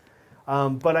paints.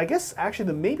 But I guess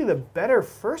actually maybe the better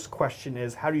first question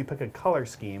is, how do you pick a color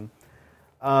scheme?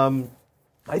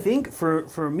 I think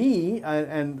for me,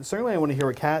 and certainly I want to hear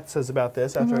what Kat says about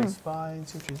this after I spy,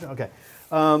 see what she's doing. Okay.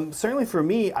 Certainly for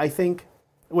me, I think,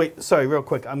 wait, sorry, real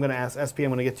quick. I'm going to ask SP. I'm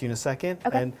going to get to you in a second.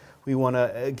 Okay. And we want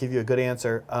to give you a good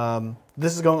answer.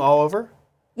 This is going all over?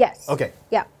 Yes. Okay.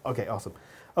 Yeah. Okay, awesome.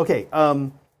 Okay,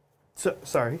 so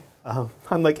sorry.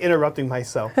 I'm like interrupting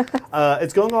myself.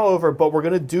 It's going all over, but we're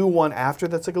going to do one after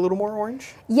that's like a little more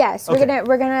orange? Yes, we're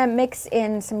gonna mix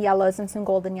in some yellows and some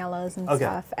golden yellows and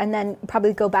stuff, and then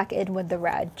probably go back in with the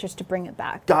red just to bring it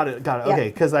back. Got it. Okay,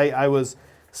 because I was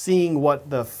seeing what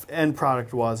the end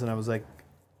product was, and I was like,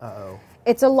 uh-oh.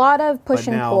 It's a lot of push but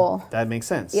and now pull. That makes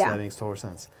sense. Yeah. That makes total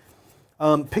sense.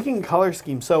 Picking color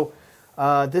scheme. So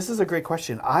this is a great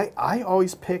question. I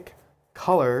always pick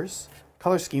color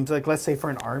schemes, like let's say for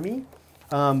an army,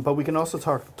 but we can also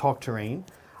talk terrain.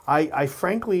 I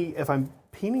frankly, if I'm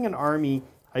painting an army,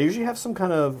 I usually have some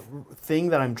kind of thing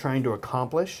that I'm trying to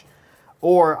accomplish,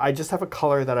 or I just have a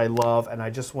color that I love and I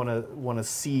just want to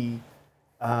see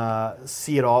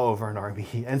it all over an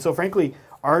army. And so frankly,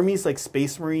 armies like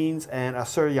Space Marines and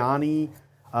Asuryani,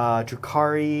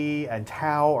 Drukhari and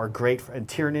Tau are great, and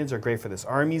Tyranids are great for this.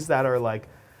 Armies that are like,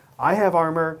 I have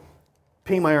armor,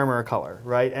 paint my armor a color,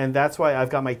 right? And that's why I've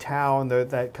got my Tau and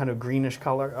that kind of greenish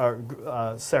color,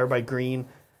 Cerebite green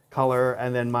color,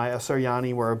 and then my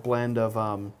Asuryani were a blend of,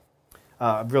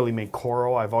 I've really made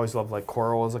coral. I've always loved like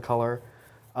coral as a color.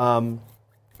 And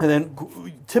then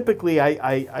typically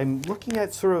I'm looking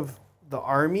at sort of the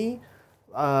army,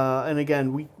 and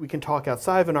again, we can talk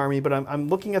outside of an army, but I'm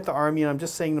looking at the army and I'm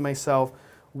just saying to myself,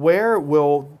 where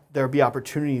will there be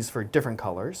opportunities for different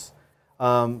colors?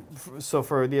 So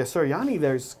for the Asuryani,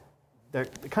 they're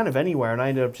kind of anywhere, and I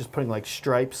ended up just putting like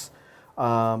stripes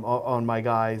on my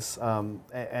guys,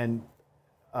 and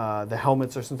the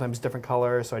helmets are sometimes different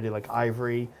colors, so I did like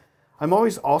ivory. I'm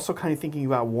always also kind of thinking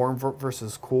about warm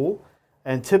versus cool,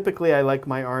 and typically I like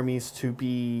my armies to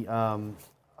be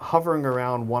hovering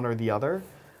around one or the other,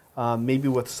 maybe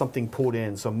with something pulled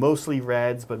in. So mostly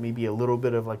reds, but maybe a little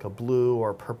bit of like a blue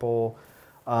or purple.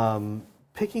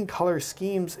 Picking color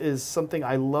schemes is something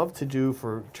I love to do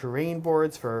for terrain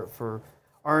boards, for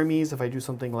armies, if I do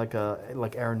something like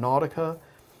Aeronautica.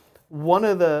 One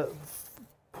of the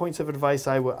points of advice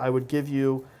I would give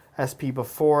you, SP,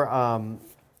 before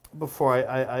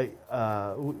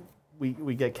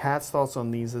we get Cat's thoughts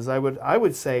on these, is I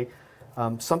would say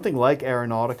something like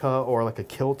Aeronautica or like a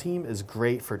kill team is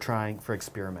great for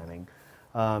experimenting.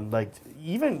 Like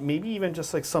maybe even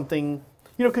just like something,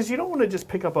 because you don't want to just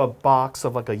pick up a box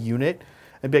of like a unit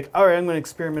and be like, all right, I'm going to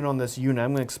experiment on this unit.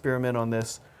 I'm going to experiment on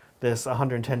this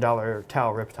 $110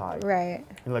 Tau Riptide. Right.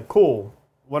 And like, cool.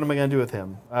 What am I going to do with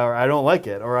him? Or I don't like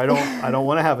it, or I don't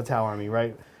want to have a Tau army,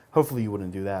 right? Hopefully you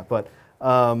wouldn't do that, but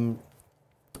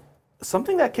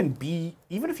something that can be,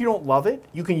 even if you don't love it,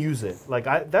 you can use it. Like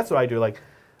that's what I do. Like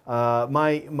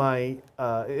my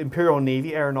Imperial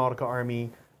Navy Aeronautica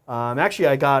army. Actually,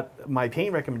 I got my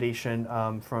paint recommendation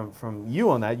from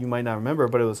you on that. You might not remember,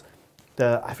 but it was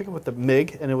I forget what the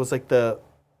MiG, and it was like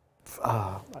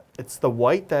it's the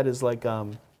white that is like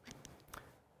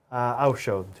I'll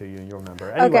show them to you and you'll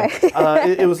remember. Anyway,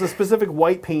 okay. It was a specific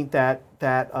white paint that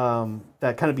kind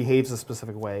of behaves a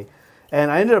specific way. And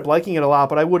I ended up liking it a lot,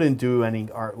 but I wouldn't do any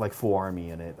full army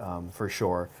in it for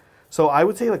sure. So I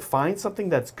would say like find something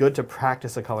that's good to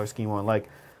practice a color scheme on. Like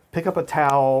pick up enough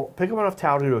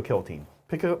Tau to do a kill team.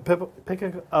 Pick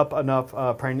up enough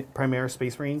Primaire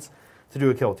Space Marines to do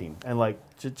a kill team, and like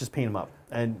just paint them up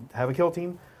and have a kill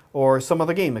team, or some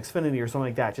other game, Xfinity or something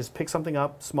like that. Just pick something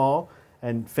up small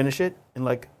and finish it in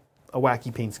like a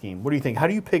wacky paint scheme. What do you think? How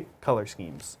do you pick color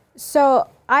schemes? So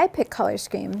I pick color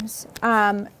schemes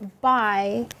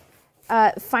by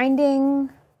finding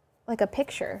like a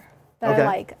picture that I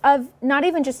like, of not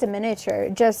even just a miniature,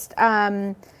 just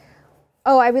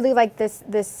oh, I really like this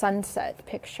sunset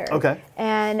picture. Okay.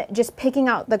 And just picking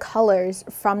out the colors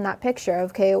from that picture.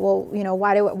 Okay, well,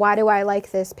 why do I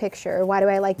like this picture? Why do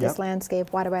I like this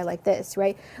landscape? Why do I like this,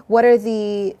 right? What are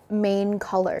the main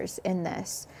colors in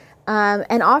this?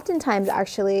 And oftentimes,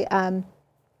 actually,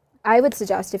 I would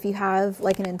suggest, if you have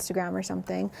like an Instagram or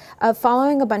something,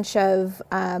 following a bunch of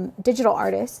digital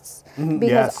artists,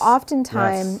 because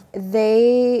oftentimes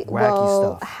they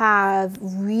will have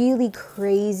really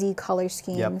crazy color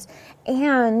schemes,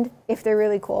 and if they're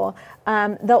really cool,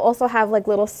 they'll also have like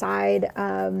little side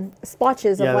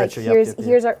splotches of like,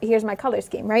 here's my color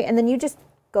scheme, right? And then you just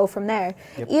go from there.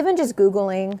 Even just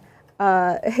Googling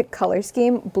color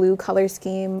scheme, blue color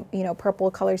scheme,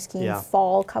 purple color scheme,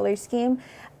 fall color scheme,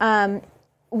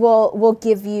 will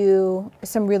give you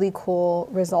some really cool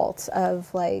results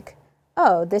of like,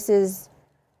 oh, this is,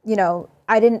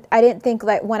 I didn't think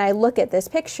that when I look at this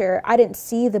picture, I didn't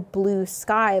see the blue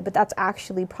sky, but that's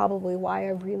actually probably why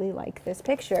I really like this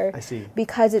picture. I see.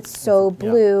 Because it's so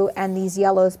blue and these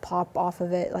yellows pop off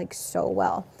of it like so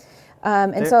well.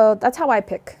 And so that's how I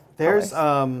pick colors.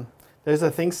 There's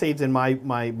a thing saved in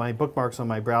my bookmarks on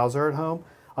my browser at home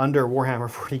under Warhammer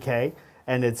 40K,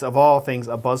 and it's, of all things,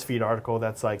 a BuzzFeed article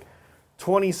that's like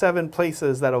 27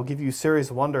 places that'll give you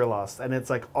serious wanderlust, and it's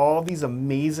like all these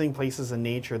amazing places in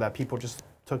nature that people just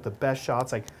took the best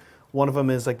shots. Like one of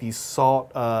them is like these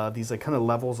these like kind of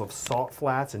levels of salt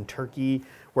flats in Turkey,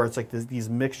 where it's like these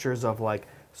mixtures of like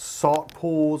salt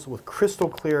pools with crystal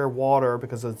clear water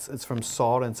because it's from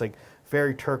salt and it's like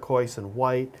very turquoise and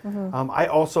white. I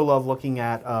also love looking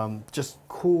at just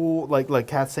cool, like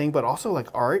Kat's saying, but also like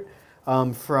art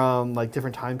from like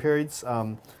different time periods.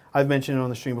 I've mentioned on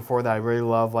the stream before that I really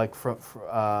love like from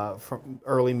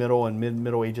early middle and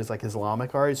middle ages, like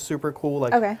Islamic art is super cool,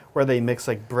 like where they mix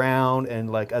like brown and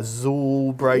like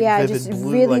azul, bright, vivid just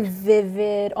blue, really like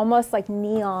vivid, almost like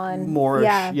neon.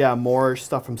 Moorish, more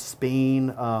stuff from Spain,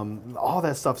 all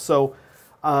that stuff. So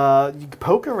you can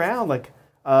poke around, like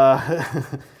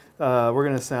we're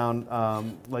gonna sound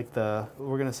like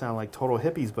total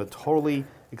hippies, but totally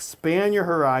expand your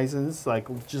horizons. Like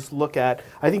just look at.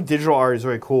 I think digital art is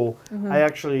very cool. I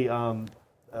actually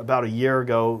about a year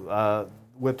ago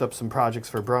whipped up some projects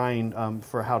for Brian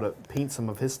for how to paint some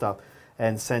of his stuff,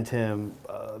 and sent him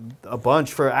a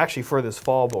bunch for this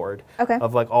fall board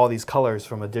of like all these colors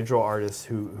from a digital artist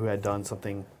who had done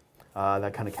something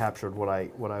that kind of captured what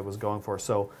I was going for.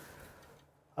 So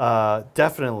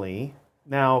definitely.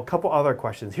 Now a couple other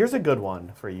questions. Here's a good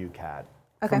one for you, Kat.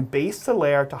 From base to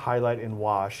layer to highlight and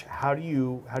wash, how do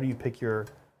you pick your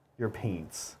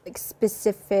paints? Like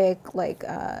specific, like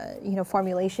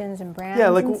formulations and brands. Yeah,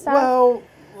 like and stuff?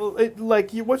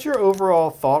 what's your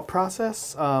overall thought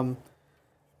process?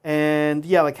 And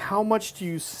yeah, like how much do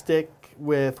you stick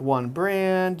with one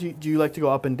brand? Do you like to go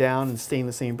up and down and stay in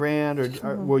the same brand,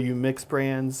 or will you mix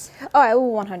brands? Oh, I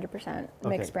will 100%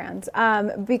 mix brands.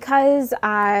 Because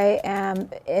I am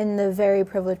in the very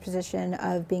privileged position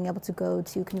of being able to go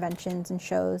to conventions and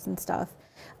shows and stuff.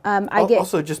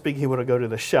 Also just being able to go to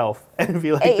the shelf and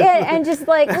be like, and just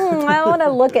like, I want to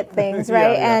look at things,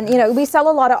 right? And we sell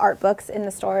a lot of art books in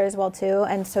the store as well too,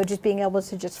 and so just being able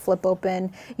to just flip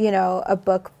open, a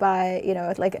book by,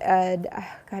 like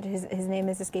God, his name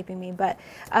is escaping me, but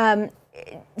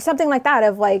something like that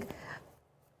of like,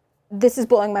 this is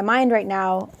blowing my mind right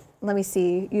now. Let me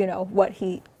see,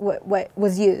 what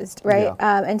was used, right?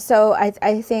 And so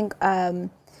I think.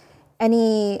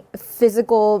 Any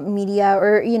physical media,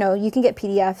 or you can get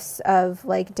PDFs of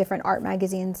like different art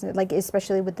magazines, like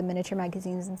especially with the miniature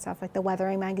magazines and stuff, like the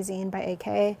Weathering magazine by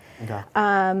AK.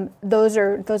 Those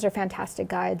are fantastic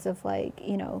guides of like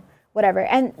whatever,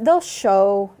 and they'll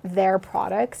show their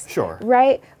products,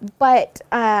 right? But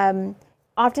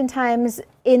oftentimes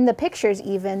in the pictures,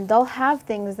 even they'll have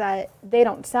things that they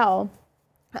don't sell,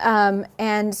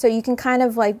 and so you can kind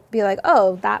of like be like,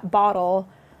 oh, that bottle.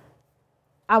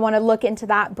 I want to look into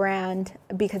that brand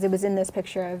because it was in this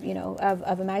picture of,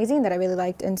 of a magazine that I really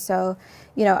liked. And so,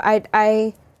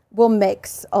 I will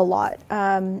mix a lot.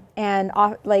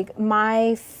 Like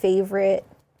my favorite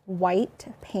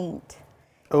white paint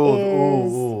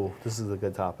this is a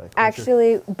good topic.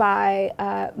 Actually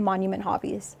by Monument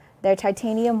Hobbies. Their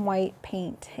titanium white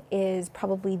paint is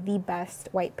probably the best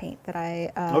white paint that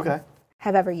I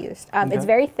have ever used. It's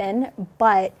very thin,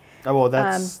 but... Oh, well,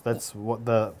 that's what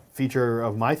the feature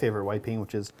of my favorite white paint,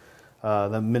 which is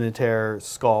the Minotaur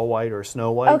Skull White or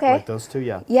Snow White, like those two,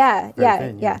 Yeah.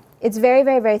 It's very,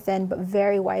 very, very thin, but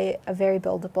very white, very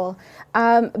buildable.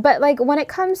 But like when it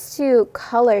comes to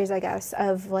colors, I guess,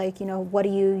 of like, what do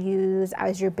you use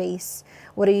as your base?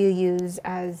 What do you use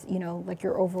as, like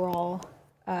your overall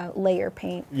layer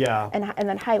paint? And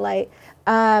then highlight.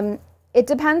 It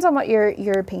depends on what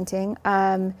you're painting.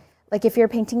 Like if you're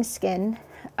painting skin,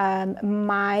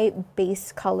 my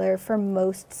base color for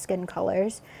most skin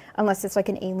colors, unless it's like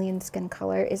an alien skin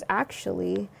color, is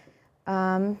actually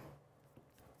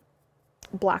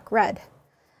black-red.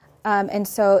 And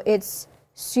so it's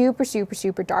super, super,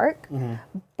 super dark,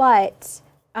 but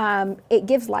it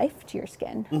gives life to your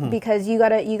skin because you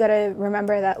gotta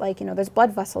remember that, like, there's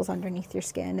blood vessels underneath your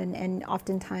skin, and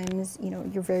oftentimes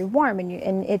you're very warm,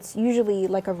 and it's usually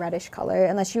like a reddish color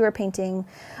unless you are painting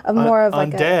more of like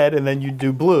undead, and then you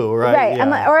do blue, right?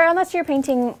 Right, or unless you're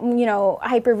painting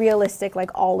hyper realistic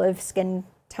like olive skin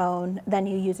tone, then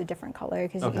you use a different color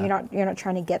because you're not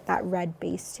trying to get that red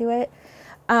base to it.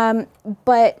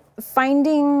 But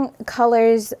finding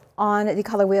colors on the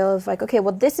color wheel of like, okay,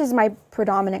 well, this is my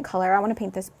predominant color. I want to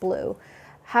paint this blue.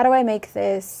 How do I make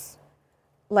this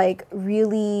like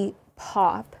really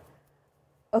pop?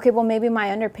 Okay, well, maybe my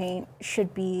underpaint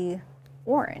should be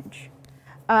orange.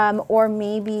 Or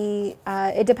maybe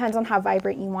it depends on how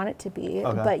vibrant you want it to be.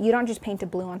 But you don't just paint a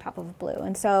blue on top of a blue.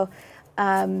 And so,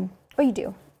 well, you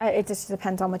do. It just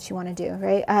depends on what you want to do,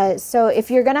 right? So if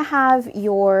you're going to have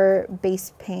your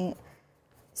base paint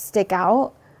stick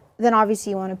out, then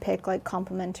obviously you want to pick like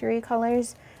complementary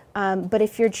colors. But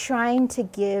if you're trying to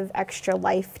give extra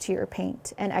life to your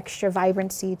paint and extra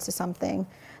vibrancy to something,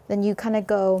 then you kind of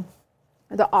go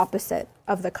the opposite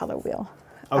of the color wheel.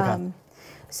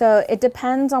 So it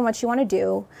depends on what you want to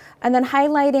do. And then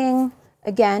highlighting,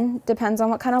 again, depends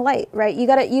on what kind of light, right? You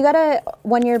gotta,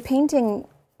 when you're painting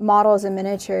models and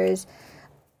miniatures,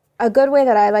 a good way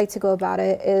that I like to go about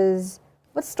it is,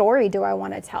 what story do I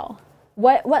want to tell?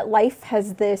 What life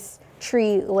has this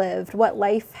tree lived? What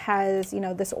life has,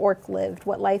 this orc lived?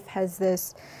 What life has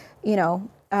this,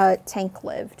 tank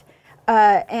lived?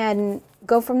 And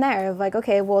go from there of like,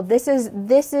 okay, well, this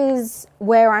is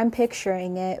where I'm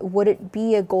picturing it. Would it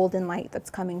be a golden light that's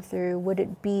coming through? Would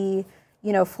it be,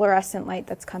 fluorescent light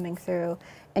that's coming through?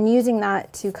 And using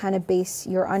that to kind of base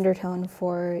your undertone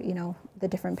for, the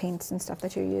different paints and stuff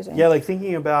that you're using. Yeah, like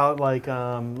thinking about like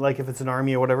if it's an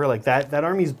army or whatever, like that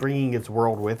army's bringing its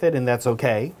world with it, and that's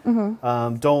okay.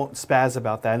 Mm-hmm. Don't spaz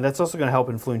about that, and that's also going to help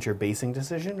influence your basing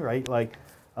decision, right? Like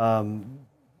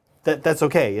that's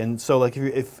okay. And so like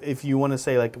if you want to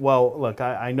say like, well, look,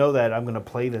 I know that I'm going to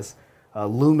play this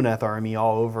Lumineth army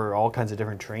all over all kinds of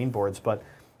different terrain boards, but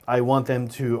I want them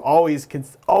to always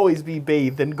be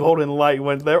bathed in golden light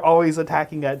when they're always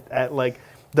attacking at like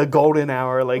the golden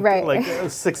hour, like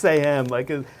 6 a.m.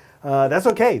 Like that's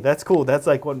okay. That's cool. That's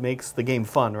like what makes the game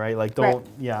fun, right? Like don't. Right.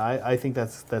 Yeah, I think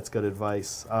that's good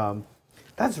advice.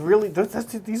 These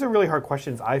are really hard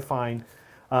questions, I find.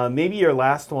 Maybe your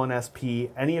last one,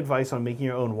 SP. Any advice on making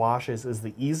your own washes is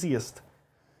the easiest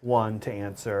one to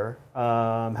answer.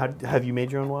 Have you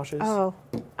made your own washes? Oh,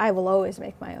 I will always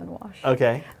make my own wash.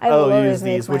 Okay. You use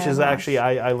these, which is actually,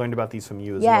 I learned about these from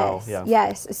you as well. Yeah.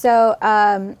 Yes. So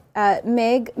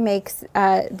Mig makes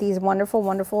these wonderful,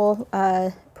 wonderful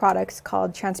products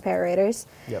called transpirators.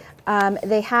 Yep.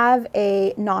 They have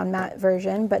a non-matte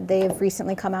version, but they've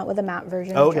recently come out with a matte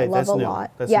version, which I love a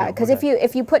lot. Yeah, because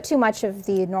if you put too much of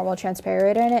the normal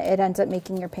transpirator in it, it ends up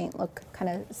making your paint look kind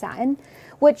of satin,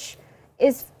 which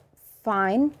is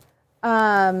fine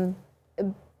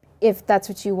if that's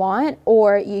what you want,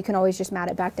 or you can always just matte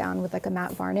it back down with like a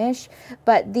matte varnish.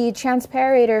 But the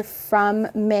transpirator from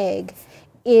Mig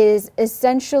is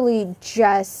essentially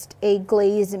just a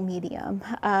glaze medium,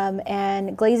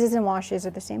 and glazes and washes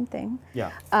are the same thing.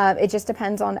 Yeah. It just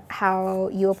depends on how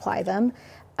you apply them.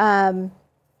 And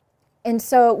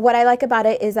so what I like about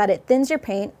it is that it thins your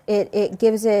paint. It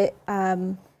gives it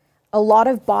a lot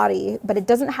of body, but it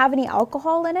doesn't have any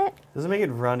alcohol in it. Doesn't make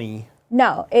it runny.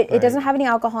 No, it doesn't have any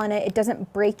alcohol in it. It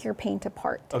doesn't break your paint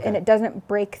apart. Okay. And it doesn't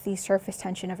break the surface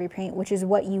tension of your paint, which is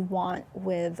what you want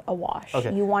with a wash.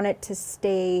 Okay. You want it to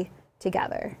stay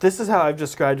together. This is how I've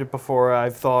described it before. I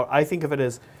think of it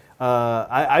as,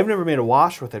 I've never made a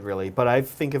wash with it really, but I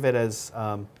think of it as,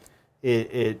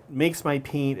 it makes my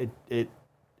paint, it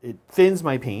thins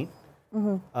my paint,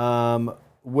 mm-hmm.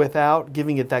 Without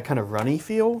giving it that kind of runny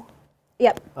feel.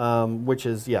 Yep. Which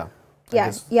is, yeah.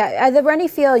 Yeah. The runny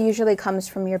feel usually comes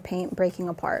from your paint breaking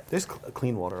apart. There's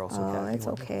clean water also. Oh, it's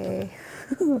okay.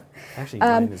 Actually,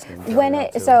 mine is going to when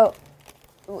it, so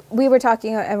we were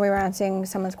talking and we were answering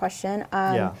someone's question.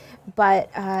 But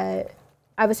I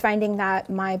was finding that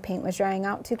my paint was drying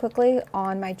out too quickly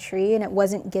on my tree, and it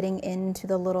wasn't getting into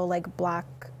the little like black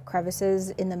crevices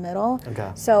in the middle.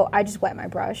 Okay. So I just wet my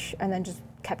brush and then just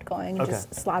kept going and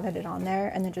just slathered it on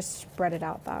there and then just spread it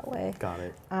out that way. Got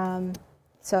it.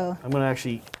 So I'm gonna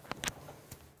actually,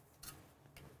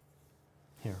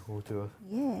 here, we'll do a.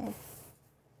 Yeah.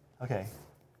 Okay.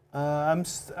 I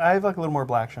have like a little more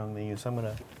black showing than you, so I'm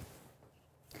gonna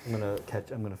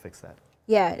fix that.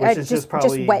 Yeah, which is just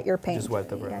wet your paint. Just wet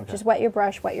the brush. Yeah, okay. Just wet your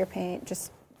brush, wet your paint,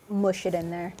 just mush it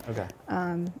in there. Okay.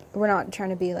 We're not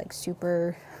trying to be like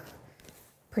super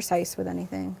precise with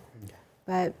anything,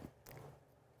 but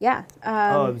yeah.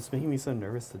 It's making me so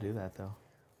nervous to do that though.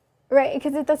 Right,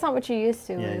 because that's not what you're used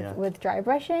to with dry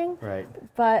brushing. Right.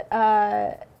 But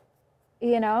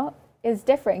it's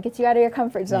different. Gets you out of your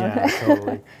comfort zone. Yeah,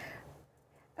 totally.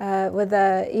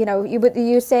 With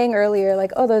you were saying earlier,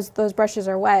 like, oh, those brushes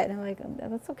are wet, and I'm like, oh,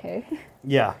 that's okay.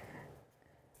 Yeah.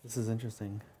 This is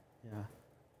interesting. Yeah.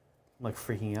 I'm like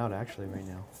freaking out actually right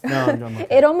now. No, I'm okay.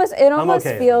 It almost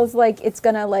feels like it's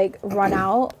gonna like run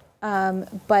out,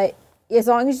 but as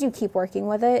long as you keep working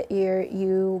with it,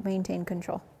 you maintain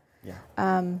control. Yeah.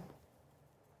 And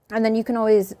then you can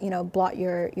always, blot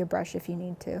your brush if you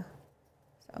need to.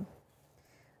 So,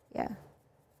 yeah.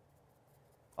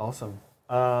 Awesome.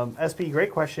 SP,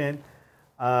 great question.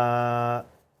 Yeah.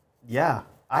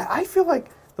 I feel like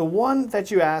the one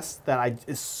that you asked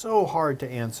is so hard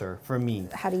to answer for me.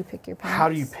 How do you pick your paints? How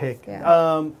do you pick? Yeah.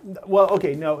 How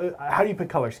do you pick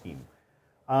color scheme?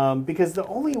 Because the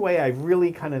only way I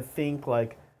really kind of think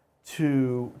like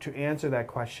to answer that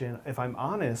question, if I'm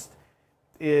honest,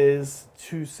 is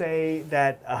to say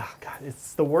that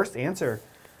it's the worst answer.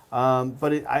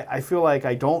 But I feel like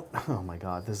I don't, oh my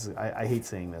God, I hate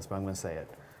saying this, but I'm going to say it.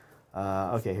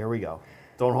 Okay, here we go.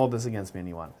 Don't hold this against me,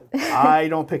 anyone. I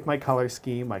don't pick my color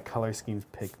scheme. My color schemes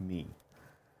pick me.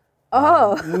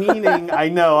 Oh. Meaning, I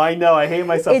know, I hate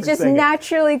myself it for just saying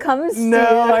naturally comes to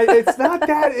No, you. it's not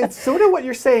that. It's sort of what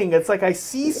you're saying. It's like I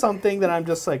see something that I'm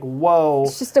just like, whoa.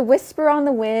 It's just a whisper on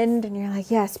the wind, and you're like,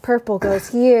 yes, purple goes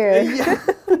here. Yeah.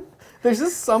 There's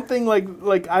just something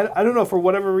like I don't know, for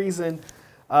whatever reason,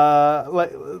 there's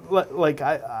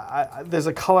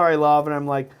a color I love, and I'm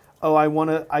like, oh,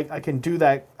 I can do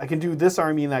that. I can do this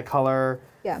army in that color,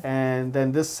 Yeah. and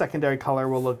then this secondary color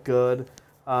will look good.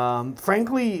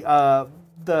 Frankly, the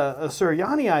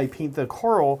Suryani I paint, the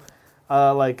coral,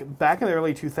 like back in the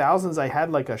early 2000s, I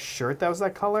had like a shirt that was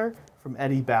that color from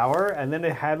Eddie Bauer, and then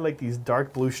it had like these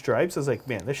dark blue stripes. I was like,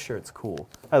 man, this shirt's cool.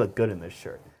 I look good in this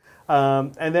shirt.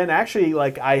 And then actually,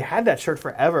 like, I had that shirt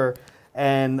forever,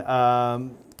 and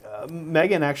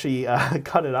Megan actually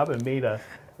cut it up and made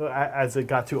as it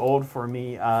got too old for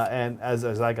me, and as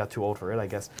I got too old for it, I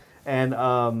guess, and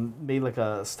made like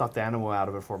a stuffed animal out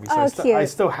of it for me. So I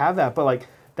still have that, but like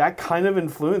that kind of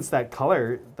influenced that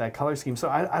color scheme. So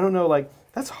I don't know, like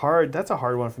that's hard. That's a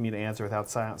hard one for me to answer without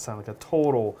sound like a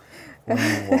total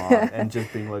and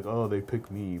just being like, oh, they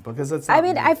pick me, because that's not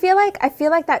me. I feel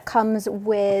like that comes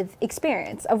with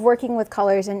experience of working with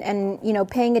colors and you know,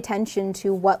 paying attention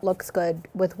to what looks good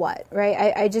with what,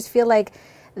 right? I just feel like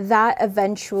that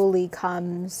eventually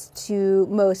comes to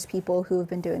most people who have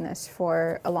been doing this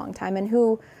for a long time and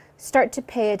who start to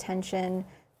pay attention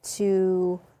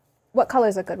to what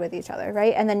colors look good with each other,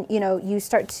 right? And then, you know, you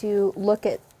start to look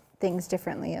at things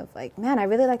differently of like, man, I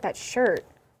really like that shirt.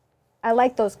 I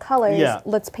like those colors. Yeah.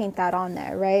 Let's paint that on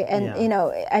there, right? And, you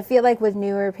know, I feel like with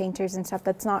newer painters and stuff,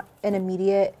 that's not an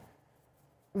immediate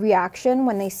reaction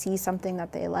when they see something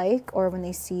that they like, or when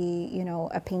they see, you know,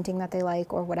 a painting that they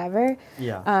like or whatever.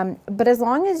 Yeah. But as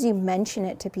long as you mention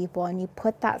it to people and you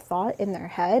put that thought in their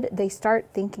head, they start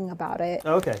thinking about it.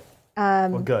 Okay.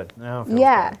 Well, good. Now it feels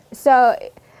good. So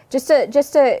just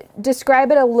to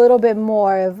describe it a little bit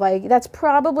more of like, that's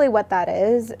probably what that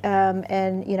is.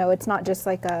 And you know, it's not just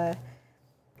like a,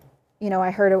 you know,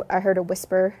 I heard a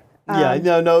whisper. Yeah,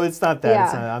 no, it's not that. Yeah.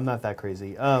 It's not, I'm not that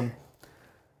crazy.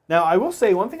 Now, I will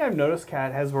say, one thing I've noticed,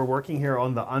 Kat, as we're working here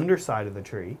on the underside of the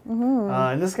tree,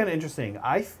 and this is kind of interesting,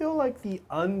 I feel like the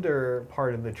under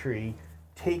part of the tree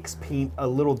takes paint a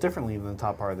little differently than the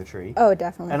top part of the tree. Oh,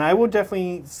 definitely. And I will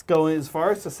definitely go as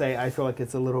far as to say I feel like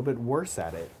it's a little bit worse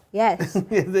at it. Yes.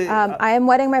 I am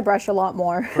wetting my brush a lot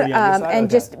more. And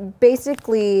just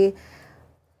basically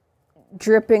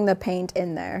dripping the paint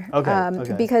in there.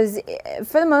 Okay. Because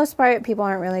for the most part, people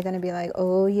aren't really going to be like,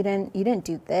 oh, you didn't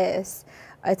do this.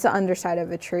 It's the underside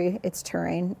of a tree. It's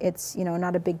terrain. It's, you know,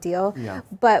 not a big deal. Yeah.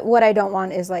 But what I don't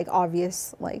want is like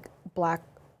obvious like black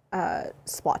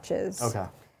splotches. Okay.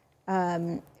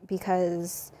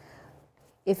 Because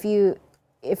if you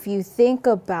think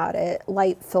about it,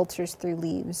 light filters through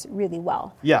leaves really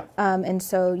well. Yeah. And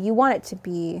so you want it to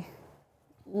be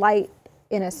light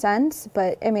in a sense,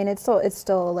 but I mean it's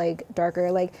still like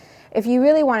darker. Like if you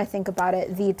really want to think about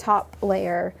it, the top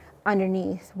layer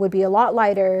underneath would be a lot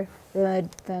lighter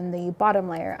than the bottom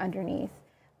layer underneath,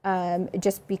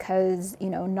 just because, you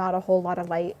know, not a whole lot of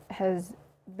light has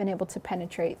been able to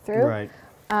penetrate through. Right.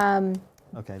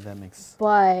 Okay, that makes.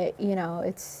 But you know,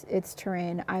 it's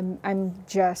terrain. I'm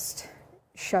just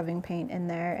shoving paint in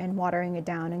there and watering it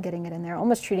down and getting it in there,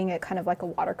 almost treating it kind of like a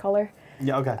watercolor.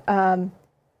 Yeah. Okay.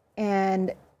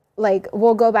 And like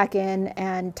we'll go back in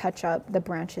and touch up the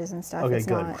branches and stuff. Okay, it's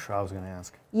good. Not, I was going to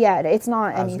ask. Yeah, it's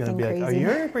not anything crazy. Like, are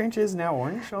your branches now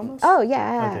orange almost? Oh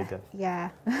yeah. Okay, good. Yeah.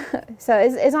 So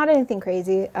it's not anything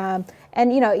crazy. And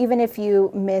you know, even if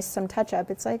you miss some touch up,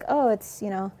 it's like, oh, it's, you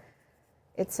know,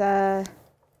 it's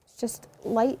just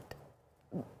light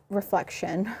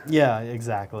reflection. Yeah,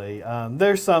 exactly.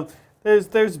 There's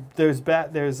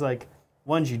like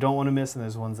ones you don't want to miss, and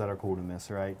there's ones that are cool to miss,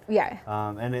 right? Yeah.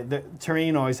 And the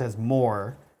terrain always has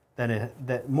more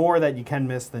that you can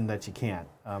miss than that you can't.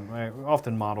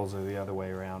 Often models are the other way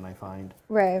around, I find.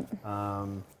 Right.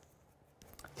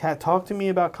 Kat, talk to me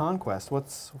about Conquest. What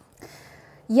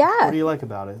do you like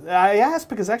about it? I asked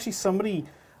because actually somebody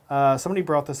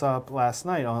brought this up last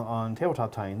night on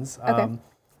Tabletop Titans. Okay.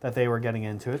 That they were getting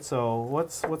into it. So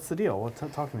what's the deal?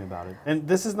 Talk to me about it. And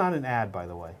this is not an ad, by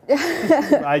the way.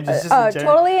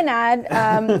 Totally an ad.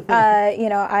 You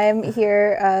know, I am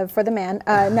here for the man.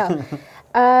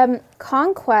 No,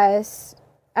 Conquest.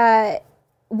 It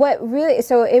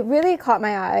really caught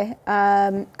my eye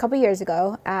a couple years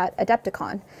ago at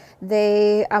Adepticon.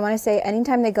 I want to say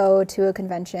anytime they go to a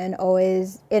convention,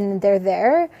 always, and they're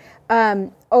there,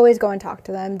 always go and talk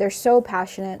to them. They're so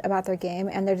passionate about their game,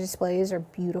 and their displays are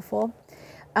beautiful.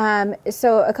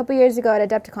 So a couple years ago at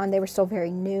Adepticon, they were still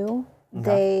very new.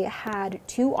 They had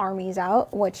 2 armies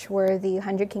out, which were the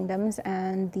 100 Kingdoms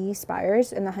and the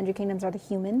Spires. And the 100 Kingdoms are the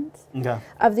humans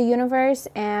of the universe.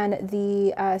 And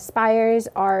the Spires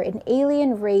are an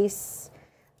alien race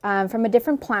from a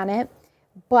different planet.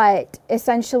 But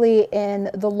essentially in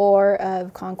the lore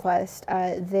of Conquest,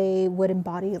 they would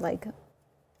embody like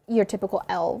your typical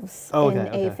elves in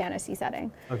a fantasy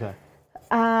setting.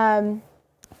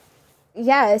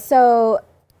 Yeah, so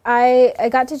I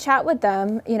got to chat with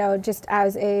them, you know, just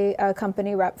as a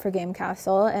company rep for Game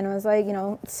Castle, and I was like, you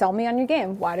know, sell me on your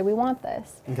game. Why do we want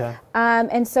this?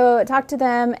 And so I talked to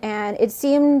them, and it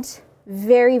seemed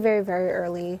very, very, very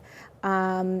early.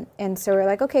 And so we're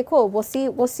like, okay, cool. We'll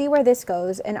see where this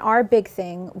goes. And our big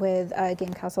thing with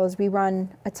Game Castle is we run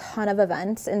a ton of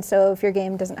events, and so if your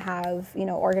game doesn't have, you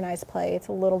know, organized play, it's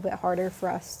a little bit harder for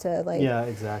us to like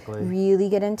really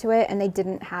get into it. And they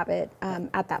didn't have it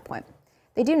at that point.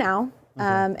 They do now,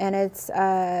 and it's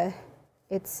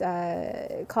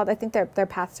called, I think their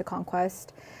Path to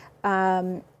Conquest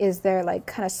is their like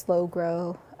kind of slow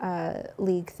grow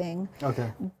league thing.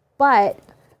 But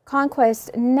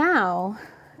Conquest now,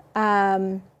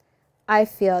 I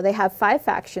feel they have 5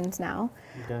 factions now.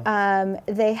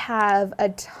 They have a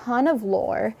ton of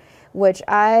lore, which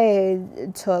I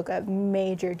took a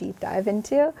major deep dive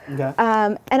into,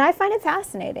 and I find it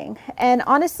fascinating. And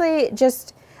honestly,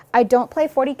 just I don't play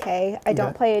 40K. I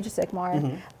don't play Age of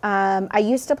Sigmar. I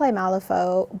used to play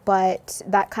Malifaux, but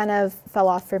that kind of fell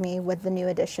off for me with the new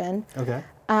edition.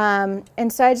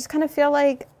 And so I just kind of feel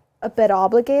like a bit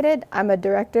obligated. I'm a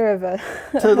director of a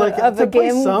of a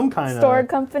game store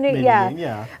company.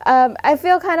 I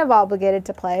feel kind of obligated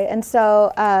to play, and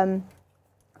so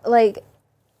like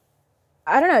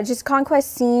I don't know. Just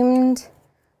Conquest seemed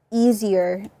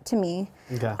easier to me.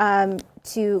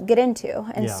 To get into,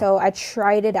 and so I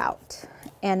tried it out,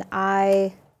 and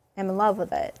I am in love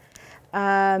with it.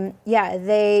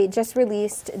 They just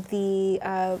released the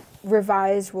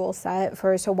revised rule set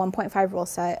for 1.5 rule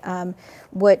set,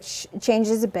 which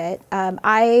changes a bit.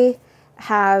 I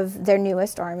have their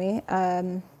newest army,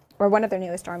 or one of their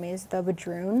newest armies, the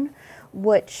Wadroon,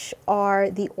 which are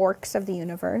the orcs of the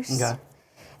universe.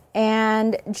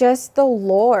 And just the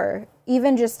lore,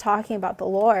 even just talking about the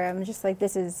lore, I'm just like,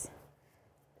 this is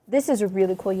a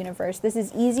really cool universe. This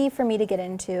is easy for me to get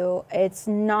into. It's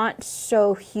not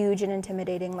so huge and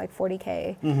intimidating like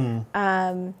 40K.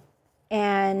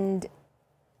 And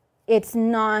it's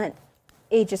not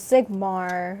Age of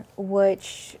Sigmar,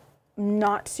 which I'm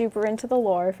not super into the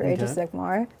lore for Age of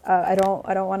Sigmar. I don't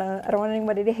want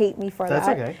anybody to hate me for that.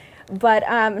 That's okay. But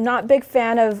I'm not a big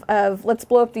fan of let's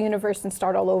blow up the universe and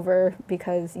start all over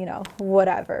because, you know,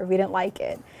 whatever. We didn't like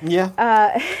it.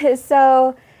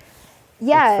 So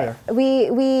yeah,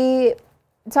 we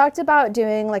talked about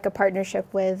doing like a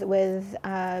partnership with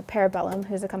Parabellum,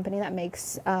 who's a company that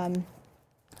makes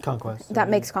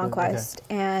Conquest.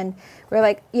 And we're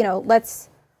like, you know, let's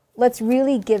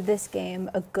really give this game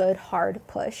a good hard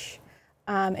push.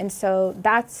 And so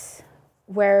that's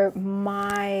where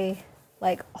my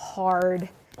like hard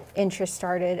interest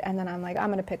started. And then I'm like,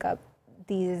 I'm gonna pick up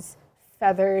these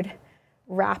feathered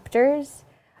raptors.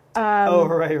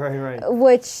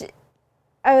 Which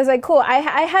I was like, cool. I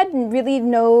had really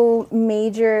no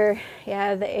major,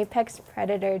 the apex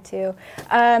predator too.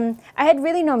 I had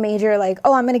really no major like,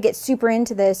 oh, I'm gonna get super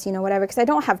into this, you know, whatever, because I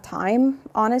don't have time,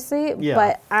 honestly.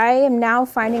 But I am now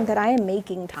finding that I am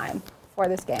making time for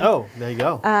this game. Oh, there you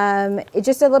go. It's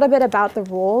just a little bit about the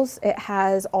rules. It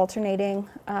has alternating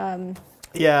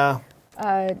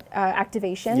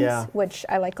activations, which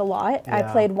I like a lot. I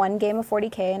played one game of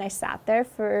 40K and I sat there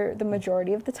for the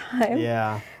majority of the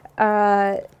time.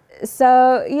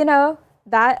 So, you know,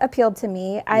 that appealed to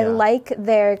me. I like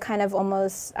their kind of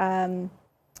almost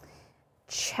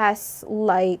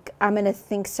chess-like, I'm going to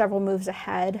think several moves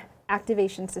ahead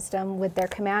activation system with their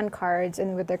command cards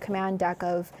and with their command deck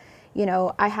of, you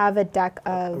know, I have a deck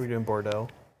of... Are we doing Bordeaux?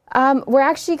 We're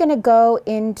actually going to go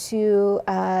into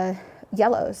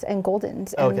yellows and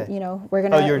goldens. And, you know, we're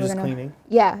going to... Oh, you're just cleaning?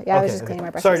 Yeah, I was just cleaning my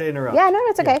brushes. Sorry to interrupt. Yeah, no,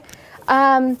 it's okay.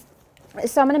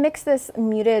 So I'm going to mix this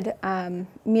muted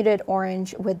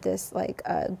orange with this like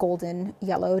golden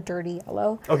yellow, dirty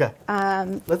yellow.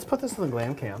 Let's put this in the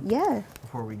glam cam. Yeah.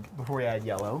 Before we add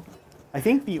yellow. I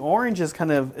think the orange is kind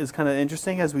of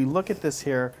interesting as we look at this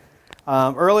here.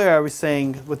 Earlier I was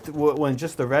saying when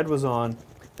just the red was on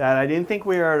that I didn't think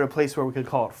we were at a place where we could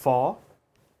call it fall.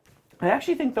 I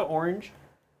actually think the orange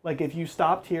like if you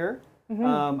stopped here,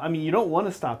 I mean, you don't want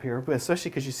to stop here, but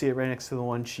especially because you see it right next to the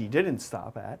one she didn't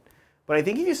stop at. But I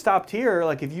think if you stopped here,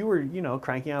 like if you were, you know,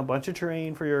 cranking out a bunch of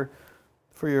terrain for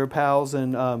your pals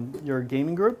and your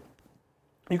gaming group,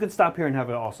 you could stop here and have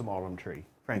an awesome autumn tree,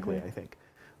 frankly, I think.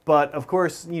 But of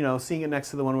course, you know, seeing it next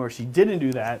to the one where she didn't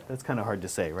do that, that's kind of hard to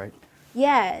say, right?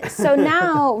 Yeah, so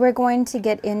now we're going to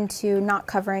get into not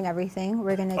covering everything.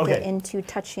 We're going to get into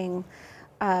touching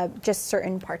just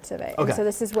certain parts of it. And so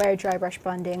this is where dry brush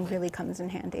blending really comes in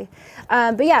handy.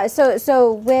 But yeah,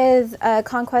 so with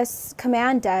Conquest's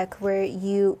command deck, where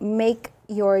you make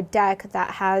your deck that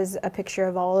has a picture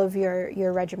of all of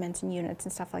your regiments and units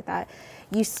and stuff like that,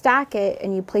 you stack it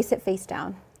and you place it face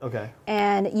down. Okay.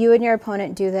 And you and your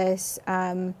opponent do this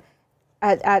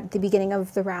at the beginning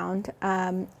of the round,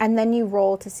 and then you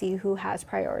roll to see who has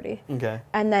priority. Okay.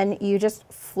 And then you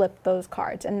just flip those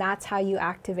cards, and that's how you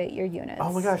activate your units.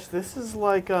 Oh my gosh, this is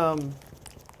like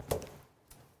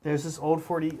there's this old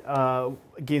 40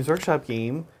 Games Workshop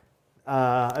game.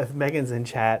 If Megan's in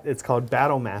chat, it's called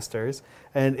Battle Masters,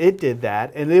 and it did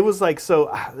that, and it was like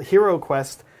so. Hero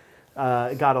Quest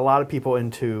got a lot of people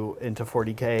into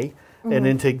 40K and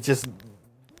into just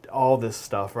all this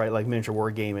stuff, right? Like miniature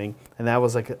wargaming, and that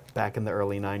was like back in the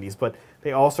early 90s. But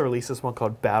they also released this one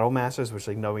called Battle Masters, which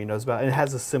like nobody knows about. And it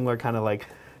has a similar kind of like,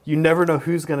 you never know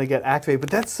who's gonna get activated, but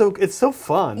that's it's so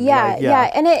fun. Yeah, like,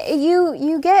 yeah, and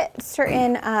you get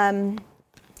certain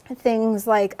things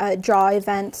like draw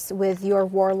events with your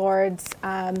warlords,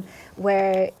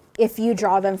 where if you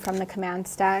draw them from the command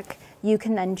stack, you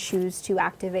can then choose to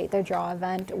activate their draw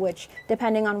event, which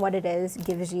depending on what it is,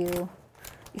 gives you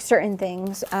certain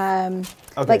things.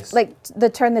 Like the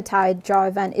Turn the Tide draw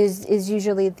event is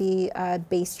usually the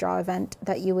base draw event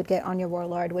that you would get on your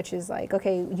warlord, which is like,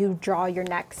 okay, you draw your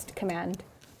next command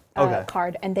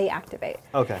card and they activate.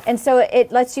 Okay. And so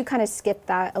it lets you kind of skip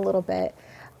that a little bit.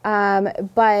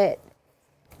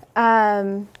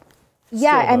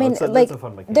 Yeah, I mean, like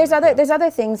there's other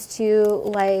things too,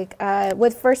 like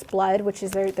with First Blood, which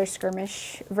is their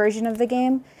skirmish version of the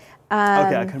game.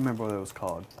 Okay, I couldn't remember what it was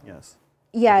called. Yes.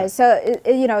 Yeah, so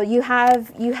you know, you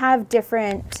have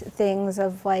different things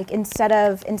of like instead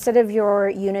of your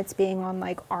units being on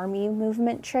like army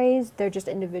movement trays, they're just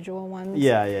individual ones.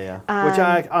 Yeah. Which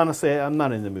I honestly, I'm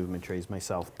not into movement trays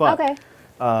myself, but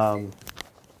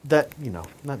that, you know,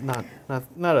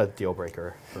 not a deal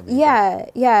breaker for me.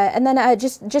 Yeah, and then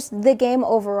just the game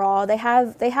overall, they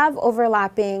have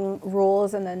overlapping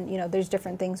rules, and then, you know, there's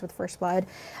different things with First Blood.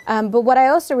 But what I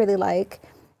also really like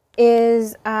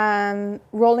is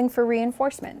rolling for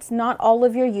reinforcements. Not all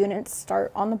of your units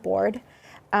start on the board,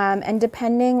 and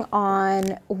depending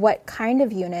on what kind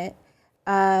of unit,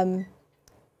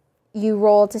 you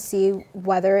roll to see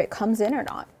whether it comes in or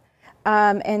not.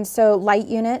 And so light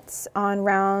units on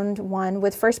round 1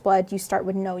 with First Blood, you start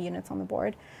with no units on the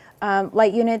board.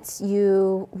 Light units,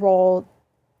 you roll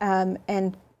and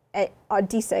a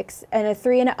d6, and a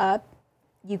 3 and a up,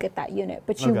 you get that unit.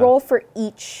 But you roll for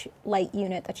each light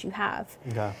unit that you have.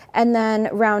 Okay. And then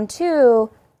round 2,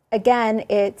 again,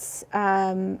 it's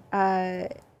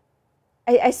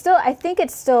I think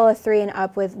it's still a 3 and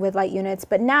up with light units,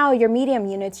 but now your medium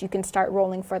units, you can start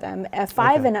rolling for them. A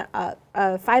 5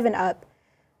 and up,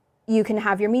 you can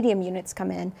have your medium units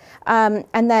come in.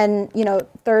 And then, you know,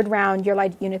 third round, your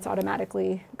light units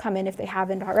automatically come in if they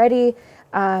haven't already.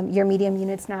 Your medium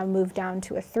units now move down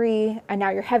to a 3, and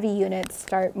now your heavy units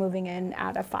start moving in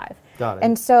at a 5. Got it.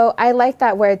 And so I like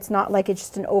that, where it's not like it's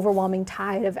just an overwhelming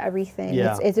tide of everything.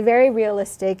 Yeah. It's very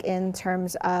realistic in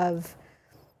terms of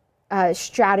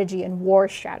strategy and war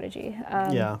strategy.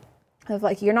 Of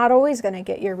like, you're not always going to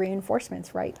get your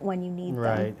reinforcements right when you need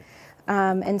them.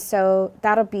 And so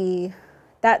that'll be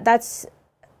that's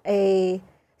a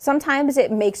sometimes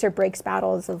it makes or breaks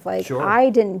battles of like, I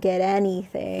didn't get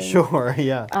anything.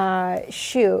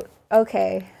 Shoot.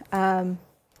 Okay.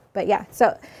 But yeah,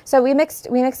 so we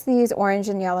mixed these orange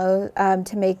and yellow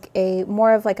to make a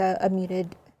more of like a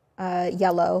muted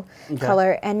yellow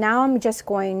color. And now I'm just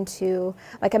going to,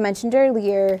 like I mentioned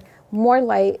earlier, more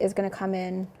light is going to come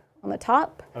in on the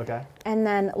top. Okay. And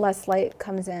then less light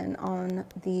comes in on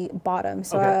the bottom.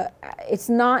 So it's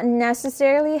not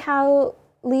necessarily how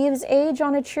leaves age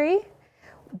on a tree,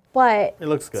 but it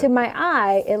looks good. To my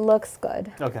eye, it looks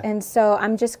good. Okay. And so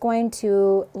I'm just going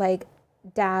to like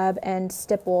dab and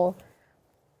stipple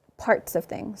parts of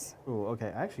things. Ooh,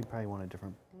 okay. I actually probably want a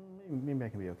different, maybe I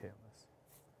can be okay on this.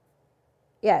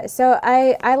 Yeah, so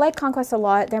I like Conquest a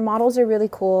lot. Their models are really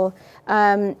cool.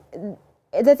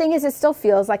 The thing is, it still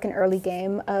feels like an early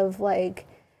game of like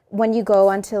when you go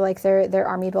onto like their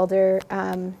army builder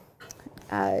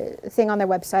thing on their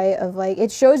website of like,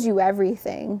 it shows you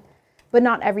everything, but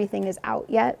not everything is out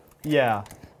yet. Yeah.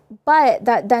 But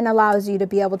that then allows you to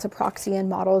be able to proxy in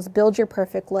models, build your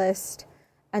perfect list,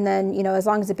 and then, you know, as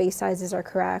long as the base sizes are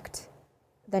correct,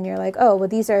 then you're like, oh, well,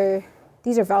 these are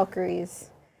Valkyries.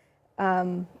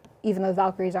 Even though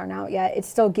Valkyries aren't out yet, it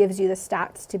still gives you the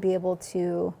stats to be able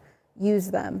to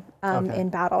use them in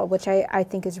battle, which I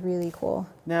think is really cool.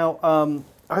 Now,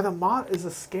 is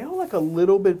the scale like a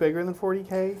little bit bigger than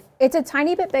 40K? It's a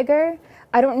tiny bit bigger.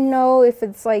 I don't know if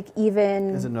it's like even...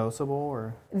 Is it noticeable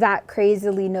or? That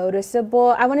crazily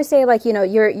noticeable. I want to say like, you know,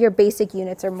 your basic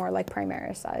units are more like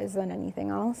Primaris size than anything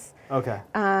else. Okay.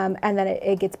 And then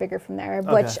it gets bigger from there,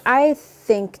 which I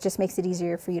think just makes it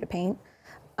easier for you to paint.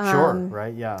 Sure,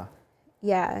 right, yeah.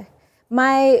 Yeah.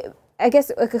 I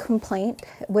guess a complaint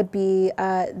would be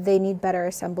they need better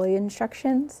assembly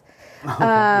instructions.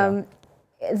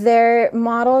 Their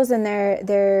models and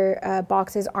their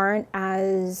boxes aren't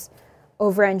as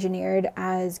over-engineered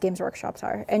as Games Workshop's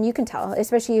are. And you can tell,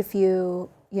 especially if you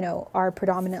know, are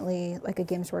predominantly like a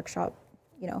Games Workshop,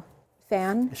 you know,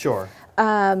 fan. Sure.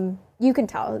 You can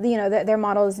tell, you know, their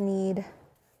models need,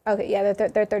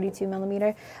 they're 32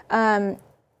 millimeter.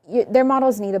 Their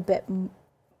models need a bit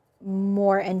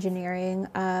more engineering.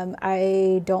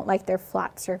 I don't like their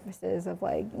flat surfaces of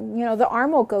like, you know, the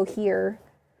arm will go here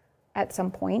at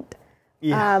some point.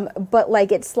 Yeah. But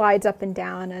like it slides up and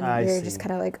down and you're just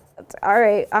kind of like, all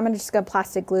right, I'm just gonna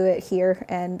plastic glue it here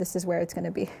and this is where it's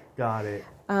gonna be. Got it.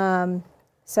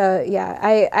 So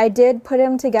yeah, I did put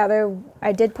them together.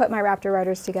 I did put my Raptor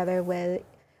Riders together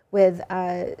with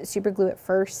super glue at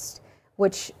first,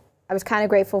 which I was kind of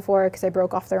grateful for because I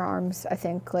broke off their arms, I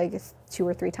think, like 2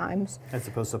 or 3 times. As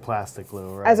opposed to plastic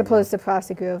glue, right? As opposed to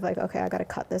plastic glue of like, okay, I got to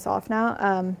cut this off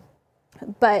now.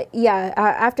 But yeah,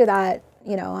 after that,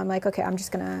 you know, I'm like, okay, I'm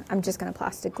just gonna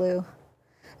plastic glue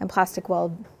and plastic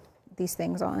weld these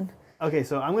things on. Okay,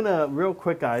 so I'm gonna real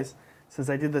quick, guys, since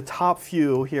I did the top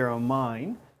few here on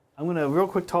mine, I'm gonna real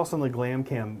quick toss on the Glam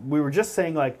Cam. We were just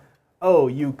saying like, oh,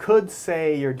 you could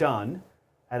say you're done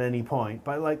at any point,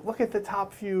 but like look at the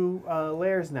top few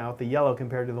layers now, the yellow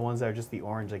compared to the ones that are just the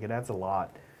orange. Like it adds a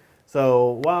lot.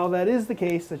 So while that is the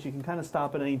case that you can kind of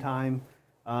stop at any time,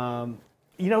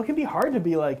 you know, it can be hard to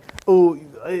be like, oh,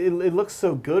 it looks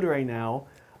so good right now,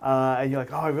 and you're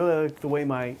like, oh, I really like the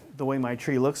way my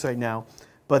tree looks right now,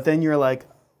 but then you're like,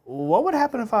 what would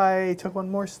happen if I took one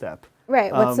more step?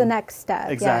 Right. What's the next step?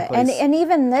 Exactly. Yeah. And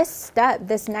even this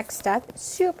next step,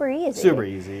 super easy. Super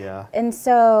easy, yeah. And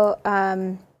so,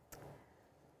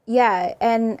 yeah,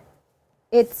 and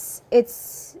it's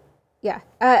yeah.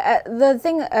 The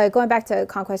thing going back to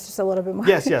Conquest just a little bit more.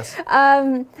 Yes, yes.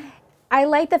 I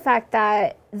like the fact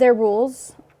that their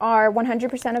rules are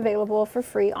 100% available for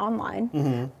free online.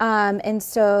 And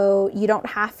so you don't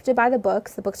have to buy the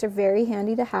books. The books are very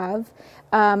handy to have.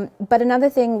 But another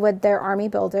thing with their army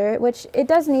builder, which it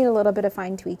does need a little bit of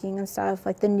fine tweaking and stuff,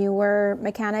 like the newer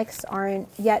mechanics aren't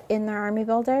yet in their army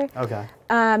builder. Okay.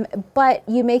 But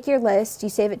you make your list, you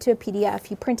save it to a PDF,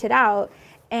 you print it out,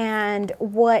 and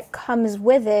what comes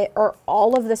with it are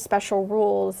all of the special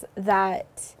rules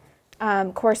that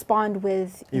correspond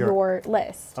with your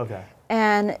list. Okay.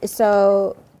 And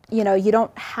so, you know, you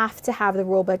don't have to have the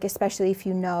rule book, especially if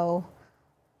you know,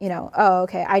 oh,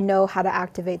 okay, I know how to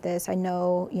activate this. I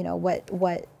know, what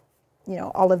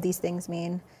all of these things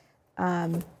mean.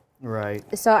 Right.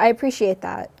 So I appreciate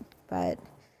that, but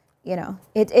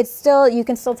it's still, you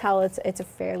can still tell it's a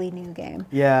fairly new game.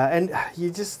 Yeah, and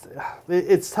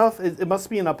it's tough. It must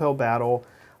be an uphill battle.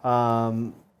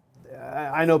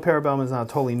 I know Parabellum is not a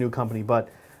totally new company, but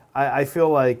I feel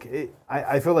like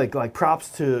props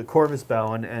to Corvus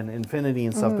Bell and Infinity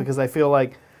and stuff, because I feel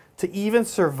like to even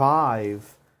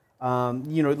survive,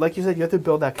 like you said, you have to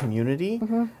build that community,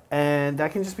 and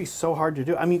that can just be so hard to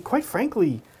do. I mean, quite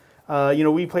frankly,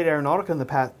 we played Aeronautica in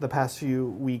the past few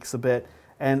weeks a bit,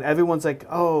 and everyone's like,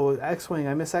 "Oh, X-Wing,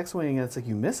 I miss X-Wing," and it's like,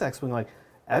 you miss X-Wing, like.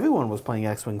 Everyone was playing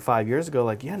X-Wing 5 years ago.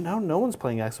 Like, yeah, no one's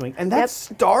playing X-Wing, and that's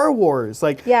Star Wars.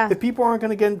 Like, if people aren't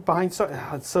going to get behind Star,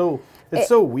 it's so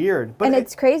weird. But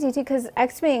it's crazy too, because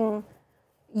X-Wing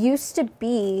used to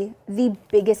be the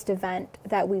biggest event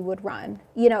that we would run.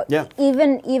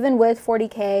 Even with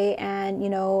 40K and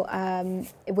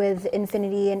with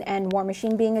Infinity and War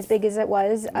Machine being as big as it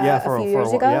was a few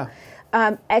years ago. Yeah.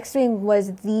 X-Wing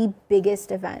was the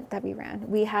biggest event that we ran.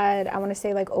 We had, I want to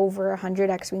say, like over 100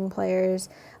 X-Wing players.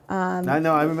 I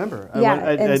know, I remember. Yeah,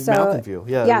 I went at Mountain View.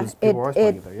 Yeah, it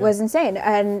was insane.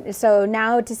 And so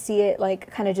now to see it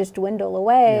like kind of just dwindle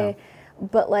away,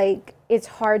 but like it's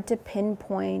hard to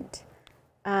pinpoint,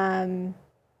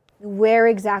 where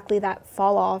exactly that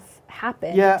fall off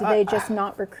happened. Yeah, Do they just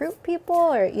not recruit people,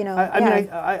 or you know? I mean,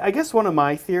 I guess one of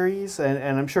my theories,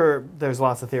 and I'm sure there's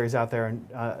lots of theories out there, and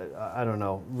I don't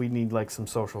know. We need like some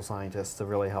social scientists to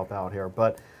really help out here.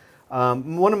 But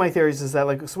one of my theories is that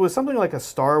like with something like a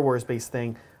Star Wars based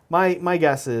thing, my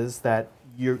guess is that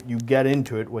you get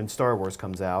into it when Star Wars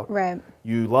comes out. Right.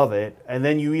 You love it, and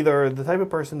then you either the type of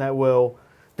person that will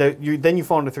then you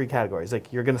fall into three categories.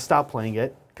 Like you're going to stop playing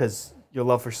it because your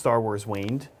love for Star Wars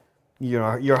waned.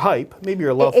 Your hype, maybe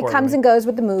your love for it. It comes and goes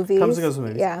with the movies. Comes and goes with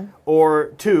the movies. Yeah.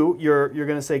 Or two, you're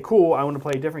going to say, cool, I want to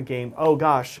play a different game. Oh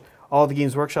gosh, all the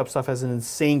Games Workshop stuff has an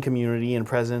insane community and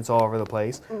presence all over the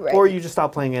place. Right. Or you just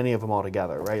stop playing any of them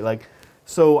altogether, right? Like,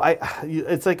 so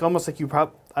it's like almost like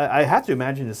I have to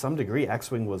imagine to some degree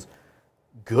X-Wing was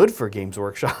good for Games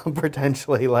Workshop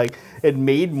potentially. Like it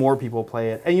made more people play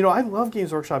it. And you know, I love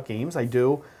Games Workshop games, I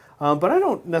do. But I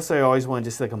don't necessarily always want to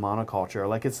just like a monoculture.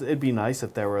 Like it'd be nice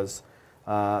if there was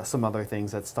some other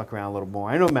things that stuck around a little more.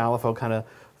 I know Malifaux kind of,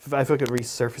 I feel like it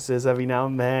resurfaces every now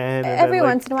and then. Every then,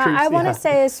 like, once in a while. I want to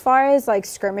say as far as like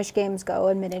skirmish games go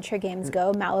and miniature games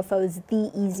go, Malifaux is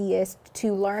the easiest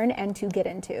to learn and to get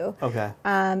into. Okay.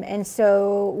 And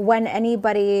so when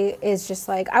anybody is just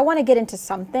like, I want to get into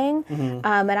something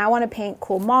and I want to paint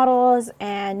cool models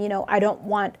and, you know, I don't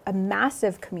want a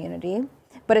massive community,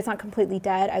 but it's not completely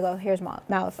dead. I go, here's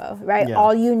Malifaux, right? Yeah.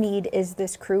 All you need is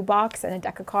this crew box and a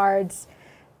deck of cards,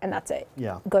 and that's it.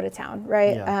 Yeah. Go to town,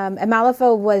 right? Yeah. And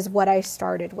Malifaux was what I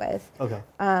started with. Okay.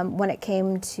 When it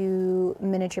came to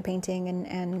miniature painting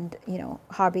and you know,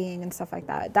 hobbying and stuff like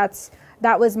that.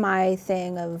 That was my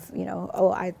thing of, you know,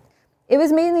 it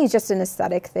was mainly just an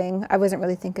aesthetic thing. I wasn't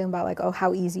really thinking about like, oh,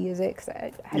 how easy is it? Because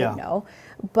I didn't know.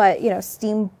 But, you know,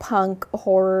 steampunk,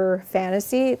 horror,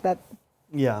 fantasy,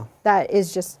 that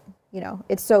is just, you know,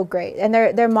 it's so great. And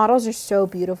their models are so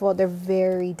beautiful. They're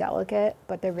very delicate,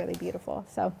 but they're really beautiful.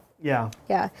 So yeah.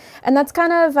 And that's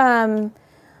kind of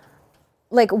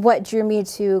like what drew me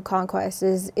to Conquest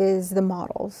is the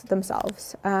models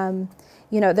themselves.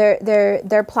 You know,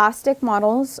 their plastic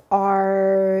models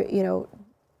are, you know,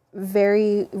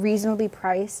 very reasonably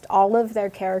priced. All of their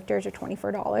characters are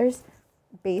 $24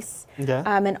 base. Okay.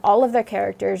 And all of their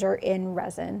characters are in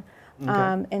resin.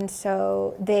 Okay. And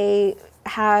so they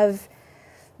have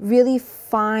really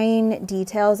fine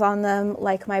details on them.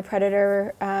 Like my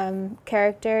Predator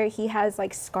character, he has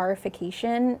like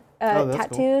scarification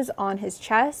tattoos on his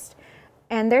chest,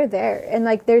 and they're there. And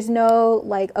like there's no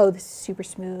like, oh, this is super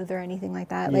smooth or anything like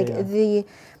that. Like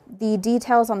the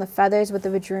details on the feathers with the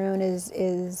Vadroon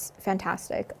is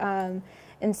fantastic. And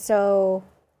so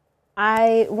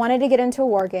I wanted to get into a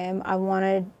war game. I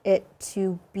wanted it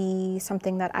to be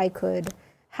something that I could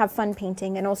have fun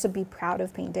painting and also be proud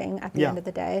of painting at the end of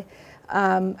the day.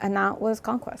 And that was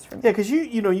Conquest for me. Yeah, because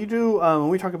you do, when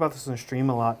we talk about this on stream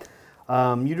a lot,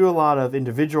 you do a lot of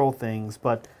individual things,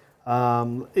 but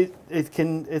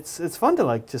it's fun to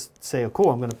like just say, oh cool,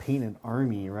 I'm going to paint an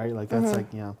army, right? Like that's like,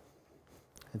 yeah,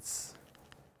 it's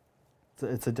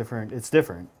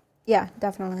different. Yeah,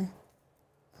 definitely.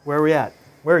 Where are we at?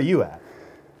 Where are you at?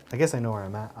 I guess I know where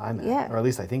I'm at. Or at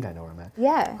least I think I know where I'm at.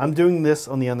 Yeah. I'm doing this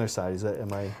on the underside. Is that,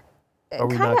 are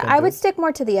we not? I would stick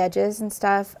more to the edges and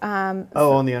stuff. On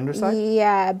the underside?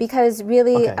 Yeah, because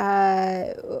really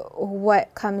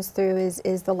what comes through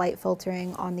is the light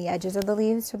filtering on the edges of the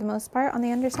leaves for the most part on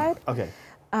the underside. Okay.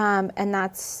 And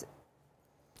that's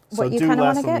what you kind of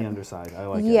want to get. So do less on the underside. I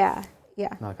like it.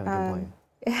 Yeah. Not going to complain.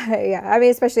 Yeah. I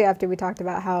mean, especially after we talked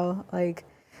about how like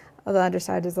the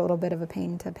underside is a little bit of a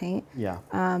pain to paint. Yeah.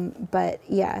 But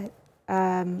yeah,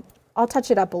 I'll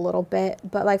touch it up a little bit.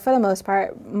 But like for the most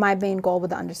part, my main goal with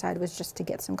the underside was just to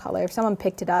get some color. If someone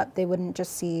picked it up, they wouldn't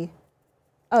just see,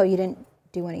 oh, you didn't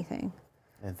do anything.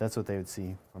 Yeah, that's what they would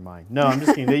see for mine. No, I'm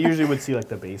just kidding. They usually would see like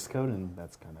the base coat, and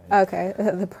that's kind of it. Okay,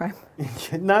 the primer.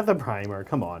 Not the primer.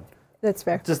 Come on. That's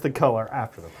fair. Just the color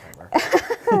after the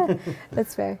primer.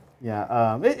 That's fair.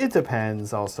 Yeah. It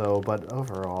depends also, but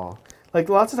overall. Like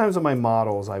lots of times on my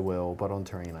models I will, but on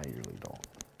terrain I usually don't.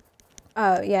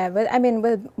 Oh yeah, but I mean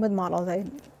with models I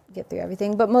get through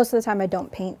everything. But most of the time I don't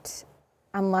paint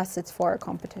unless it's for a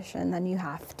competition. Then you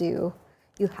have to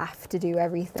do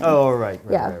everything. Oh right.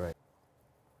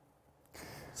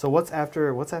 So what's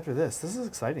after this? This is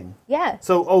exciting. Yeah.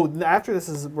 So after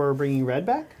this we're bringing red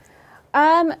back?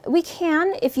 We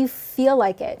can if you feel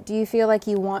like it. Do you feel like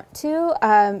you want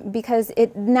to? Because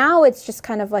now it's just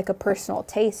kind of like a personal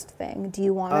taste thing. Do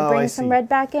you want to bring some red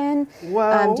back in?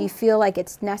 Well, do you feel like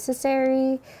it's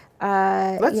necessary?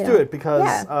 Let's do it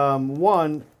because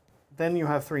one, then you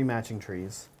have 3 matching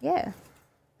trees. Yeah.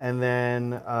 And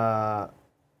then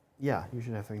Yeah, you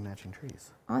should have 3 matching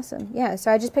trees. Awesome. Yeah.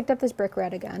 So I just picked up this brick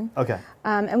red again. Okay.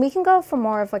 And we can go for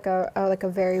more of like a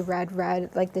very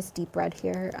red, like this deep red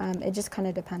here. It just kind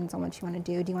of depends on what you want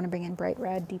to do. Do you want to bring in bright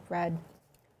red, deep red,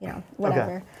 you know,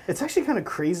 whatever. Okay. It's actually kind of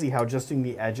crazy how just doing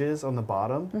the edges on the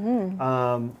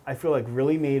bottom, I feel like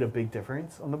really made a big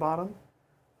difference on the bottom.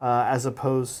 As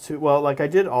opposed to, well, like I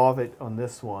did all of it on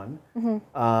this one,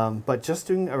 but just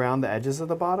doing around the edges of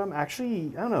the bottom,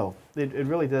 actually, I don't know, it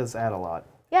really does add a lot.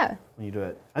 Yeah. When you do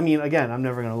it. I mean, again, I'm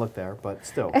never going to look there, but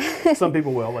still, some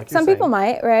people will, like you're Some saying. people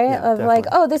might, right? Yeah, of like,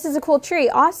 oh, this is a cool tree,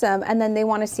 awesome, and then they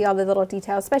want to see all the little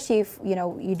details, especially if, you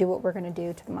know, you do what we're going to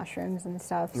do to the mushrooms and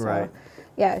stuff. So, right.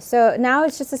 Yeah, so now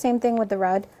it's just the same thing with the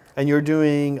red. And you're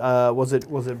doing, was it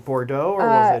Bordeaux or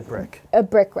was it brick? A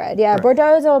brick red, yeah. Brick.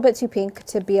 Bordeaux is a little bit too pink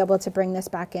to be able to bring this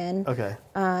back in. Okay.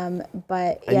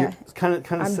 But and yeah, it's kind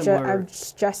of similar. I'm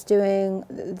just doing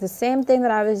the same thing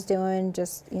that I was doing,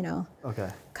 just, you know,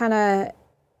 kind of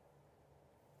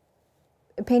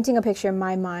painting a picture in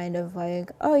my mind of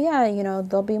like, oh yeah, you know,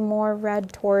 there'll be more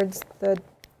red towards the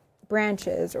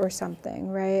branches or something,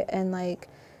 right? And like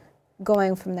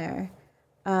going from there.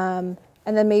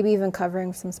 And then maybe even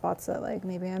covering some spots that like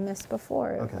maybe I missed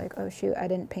before. Okay. Like, oh shoot, I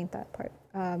didn't paint that part.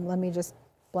 Let me just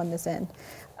blend this in.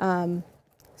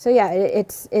 So yeah,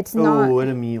 it's not. Oh, it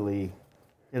immediately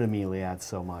adds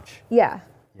so much. Yeah.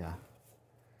 Yeah.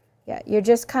 Yeah, you're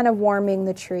just kind of warming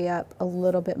the tree up a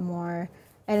little bit more.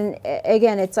 And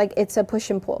again, it's like, it's a push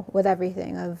and pull with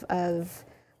everything of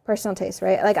personal taste,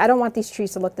 right? Like I don't want these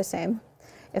trees to look the same.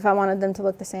 If I wanted them to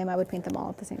look the same, I would paint them all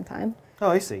at the same time. Oh,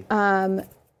 I see.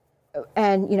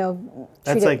 And you know,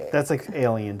 that's like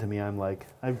alien to me. I'm like,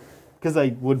 because I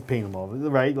would paint them all,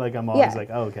 right? Like I'm always like,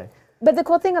 oh, okay. But the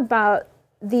cool thing about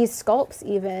these sculpts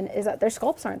even is that their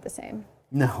sculpts aren't the same.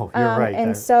 No, you're right.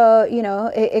 And so, you know,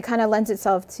 it kind of lends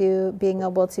itself to being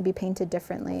able to be painted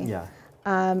differently. Yeah.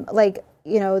 Like,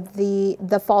 you know,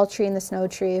 the fall tree and the snow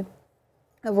tree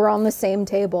were on the same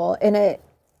table, and it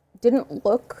didn't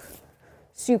look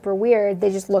super weird. They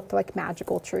just looked like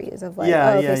magical trees of like,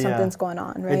 something's going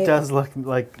on, right? It does look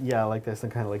like, like there's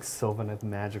some kind of like Sylvaneth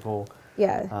magical.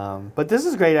 Yeah. But this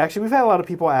is great. Actually, we've had a lot of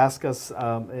people ask us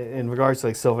in regards to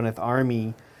like Sylvaneth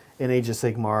Army in Age of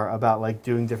Sigmar about like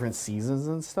doing different seasons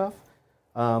and stuff.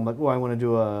 Like, oh, I want to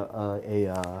do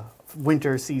a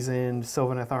winter season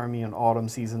Sylvaneth Army and autumn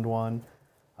seasoned one.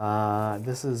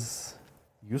 This is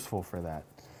useful for that.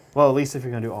 Well, at least if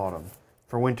you're going to do autumn.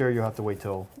 For winter, you'll have to wait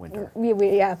till winter.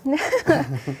 Yeah.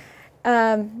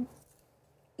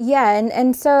 Yeah,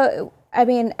 and so I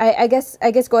mean, I guess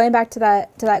going back to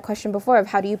that question before of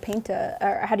how do you paint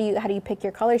or how do you pick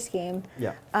your color scheme?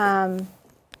 Yeah.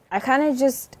 I kind of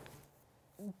just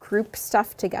group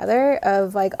stuff together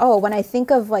of like, oh, when I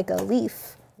think of like a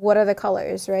leaf, what are the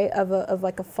colors, right? Of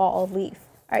like a fall leaf.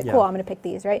 All right, cool, I'm gonna pick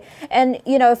these, right? And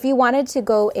you know, if you wanted to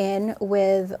go in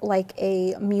with like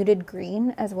a muted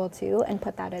green as well too, and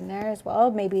put that in there as well,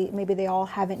 maybe they all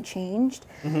haven't changed.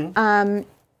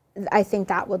 I think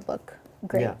that would look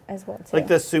great as well too. Like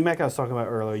the sumac I was talking about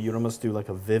earlier, you'd almost do like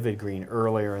a vivid green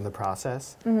earlier in the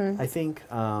process, I think.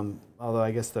 Although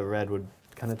I guess the red would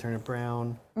kind of turn it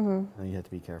brown. And you have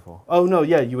to be careful. Oh no,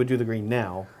 yeah, you would do the green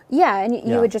now. Yeah, and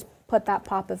you would just put that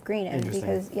pop of green in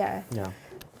because Yeah.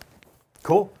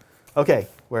 Cool. Okay,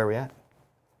 where are we at?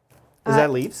 Is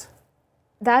that leaves?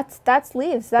 That's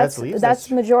leaves. That's leaves? That's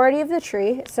the majority of the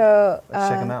tree. So let's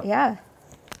check them out. Yeah.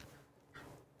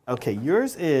 Okay,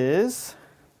 yours is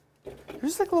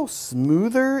like a little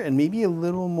smoother and maybe a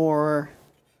little more.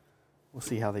 We'll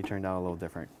see how they turned out a little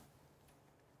different.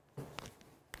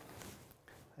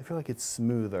 I feel like it's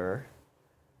smoother.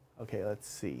 Okay, let's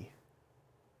see.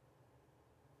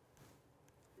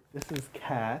 This is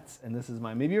Cat's, and this is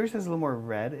mine. Maybe yours has a little more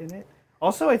red in it.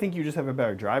 Also, I think you just have a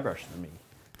better dry brush than me.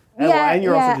 And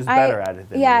you're also just better at it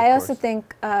than me, I also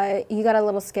think you got a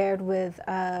little scared with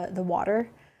the water.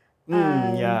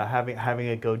 Yeah, having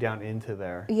it go down into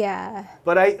there. Yeah.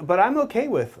 But I'm okay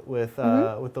with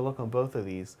the look on both of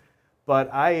these.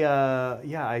 But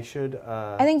I should.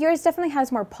 I think yours definitely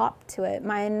has more pop to it.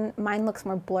 Mine looks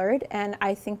more blurred, and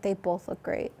I think they both look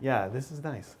great. Yeah, this is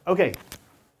nice. Okay,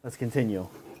 let's continue.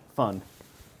 Fun.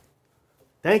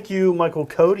 Thank you, Michael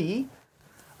Cody.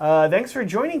 Thanks for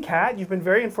joining, Kat. You've been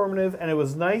very informative, and it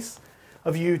was nice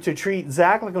of you to treat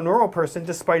Zach like a normal person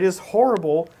despite his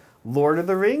horrible Lord of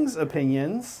the Rings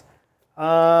opinions.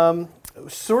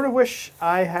 Sort of wish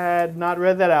I had not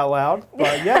read that out loud,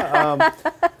 but yeah.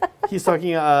 He's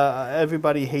talking,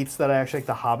 everybody hates that I actually like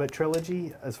the Hobbit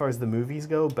trilogy, as far as the movies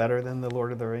go, better than the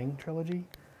Lord of the Ring trilogy.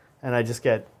 And I just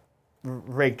get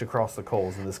raked across the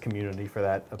coals in this community for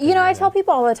that opinion. You know, I tell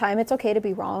people all the time it's okay to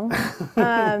be wrong.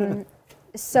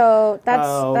 So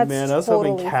that's man, I was totally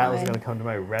hoping Cat was fine. going to come to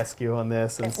my rescue on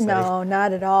this and say, No,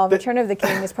 not at all. Return of the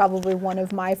King is probably one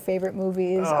of my favorite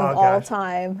movies of all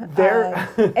time.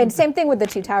 And same thing with The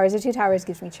Two Towers. The Two Towers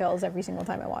gives me chills every single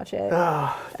time I watch it.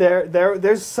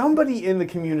 There's somebody in the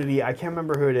community, I can't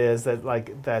remember who it is,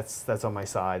 that's on my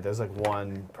side. There's like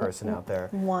one person out there.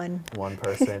 One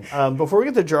person. Before we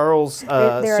get to Jarl's,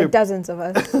 there are dozens of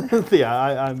us.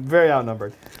 Yeah, I'm very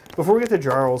outnumbered. Before we get to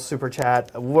Jarl's super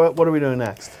chat, what are we doing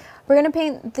next? We're going to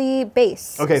paint the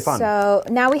base. Okay, fun. So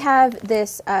now we have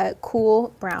this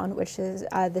cool brown, which is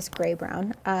this gray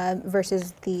brown,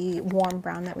 versus the warm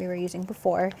brown that we were using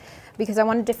before, because I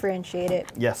want to differentiate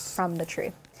it from the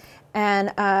tree.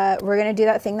 And we're going to do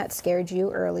that thing that scared you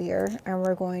earlier, and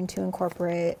we're going to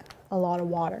incorporate a lot of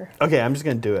water. Okay, I'm just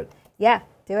going to do it. Yeah,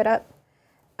 do it up.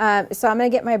 So I'm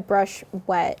going to get my brush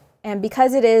wet. And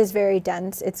because it is very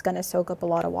dense, it's going to soak up a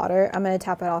lot of water. I'm going to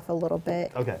tap it off a little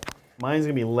bit. Okay. Mine's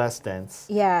going to be less dense.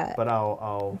 Yeah. But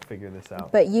I'll figure this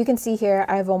out. But you can see here,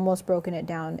 I've almost broken it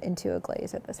down into a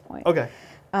glaze at this point. Okay.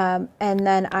 And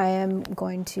then I am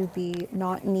going to be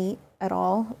not neat at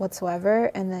all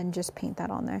whatsoever, and then just paint that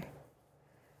on there.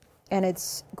 And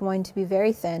it's going to be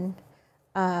very thin.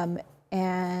 And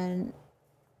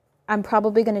I'm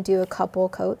probably going to do a couple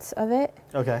coats of it.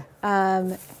 Okay.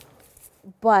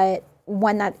 But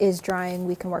when that is drying,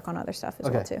 we can work on other stuff as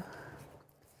well too.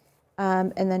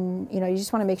 And then, you know, you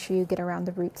just want to make sure you get around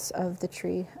the roots of the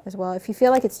tree as well. If you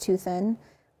feel like it's too thin,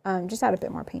 just add a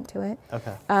bit more paint to it.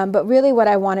 Okay. But really what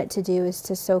I want it to do is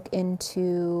to soak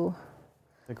into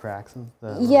the cracks and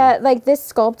like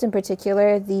this sculpt in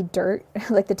particular, the dirt,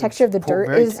 like the texture of the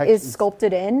dirt is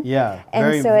sculpted in. Yeah.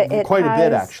 And so it quite has, a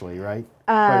bit actually, right?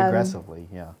 Quite aggressively,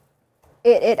 yeah.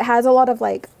 It has a lot of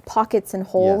like pockets and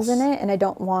holes in it, and I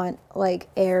don't want like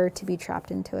air to be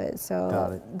trapped into it.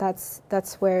 So that's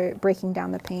where breaking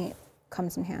down the paint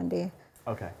comes in handy.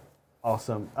 Okay,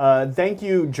 awesome. Thank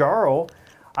you, Jarl.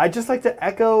 I'd just like to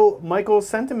echo Michael's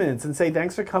sentiments and say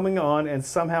thanks for coming on and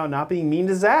somehow not being mean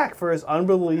to Zach for his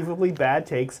unbelievably bad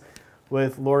takes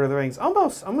with Lord of the Rings.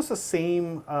 Almost the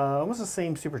same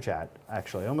super chat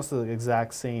actually. Almost the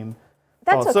exact same.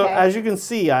 That's okay. So as you can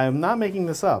see, I am not making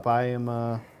this up. I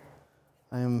am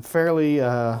fairly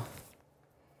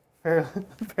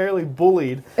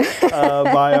bullied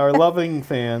by our loving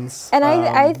fans. And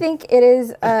I think it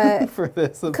is for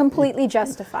this completely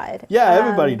justified. Yeah,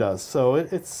 everybody does. So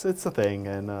it's a thing,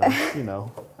 and you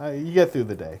know, you get through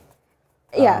the day.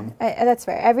 Yeah, that's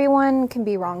fair. Everyone can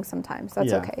be wrong sometimes.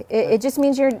 That's okay. It just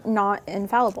means you're not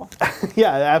infallible.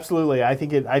 Yeah, absolutely. I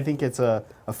think it's a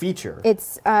feature.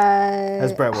 It's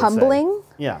as Brett would humbling.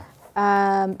 say. Yeah.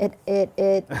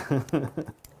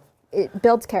 It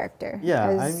builds character. Yeah,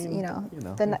 I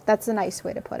mean, that's a nice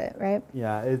way to put it, right?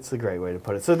 Yeah, it's a great way to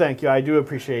put it. So thank you. I do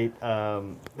appreciate. Oh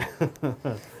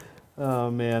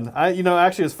man,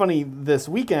 actually, it's funny. This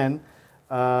weekend,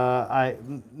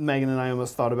 Megan and I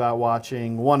almost thought about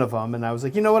watching one of them, and I was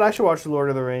like, you know what, I should watch The Lord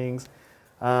of the Rings.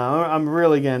 I'm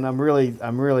really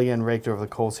getting raked over the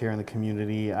coals here in the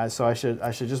community, so I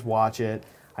should just watch it.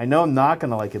 I know I'm not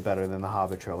gonna like it better than the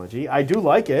Hobbit trilogy. I do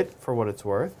like it for what it's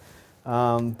worth,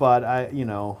 but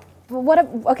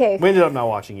okay. We ended up not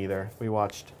watching either. We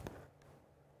watched.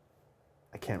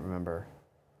 I can't remember.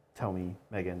 Tell me,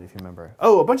 Megan, if you remember.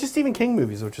 Oh, a bunch of Stephen King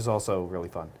movies, which is also really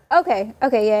fun. Okay,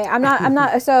 yeah. I'm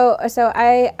not. So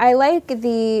I like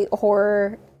the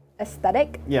horror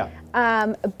aesthetic. Yeah.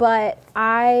 But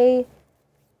I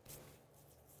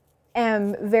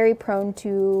am very prone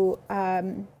to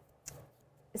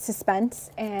suspense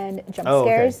and jump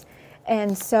scares,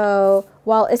 and so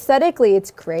while aesthetically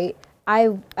it's great,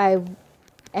 I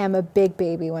am a big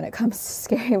baby when it comes to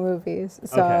scary movies.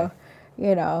 So,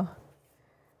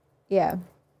 yeah.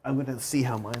 I'm gonna see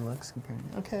how mine looks compared.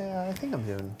 Okay, I think I'm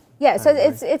doing. Yeah, so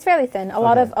it's fairly thin. A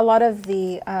lot of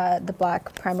the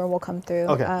black primer will come through.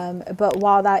 Okay. But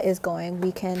while that is going,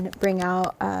 we can bring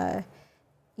out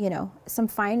some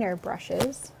finer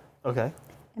brushes. Okay.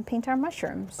 And paint our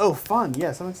mushrooms. Oh, fun!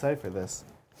 Yes, I'm excited for this.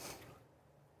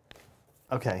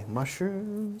 Okay,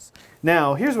 mushrooms.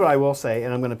 Now, here's what I will say,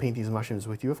 and I'm going to paint these mushrooms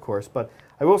with you, of course, but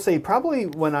I will say probably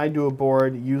when I do a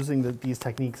board using these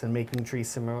techniques and making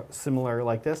trees similar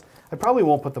like this, I probably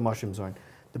won't put the mushrooms on.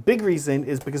 The big reason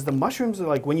is because the mushrooms are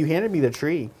like, when you handed me the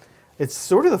tree, it's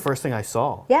sort of the first thing I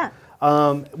saw. Yeah.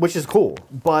 Which is cool,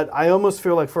 but I almost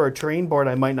feel like for a terrain board,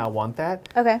 I might not want that.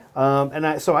 Okay.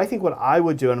 So I think what I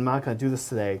would do, and I'm not going to do this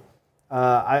today,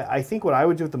 I think what I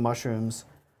would do with the mushrooms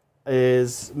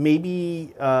is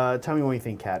maybe, tell me what you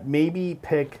think, Kat, maybe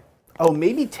pick Oh,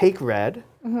 maybe take red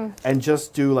and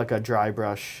just do like a dry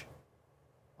brush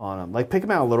on them. Like pick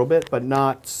them out a little bit, but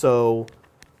not so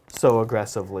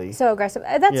aggressively. So aggressive.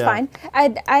 That's fine.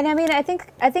 I mean, I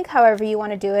think however you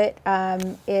want to do it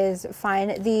is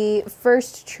fine. The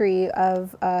first tree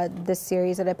of this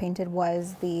series that I painted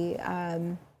was the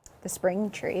spring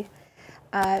tree,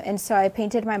 and so I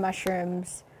painted my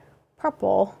mushrooms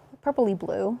purpley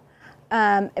blue.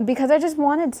 Because I just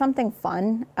wanted something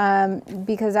fun.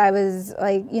 Because I was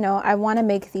like, you know, I want to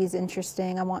make these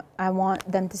interesting. I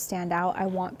want them to stand out. I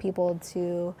want people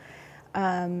to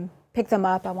pick them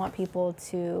up. I want people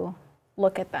to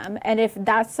look at them. And if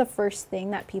that's the first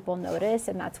thing that people notice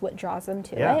and that's what draws them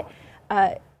to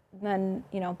it, then,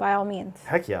 you know, by all means.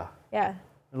 Heck yeah. Yeah.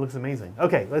 It looks amazing.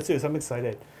 Okay, let's do this. I'm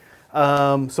excited.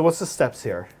 So what's the steps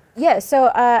here? Yeah, so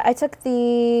I took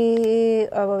the,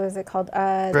 what was it called?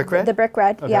 Brick red? The brick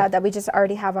red, okay. yeah, that we just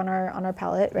already have on our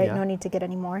palette, right? Yeah. No need to get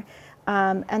any more.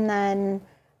 And then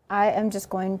I am just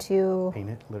going to... Paint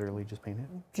it, literally just paint it?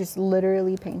 Just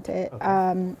literally paint it. Okay.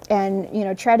 And, you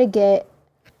know, try to get,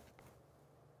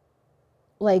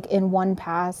 like, in one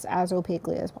pass as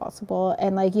opaquely as possible.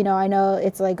 And, like, you know, I know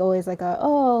it's, like, always like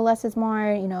less is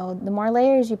more, you know, the more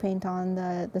layers you paint on,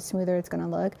 the smoother it's going to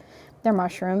look. They're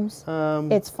mushrooms.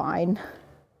 It's fine.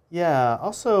 Yeah.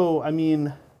 Also, I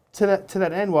mean, to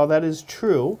that end, while that is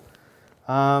true,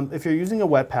 if you're using a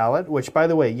wet palette, which, by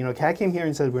the way, you know, Kat came here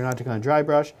and said we're not going to dry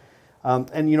brush,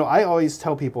 and you know, I always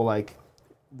tell people, like,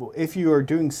 if you are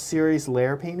doing serious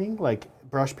layer painting, like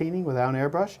brush painting without an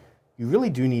airbrush, you really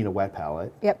do need a wet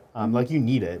palette. Yep. Like you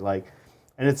need it, like,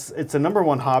 and it's a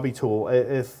 #1 hobby tool.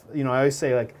 If you know, I always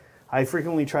say, like, I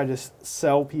frequently try to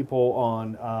sell people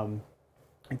on.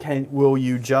 Will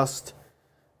you just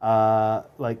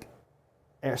like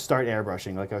start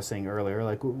airbrushing, like I was saying earlier?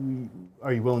 Like,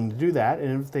 are you willing to do that?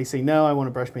 And if they say no, I want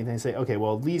to brush paint, then I say, okay,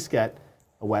 well, at least get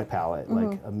a wet palette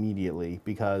like immediately,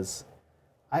 because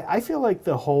I feel like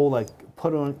the whole like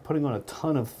putting on a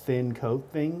ton of thin coat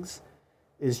things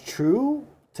is true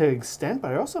to an extent,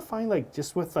 but I also find like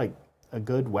just with like a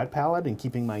good wet palette and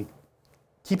keeping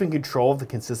control of the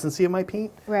consistency of my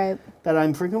paint, right? That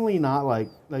I'm frequently not like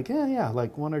like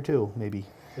 1 or 2 maybe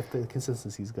if the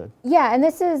consistency is good. Yeah, and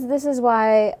this is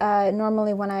why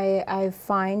normally when I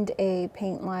find a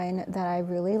paint line that I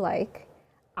really like,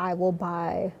 I will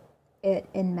buy it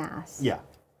in mass. Yeah.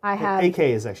 I have AK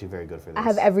is actually very good for this. I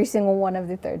have every single one of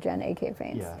the 3rd gen AK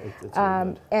paints. Yeah, it's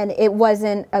really good. And it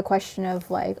wasn't a question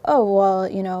of like, oh, well,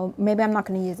 you know, maybe I'm not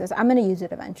going to use this. I'm going to use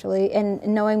it eventually. And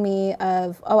knowing me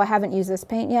of, oh, I haven't used this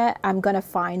paint yet, I'm going to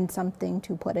find something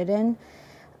to put it in.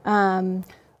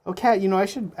 Oh, Kat, you know, I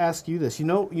should ask you this. You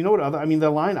know what other, I mean,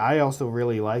 the line I also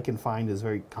really like and find is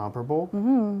very comparable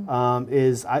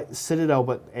is Citadel,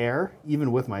 but air,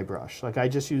 even with my brush. Like, I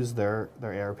just use their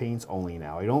air paints only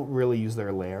now. I don't really use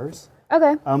their layers.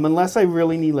 Okay. Unless I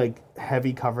really need, like,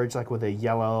 heavy coverage, like with a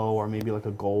yellow or maybe like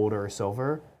a gold or a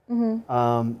silver, then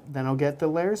I'll get the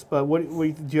layers. But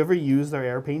do you ever use their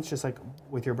air paints just, like,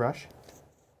 with your brush?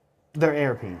 Their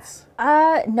air paints.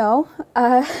 No,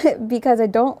 because I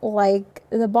don't like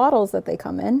the bottles that they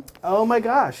come in. Oh my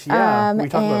gosh, yeah, we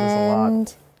talk about this a lot.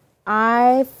 And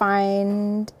I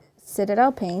find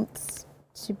Citadel paints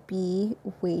to be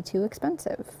way too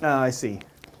expensive. I see.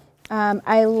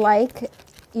 I like,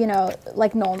 you know,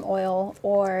 like Nuln Oil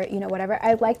or, you know, whatever.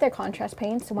 I like their contrast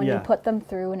paints when you put them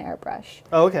through an airbrush.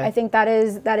 Oh, okay. I think that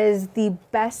is the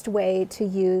best way to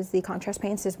use the contrast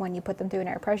paints is when you put them through an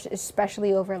airbrush,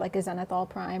 especially over like a Zenithal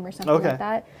Prime or something like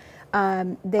that.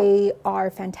 They are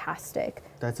fantastic.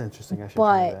 That's interesting. I should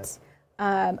try that.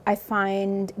 I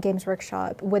find Games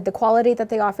Workshop, with the quality that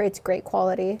they offer, it's great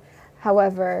quality.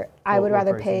 However, I would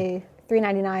rather pay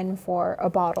 $3.99 for a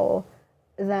bottle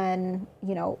than,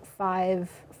 you know,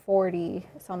 $5.40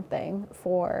 something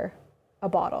for a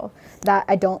bottle that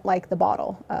I don't like the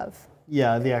bottle of.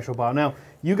 Yeah, the actual bottle. Now,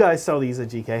 you guys sell these at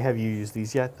GK. Have you used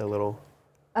these yet? The little...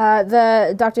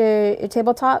 the Dr.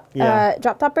 Tabletop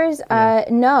drop toppers?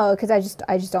 No, because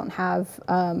I just don't have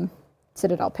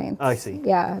Citadel paints. I see.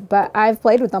 Yeah, but I've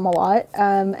played with them a lot,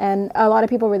 and a lot of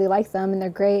people really like them, and they're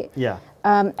great. Yeah.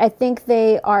 I think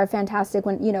they are fantastic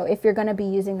when, you know, if you're going to be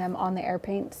using them on the air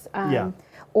paints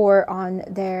or on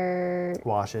their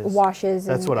washes.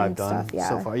 That's what I've done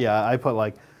so far. Yeah, I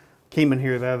came in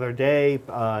here the other day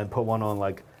and put one on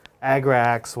like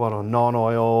Agrax, one on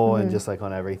non-oil, and just like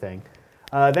on everything.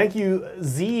 Thank you,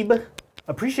 Zeeb.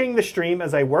 Appreciating the stream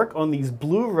as I work on these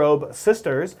Blue Robe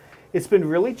Sisters. It's been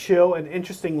really chill and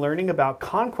interesting learning about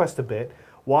Conquest a bit.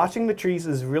 Watching the trees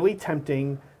is really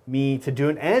tempting me to do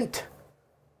an Ent.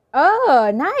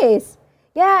 Oh, nice.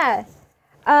 Yeah.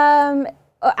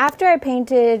 After I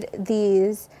painted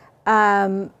these,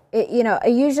 you know,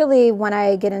 usually when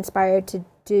I get inspired to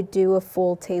do a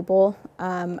full table,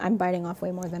 I'm biting off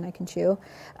way more than I can chew.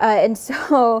 And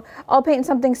so I'll paint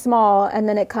something small and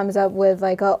then it comes up with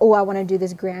like, oh, I want to do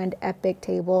this grand epic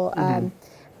table.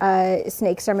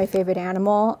 Snakes are my favorite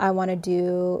animal. I want to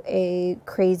do a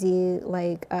crazy,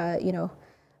 like, you know,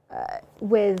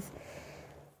 with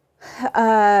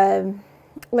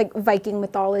like Viking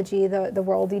mythology, the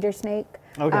world eater snake.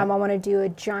 Okay. I want to do a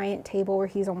giant table where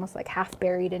he's almost like half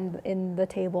buried in the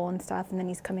table and stuff, and then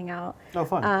he's coming out. Oh,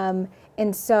 fun.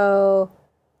 And so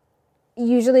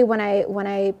usually when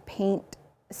I paint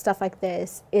stuff like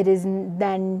this, it is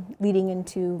then leading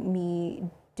into me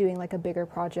doing like a bigger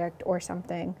project or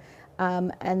something,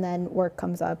 and then work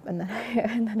comes up, and then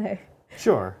I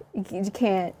Sure. You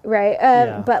can't, right?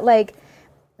 Yeah. But like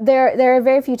there are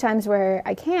very few times where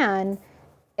I can.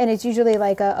 And it's usually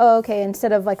like oh, okay,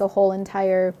 instead of like a whole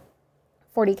entire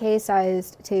 40K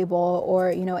sized table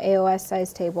or, you know, AOS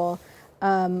sized table,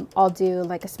 I'll do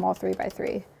like a small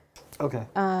 3x3. Okay.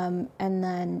 And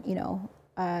then, you know,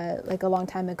 like a long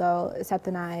time ago, Seth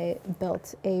and I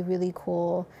built a really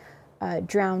cool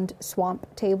drowned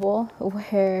swamp table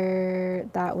where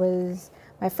that was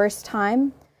my first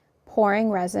time pouring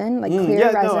resin, like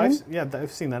clear resin.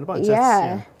 I've seen that a bunch.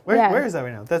 Yeah. Where is that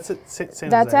right now? That's at San Jose.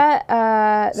 That's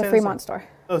at the Fremont store.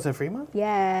 Oh, it's at Fremont?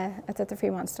 Yeah, it's at the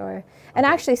Fremont store. And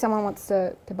actually someone wants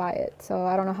to buy it, so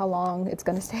I don't know how long it's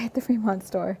going to stay at the Fremont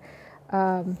store.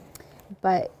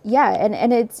 But yeah,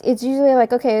 and it's usually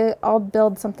like, okay, I'll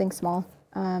build something small.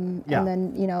 And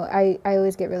then, you know, I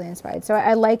always get really inspired. So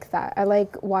I like that. I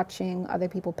like watching other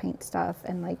people paint stuff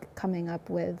and like coming up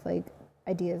with like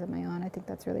ideas of my own. I think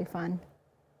that's really fun.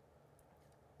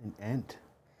 An Ent.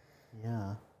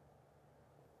 Yeah.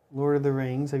 Lord of the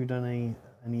Rings. Have you done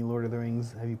any Lord of the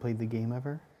Rings? Have you played the game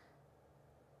ever?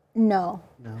 No.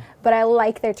 No. But I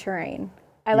like their terrain.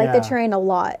 I like the terrain a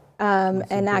lot.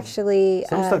 And actually,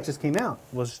 some stuff just came out.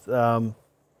 Was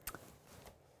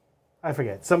I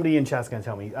forget. Somebody in chat's gonna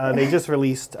tell me. They just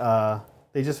released.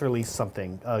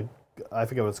 Something. I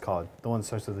forget what it's called. The one that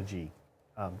starts with a G.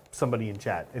 Somebody in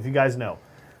chat, if you guys know,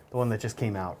 the one that just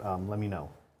came out, let me know.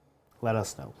 Let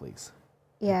us know, please.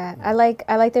 Yeah, I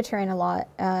like the terrain a lot,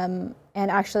 and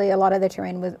actually a lot of the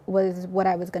terrain was what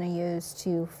I was going to use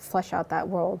to flesh out that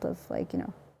world of, like, you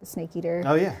know, the snake eater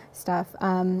stuff,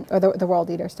 or the world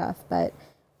eater stuff. But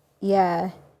yeah,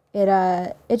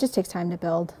 it just takes time to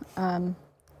build, and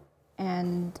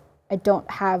I don't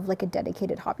have like a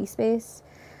dedicated hobby space.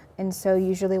 And so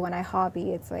usually when I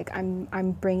hobby, it's like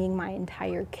I'm bringing my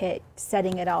entire kit,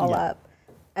 setting it all up,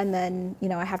 and then, you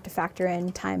know, I have to factor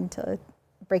in time to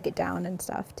break it down and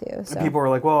stuff too. So and people are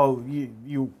like, well,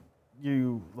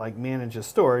 you like manage a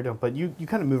store, but you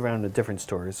kind of move around to different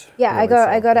stores. Yeah, really,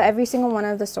 I go to every single one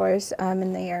of the stores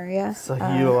in the area. So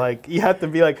you have to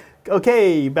be like,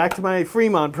 okay, back to my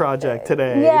Fremont project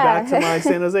today, back to my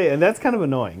San Jose, and that's kind of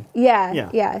annoying.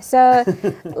 Yeah. So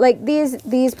like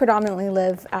these predominantly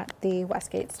live at the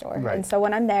Westgate store, right. And so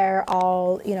when I'm there,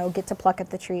 I'll, you know, get to pluck at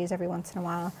the trees every once in a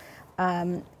while.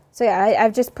 So yeah,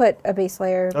 I've just put a base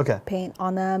layer paint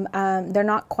on them. They're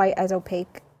not quite as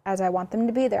opaque as I want them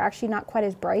to be. They're actually not quite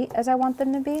as bright as I want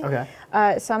them to be. Okay.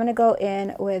 So I'm going to go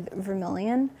in with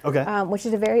vermilion, which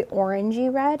is a very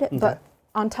orangey red, but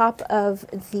on top of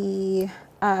the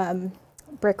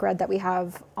brick red that we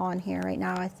have on here right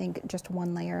now, I think just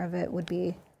one layer of it would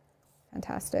be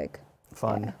fantastic.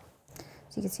 Fun. Yeah.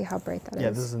 So you can see how bright that is. Yeah,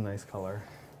 this is a nice color.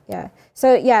 Yeah.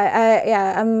 So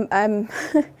I'm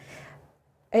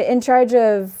in charge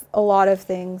of a lot of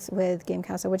things with Game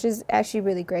Castle, which is actually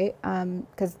really great,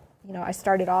 because, you know, I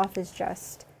started off as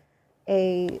just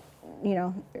a, you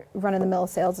know, run-of-the-mill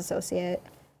sales associate,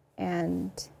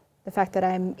 and the fact that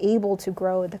I'm able to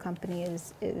grow the company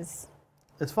is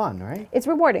it's fun, right? It's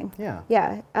rewarding. Yeah.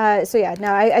 Yeah. So yeah,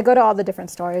 no, I go to all the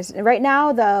different stores. Right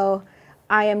now, though,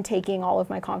 I am taking all of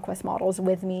my Conquest models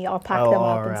with me. I'll pack them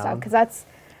up and stuff, because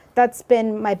that's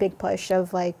been my big push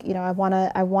of, like, you know, I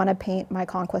wanna paint my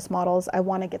Conquest models. I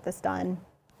wanna get this done.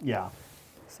 Yeah.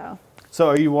 So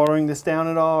are you watering this down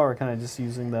at all, or kind of just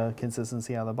using the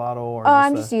consistency out of the bottle? Or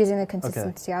I'm just using the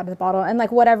consistency out of the bottle, and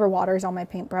like whatever water's on my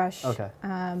paintbrush. Okay.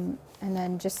 And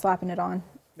then just slapping it on.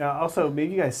 Now, also,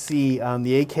 maybe you guys see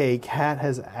the AK Cat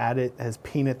has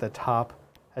painted the top.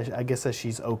 I guess as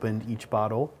she's opened each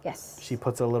bottle. Yes. She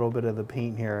puts a little bit of the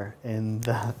paint here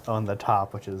on the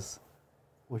top, which is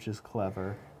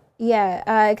clever.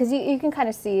 Yeah, because you can kind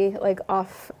of see, like,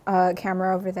 off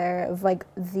camera over there, of like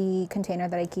the container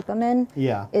that I keep them in.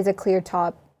 Yeah. Is a clear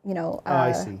top, you know,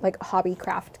 I see. like hobby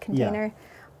craft container.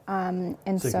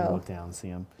 And so you can look down and see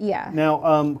them. Yeah.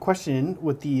 Now, question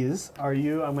with these, I'm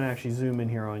going to actually zoom in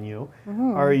here on you.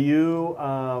 Are you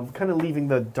kind of leaving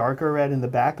the darker red in the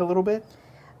back a little bit?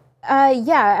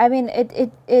 Yeah, I mean,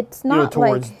 it's not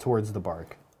towards the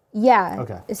bark. Yeah.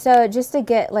 Okay. So just to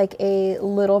get like a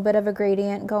little bit of a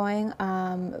gradient going,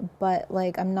 but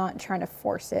like I'm not trying to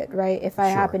force it, right? If I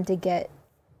happen to get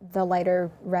the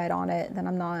lighter red on it, then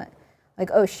I'm not like,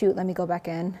 oh shoot, let me go back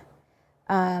in.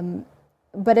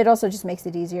 But it also just makes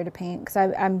it easier to paint because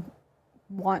I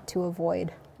want to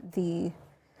avoid the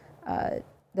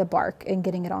bark and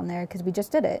getting it on there because we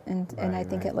just did it and I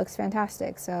think it looks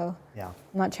fantastic. So yeah,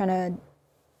 I'm not trying to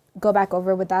go back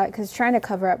over with that because trying to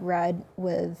cover up red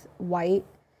with white,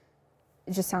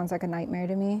 it just sounds like a nightmare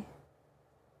to me.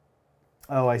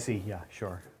 Oh, I see. Yeah,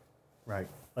 sure. Right.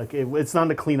 Like it's not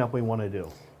the cleanup we want to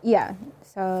do. Yeah.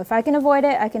 So if I can avoid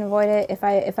it, I can avoid it. If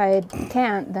I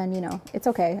can't, then it's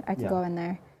okay. I can go in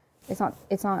there. It's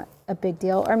not a big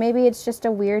deal. Or maybe it's just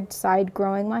a weird side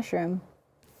growing mushroom.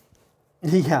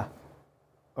 Yeah.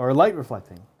 Or light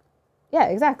reflecting. Yeah,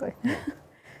 exactly.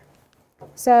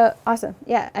 So awesome.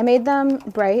 Yeah, I made them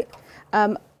bright.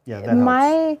 Yeah, that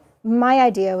helps. My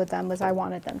idea with them was I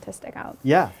wanted them to stick out.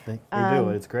 Yeah, they do.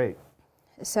 It's great.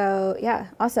 So yeah,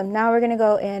 awesome. Now we're gonna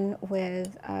go in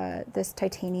with this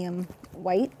titanium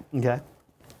white. Okay.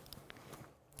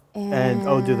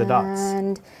 And do the dots.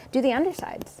 And do the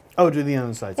undersides. Oh, do the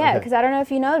undersides. Yeah, because I don't know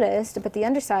if you noticed, but the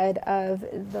underside of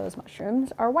those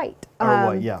mushrooms are white.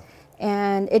 White, yeah.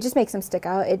 And it just makes them stick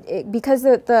out. Because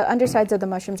the undersides of the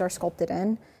mushrooms are sculpted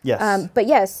in. Yes. But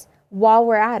yes, while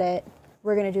we're at it,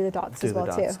 we're going to do the dots as well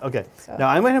too. Okay. So. Now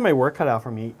I might have my work cut out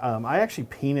for me. I actually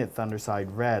painted the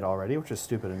underside red already, which is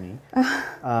stupid of me.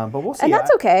 But we'll see. And that's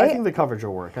okay. I think the coverage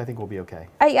will work. I think we'll be okay.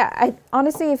 I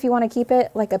honestly, if you want to keep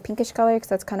it like a pinkish color, because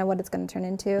that's kind of what it's going to turn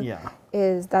into. Yeah.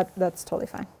 That's totally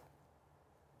fine.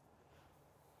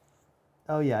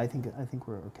 Oh yeah, I think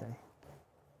we're okay.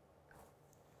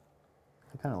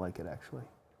 I kind of like it actually.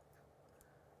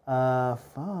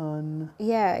 Fun.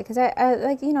 Yeah, because I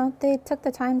like, they took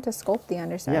the time to sculpt the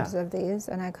undersides of these,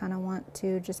 and I kind of want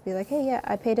to just be like, hey, yeah,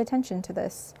 I paid attention to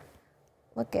this.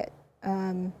 Look it.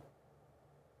 So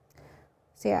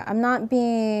yeah, I'm not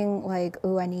being like,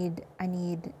 oh, I need,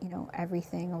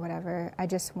 everything or whatever. I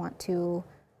just want to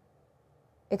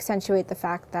accentuate the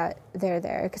fact that they're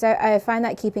there, because I find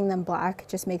that keeping them black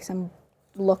just makes them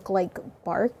look like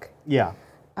bark. Yeah.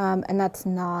 And that's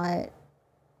not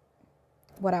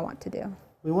what I want to do.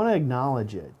 We want to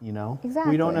acknowledge it,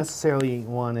 Exactly. We don't necessarily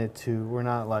want it to, we're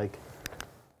not like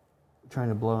trying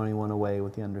to blow anyone away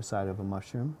with the underside of a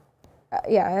mushroom.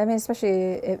 Yeah, I mean,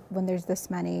 especially when there's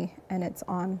this many and it's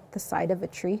on the side of a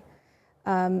tree,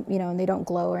 and they don't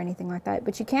glow or anything like that.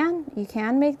 But you can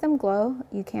make them glow.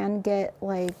 You can get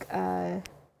like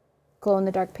glow in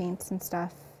the dark paints and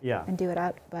stuff. Yeah. And do it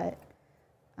up, but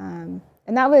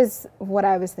and that was what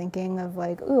I was thinking of,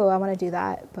 like, ooh, I want to do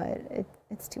that, but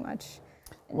it's too much.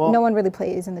 Well, no one really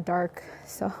plays in the dark,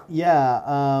 so. Yeah,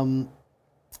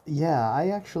 I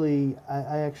actually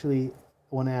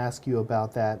want to ask you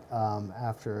about that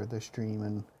after the stream,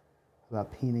 and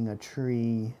about painting a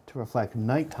tree to reflect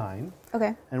nighttime.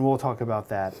 Okay. And we'll talk about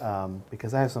that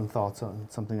because I have some thoughts on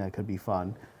something that could be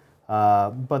fun.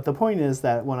 But the point is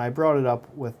that when I brought it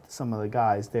up with some of the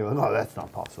guys, they were like, oh, that's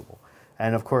not possible.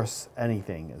 And of course,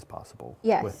 anything is possible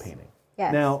with painting.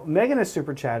 Yes. Now, Megan has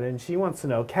super chatted, and she wants to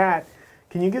know, Kat,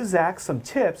 can you give Zach some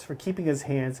tips for keeping his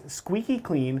hands squeaky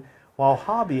clean while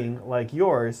hobbying like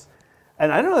yours?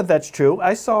 And I don't know if that's true.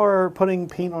 I saw her putting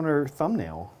paint on her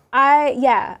thumbnail.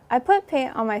 I put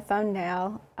paint on my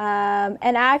thumbnail. And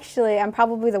actually, I'm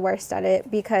probably the worst at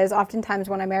it because oftentimes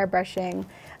when I'm airbrushing,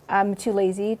 I'm too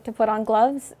lazy to put on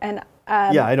gloves. And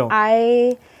yeah, I don't.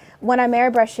 When I'm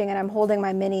airbrushing and I'm holding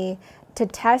my mini, to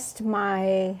test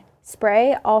my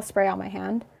spray, I'll spray on my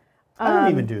hand. I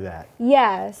don't even do that.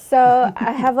 Yeah, so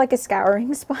I have like a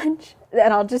scouring sponge,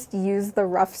 and I'll just use the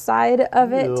rough side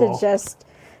of it to just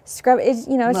scrub it.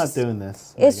 I'm not doing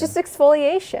this. It's just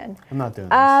exfoliation. I'm not doing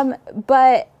this.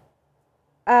 But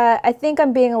I think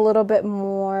I'm being a little bit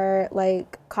more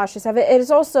like cautious of it. It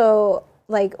is also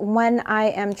like when I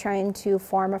am trying to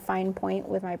form a fine point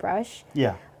with my brush.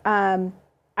 Yeah.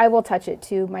 I will touch it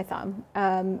to my thumb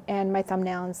and my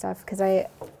thumbnail and stuff because I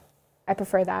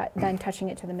prefer that than touching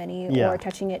it to the mini or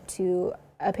touching it to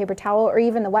a paper towel or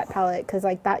even the wet palette, because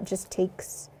like that just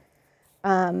takes,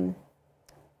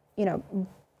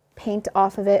 paint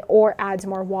off of it or adds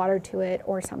more water to it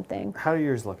or something. How do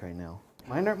yours look right now?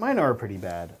 Mine are pretty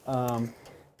bad.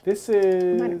 This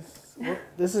is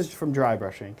This is from dry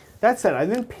brushing. That said, I've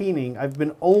been painting. I've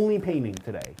been only painting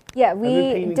today. Yeah,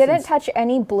 we didn't touch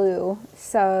any blue,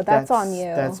 so that's on you.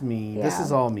 That's me. Yeah. This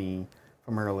is all me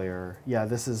from earlier. Yeah,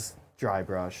 this is dry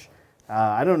brush.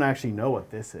 I don't actually know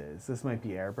what this is. This might be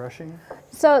airbrushing.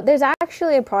 So there's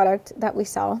actually a product that we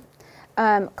sell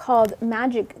called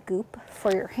Magic Goop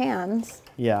for your hands.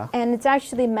 Yeah. And it's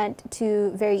actually meant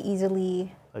to very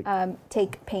easily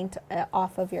take paint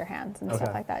off of your hands and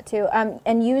stuff like that too.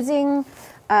 And using,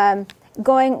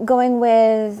 going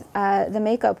with the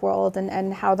makeup world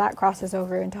and how that crosses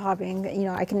over into hobbying, you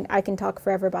know, I can talk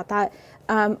forever about that.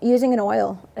 Using an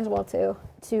oil as well too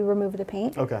to remove the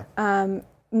paint. Okay.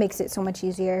 Makes it so much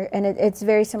easier, and it's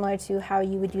very similar to how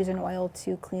you would use an oil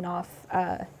to clean off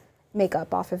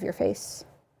makeup off of your face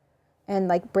and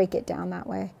like break it down that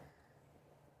way.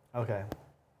 Okay.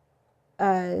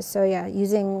 So yeah,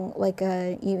 using like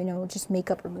a, you know, just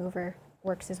makeup remover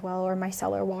works as well, or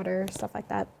micellar water, stuff like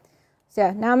that. So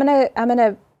yeah, now I'm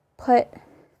gonna put,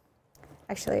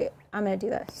 actually I'm gonna do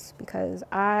this because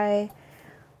I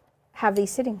have these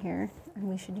sitting here and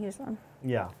we should use them.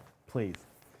 Yeah, please.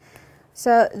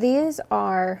 So these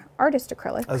are artist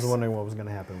acrylics. I was wondering what was going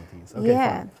to happen with these. Okay,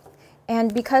 yeah. fine.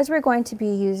 And because we're going to be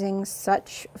using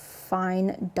such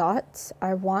fine dots,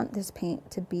 I want this paint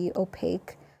to be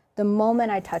opaque the moment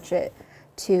I touch it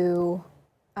to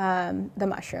the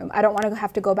mushroom. I don't want to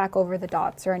have to go back over the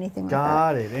dots or anything like that.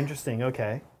 Got it. Interesting.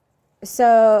 Okay.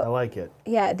 So I like it.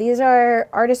 Yeah, these are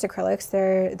artist acrylics.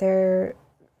 They're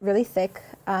really thick.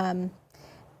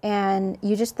 And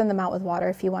you just thin them out with water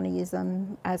if you want to use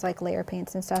them as like layer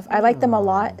paints and stuff. I like them a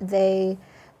lot.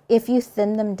 If you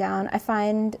thin them down, I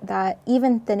find that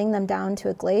even thinning them down to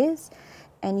a glaze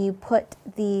and you put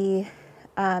the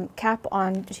cap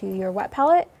onto your wet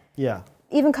palette, yeah,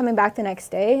 even coming back the next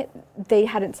day, they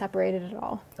hadn't separated at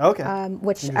all. Okay.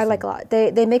 Which I like a lot.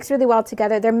 They mix really well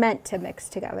together. They're meant to mix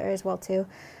together as well too.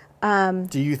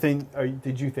 Did you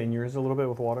thin yours a little bit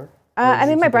with water? I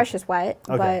mean, my brush is wet,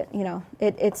 okay, but you know,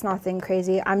 it's nothing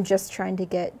crazy. I'm just trying to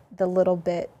get the little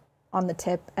bit on the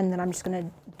tip, and then I'm just gonna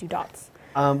do dots.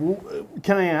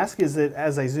 Can I ask, is it,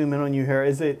 as I zoom in on you here,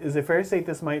 is it fair to say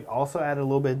this might also add a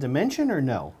little bit of dimension, or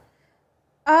no?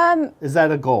 Is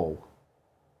that a goal?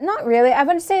 Not really. I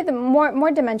would say the more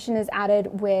dimension is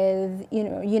added with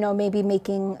you know maybe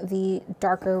making the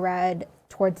darker red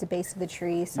towards the base of the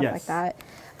tree, stuff like that.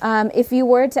 If you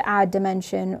were to add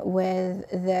dimension with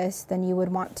this, then you would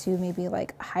want to maybe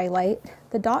like highlight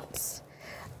the dots,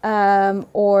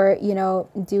 or you know,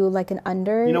 do like an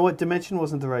under. You know what? Dimension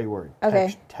wasn't the right word.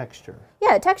 Okay. Texture.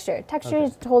 Yeah, texture. Texture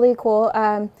is totally cool.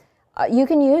 You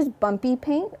can use bumpy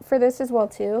paint for this as well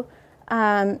too.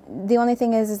 The only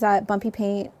thing is that bumpy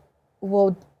paint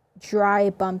will dry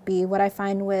bumpy. What I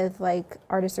find with like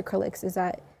artist acrylics is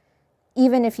that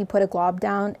even if you put a glob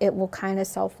down, it will kind of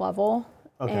self-level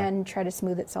and try to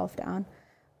smooth itself down.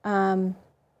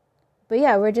 But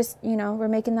yeah, we're just, you know, we're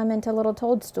making them into little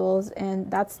toadstools, and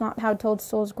that's not how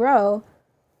toadstools grow.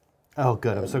 Oh,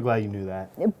 good. I'm so glad you knew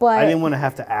that. But I didn't want to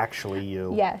have to actually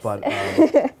Yes. But,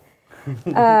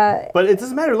 but it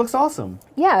doesn't matter. It looks awesome.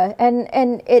 Yeah,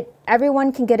 and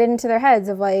everyone can get it into their heads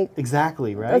of like...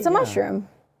 Exactly, right? It's a mushroom.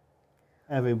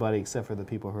 Everybody except for the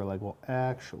people who are like, well,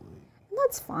 actually...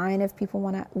 That's fine if people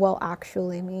want to, well,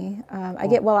 actually me. I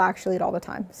get well actually'd all the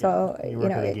time. So, you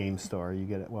work at a game store, you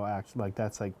get it, well, actually, like,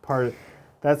 that's like part of,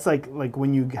 that's like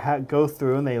when you go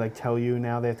through and they like tell you,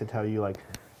 now they have to tell you like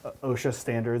OSHA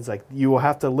standards, like you will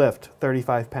have to lift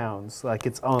 35 pounds. Like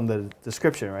it's on the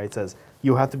description, right? It says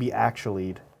you have to be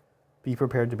actually'd. Be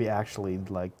prepared to be actually'd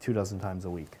like 24 times a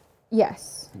week.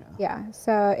 Yes. Yeah.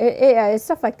 So it's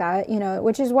stuff like that, you know,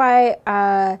 which is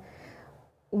why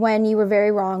when you were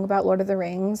very wrong about Lord of the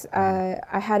Rings, I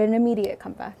had an immediate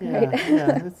comeback. Yeah, right?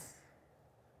 yeah, it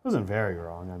wasn't very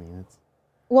wrong. I mean, it's.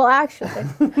 Well, actually.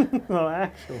 Well,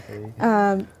 actually.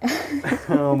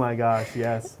 Oh my gosh,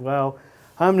 yes. Well,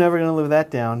 I'm never gonna live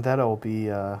that down. That'll be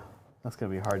that's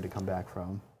gonna be hard to come back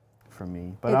from, for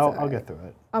me. But I'll get through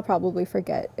it. I'll probably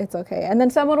forget. It's okay. And then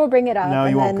someone will bring it up. No,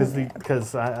 you won't,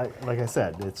 because like I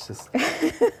said, it's just.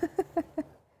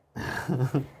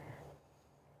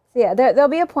 Yeah, there'll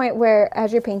be a point where,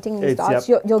 as you're painting these dots,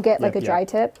 you'll get like a dry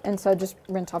tip, and so just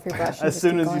rinse off your brush. As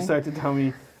soon as you start to tell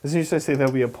me, as soon as you say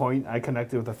there'll be a point, I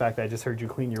connected with the fact that I just heard you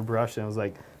clean your brush, and I was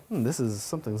like,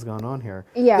 something's going on here.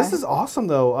 Yeah. This is awesome,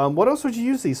 though. What else would you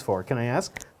use these for? Can I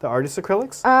ask? The artist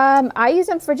acrylics? I use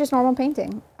them for just normal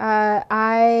painting.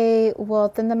 I will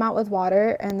thin them out with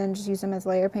water and then just use them as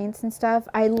layer paints and stuff.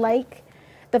 I like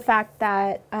the fact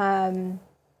that,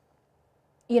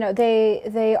 you know,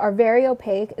 they are very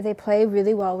opaque. They play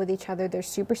really well with each other. They're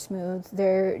super smooth.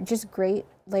 They're just great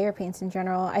layer paints in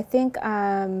general. I think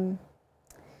I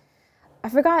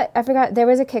forgot there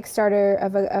was a Kickstarter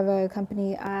of a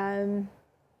company. Oh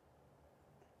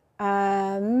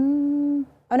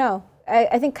no,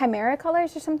 I think Chimera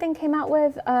Colors or something came out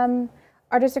with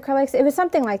artist acrylics. It was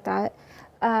something like that,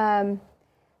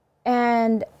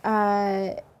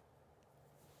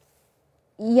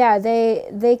 yeah,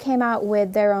 they came out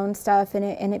with their own stuff,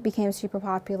 and it became super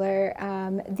popular.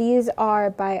 These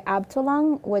are by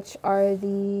Abtalung, which are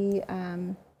the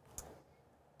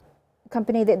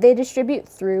company that they distribute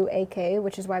through AK,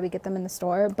 which is why we get them in the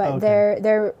store. But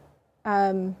they're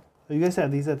you guys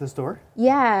have these at the store?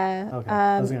 Yeah. Okay.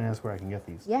 I was going to ask where I can get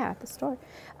these. Yeah, at the store.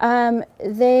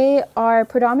 They are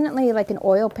predominantly like an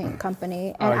oil paint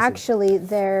company, and actually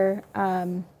their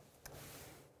oil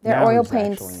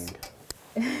paints.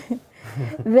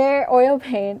 Their oil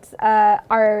paints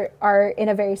are in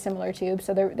a very similar tube,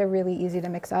 so they're really easy to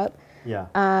mix up. Yeah.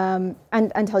 And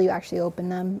until you actually open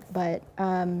them, but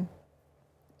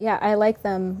yeah, I like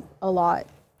them a lot.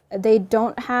 They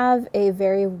don't have a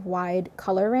very wide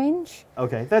color range.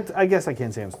 Okay, I guess I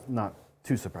can't say I'm not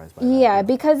too surprised by that. Yeah,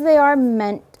 because they are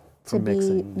meant to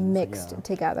be mixed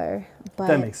together. But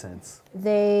that makes sense.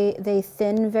 They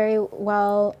thin very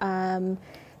well, and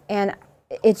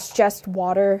it's just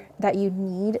water that you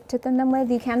need to thin them with.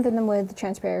 You can thin them with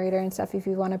transpirator and stuff if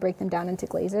you want to break them down into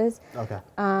glazes. Okay.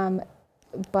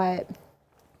 But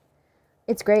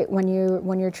it's great when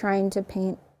you're trying to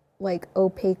paint like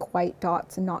opaque white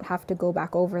dots and not have to go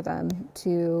back over them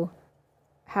to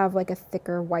have like a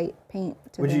thicker white paint.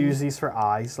 Would you use these for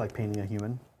eyes, like painting a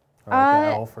human? Or like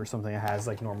an elf or something that has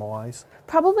like normal eyes?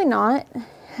 Probably not.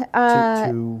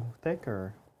 Too thick,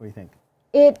 or what do you think?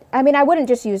 I mean, I wouldn't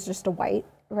just use just a white,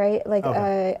 right? Like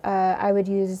I would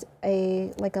use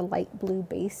a light blue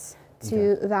base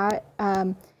to that.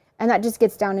 And that just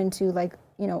gets down into like,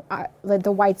 you know, like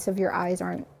the whites of your eyes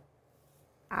aren't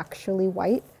actually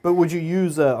white. But would you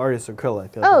use artist acrylic?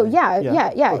 Oh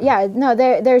yeah. No,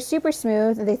 they're super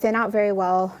smooth. They thin out very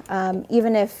well.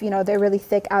 Even if, you know, they're really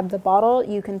thick out of the bottle,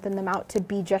 you can thin them out to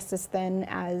be just as thin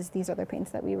as these other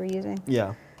paints that we were using.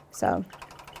 Yeah. So.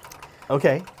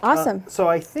 Okay. Awesome. So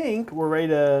I think we're ready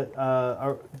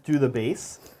to do the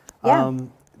base. Yeah.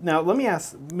 Now let me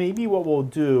ask. Maybe what we'll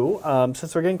do,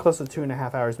 since we're getting close to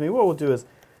 2.5 hours, maybe what we'll do is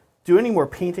do any more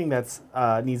painting that's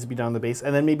needs to be done on the base,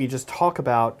 and then maybe just talk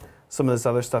about some of this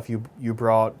other stuff you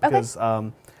brought, because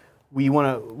we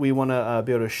want to be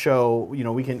able to show, you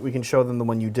know, we can show them the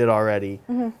one you did already.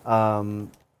 Mm-hmm.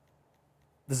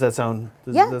 Does that sound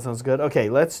that sounds good? Okay,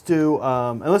 let's do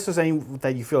unless there's any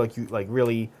that you feel like you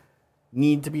really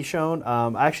need to be shown.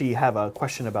 I actually have a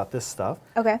question about this stuff.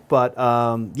 Okay. But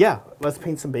yeah, let's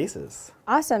paint some bases.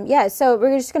 Awesome. Yeah, so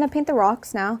we're just going to paint the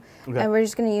rocks now. Okay. And we're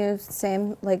just going to use the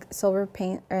same like silver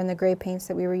paint or the gray paints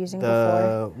that we were using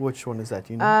before. Which one is that?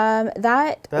 Do you know?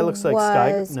 That looks like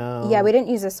sky. No. Yeah, we didn't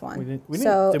use this one. Did we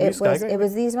it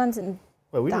was these ones and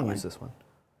well, we didn't use this one.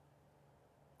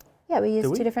 Yeah, we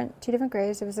used two different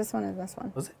grays. It was this one and this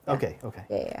one. Was it? Yeah. Okay.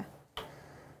 Yeah.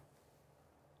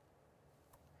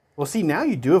 Well, see, now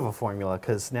you do have a formula,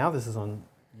 because now this is on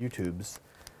YouTube's.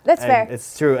 That's fair.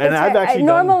 It's true. And I've actually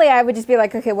normally I would just be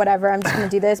like, okay, whatever, I'm just going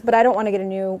to do this, but I don't want to get a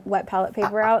new wet palette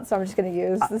paper out, so I'm just going to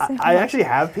use the same I actually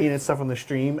have painted stuff on the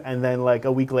stream, and then like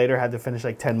a week later had to finish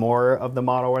like 10 more of the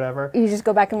model or whatever. You just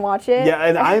go back and watch it? Yeah,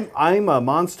 and I'm a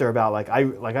monster about I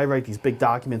write these big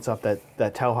documents up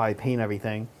that tell how I paint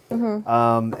everything.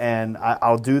 Mm-hmm. And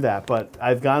I'll do that, but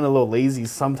I've gotten a little lazy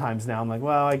sometimes now. I'm like,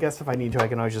 well, I guess if I need to, I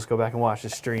can always just go back and watch the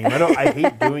stream. I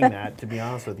hate doing that, to be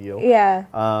honest with you. Yeah.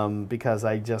 Because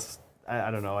I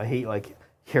don't know. I hate like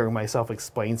hearing myself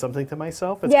explain something to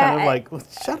myself. It's kind of like, well,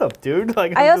 shut up, dude.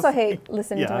 Like I also hate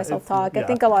listening to myself talk. I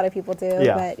think a lot of people do.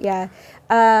 Yeah. But yeah.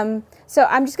 So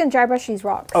I'm just gonna dry brush these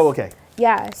rocks. Oh, okay.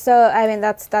 Yeah. So I mean,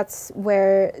 that's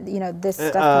where, you know, this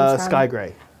stuff comes from. Sky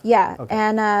gray. Yeah, okay.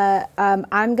 And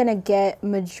I'm going to get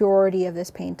majority of this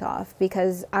paint off,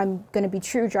 because I'm going to be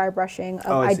true dry brushing.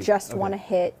 I just want to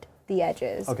hit the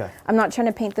edges. Okay. I'm not trying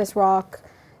to paint this rock,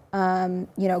 you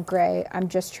know, gray. I'm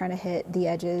just trying to hit the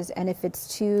edges. And if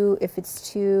it's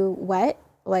too wet,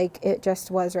 like it just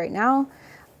was right now,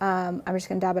 I'm just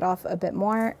going to dab it off a bit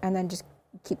more and then just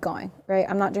keep going, right?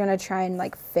 I'm not going to try and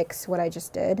like fix what I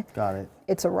just did. Got it.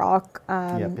 It's a rock,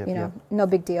 you know, no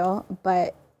big deal,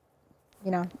 but you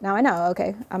know, now I know,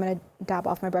 okay, I'm going to dab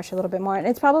off my brush a little bit more. And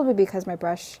it's probably because my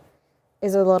brush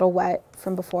is a little wet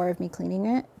from before of me cleaning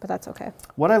it, but that's okay.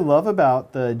 What I love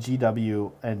about the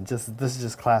GW, and this is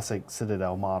just classic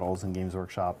Citadel models and Games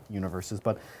Workshop universes,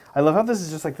 but I love how this is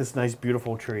just like this nice,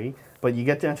 beautiful tree, but you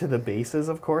get down to the bases,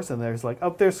 of course, and there's like,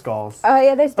 there's skulls. Oh,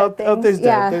 yeah, there's dead things.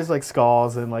 There's like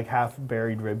skulls and like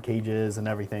half-buried rib cages and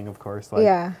everything, of course. Like,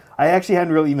 yeah. I actually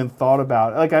hadn't really even thought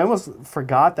about, like, I almost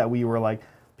forgot that we were like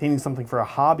painting something for a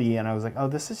hobby, and I was like, oh,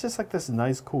 this is just like this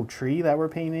nice, cool tree that we're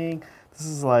painting. This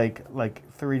is like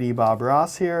 3D Bob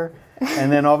Ross here.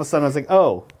 And then all of a sudden I was like,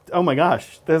 oh my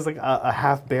gosh, there's like a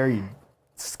half-buried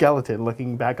skeleton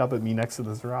looking back up at me next to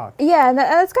this rock. Yeah, and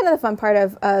that's kind of the fun part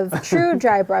of true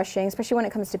dry brushing, especially when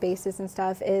it comes to bases and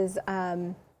stuff, is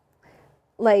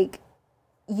like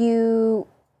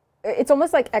it's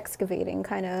almost like excavating,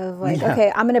 kind of like,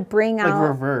 okay, I'm gonna bring out like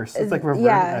reverse. It's like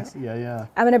reverse. Yeah.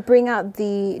 I'm gonna bring out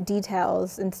the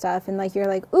details and stuff, and like you're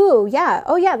like, ooh, yeah,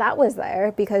 oh yeah, that was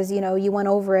there because you went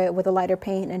over it with a lighter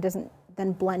paint and it doesn't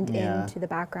then blend into the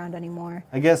background anymore.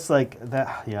 I guess like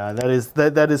that. Yeah,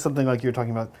 that is something like you're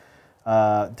talking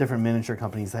about. Different miniature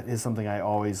companies. That is something I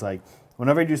always like.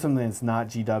 Whenever I do something that's not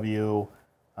GW.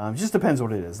 It just depends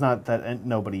what it is. Not that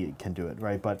nobody can do it,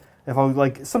 right? But if I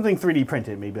like something 3D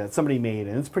printed, maybe that somebody made,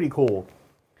 and it's pretty cool,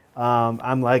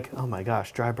 I'm like, oh my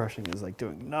gosh, dry brushing is like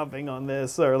doing nothing on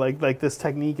this, or like this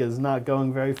technique is not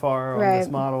going very far on this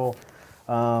model,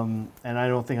 and I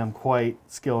don't think I'm quite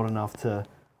skilled enough to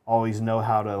always know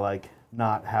how to like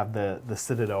not have the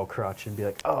Citadel crutch and be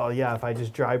like, oh yeah, if I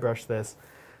just dry brush this,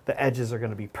 the edges are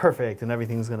going to be perfect and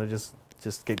everything's going to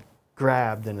just get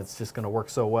grabbed and it's just going to work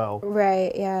so well.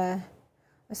 Right, yeah.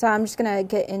 So I'm just going to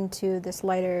get into this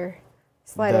lighter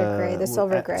gray, the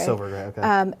silver gray. Silver gray,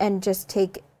 okay. And just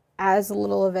take as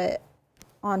little of it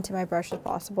onto my brush as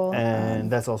possible. And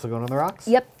that's also going on the rocks?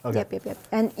 Yep, okay. yep.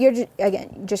 And you're,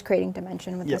 just creating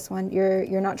dimension with this one.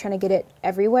 You're not trying to get it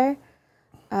everywhere.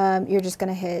 You're just going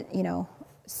to hit,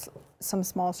 some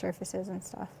small surfaces and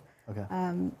stuff. Okay.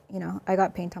 I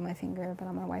got paint on my finger, but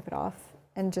I'm going to wipe it off.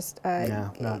 And just yeah,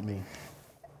 not me.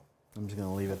 I'm just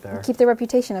gonna leave it there. Keep the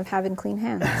reputation of having clean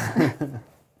hands.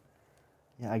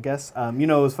 Yeah, I guess it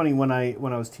was funny when I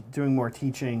was doing more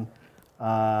teaching.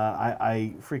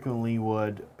 I frequently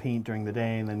would paint during the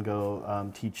day and then go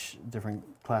teach different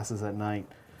classes at night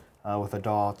with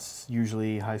adults,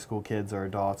 usually high school kids or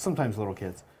adults, sometimes little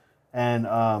kids, and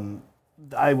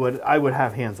I would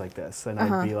have hands like this, and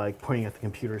I'd be like pointing at the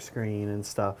computer screen and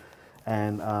stuff,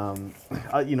 and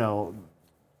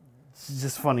it's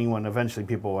just funny when eventually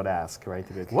people would ask, right?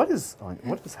 They'd be like, what is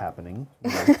happening?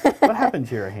 What happened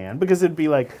to your hand? Because it'd be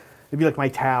like my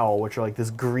towel, which are like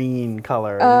this green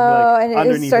color. And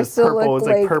underneath it starts this purple, to look it's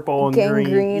like purple and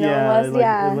green. Yeah, almost,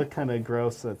 it looked kind of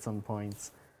gross at some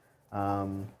points.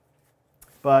 But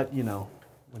what are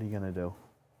you gonna do?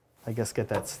 I guess get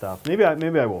that stuff. Maybe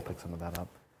I will pick some of that up.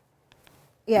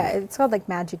 Yeah, it's called like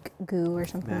magic goo or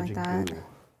something like that. Goo.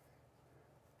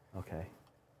 Okay.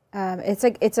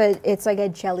 It's like a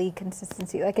jelly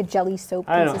consistency, like a jelly soap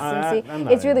consistency.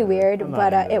 It's really weird,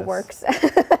 but it works.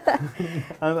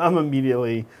 I'm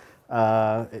immediately,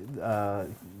 yeah.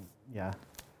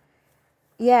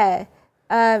 Yeah.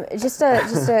 Just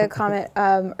a comment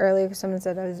earlier, because someone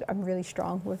said I'm really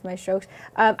strong with my strokes.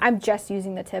 I'm just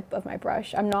using the tip of my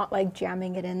brush. I'm not like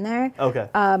jamming it in there. Okay.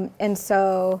 And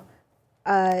so,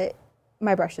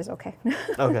 my brush is okay.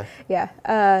 Okay.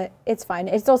 Yeah, it's fine.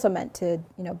 It's also meant to,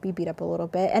 be beat up a little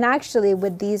bit. And actually,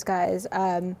 with these guys,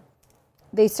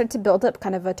 they start to build up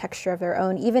kind of a texture of their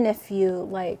own, even if you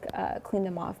clean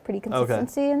them off pretty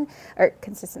consistently.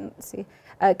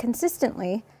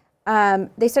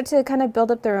 They start to kind of build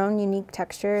up their own unique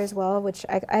texture as well, which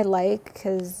I like,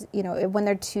 because when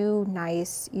they're too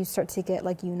nice, you start to get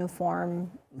like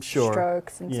uniform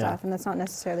strokes and stuff, and that's not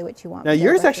necessarily what you want. Now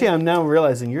yours actually, I'm now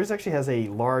realizing yours actually has a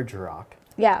large rock.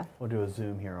 Yeah. We'll do a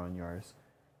zoom here on yours.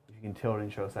 If you can tilt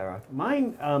and show us that rock.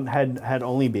 Mine had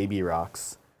only baby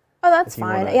rocks. Oh, that's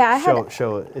fine. Yeah,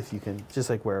 show it if you can, just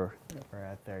like where we're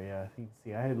at there. Yeah, you can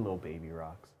see I had little baby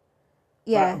rocks.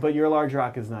 Yeah. But your large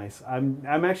rock is nice. I'm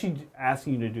actually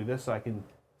asking you to do this so I can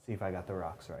see if I got the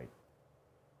rocks right.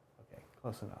 Okay,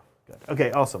 close enough. Good.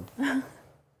 Okay, awesome.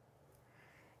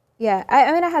 Yeah, I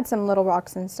had some little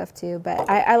rocks and stuff too, but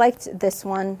I liked this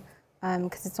one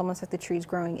because it's almost like the tree's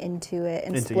growing into it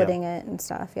and splitting it and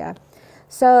stuff, yeah.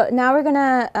 So now we're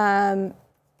gonna,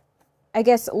 I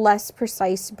guess, less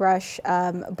precise brush,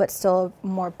 but still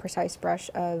more precise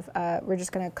brush of, we're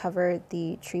just gonna cover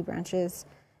the tree branches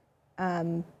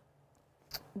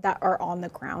that are on the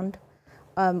ground,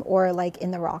 or like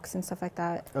in the rocks and stuff like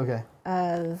that. Okay.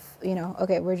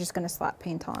 Okay, we're just gonna slap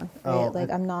paint on. Right?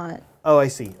 I'm not. Oh, I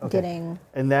see. Okay. Getting.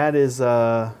 And that is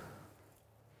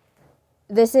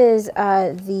This is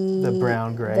the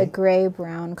brown gray. The gray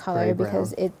brown color Gray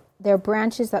because brown. they're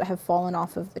branches that have fallen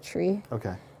off of the tree.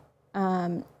 Okay.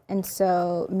 And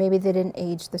so maybe they didn't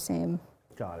age the same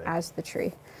Got it. as the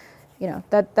tree. You know,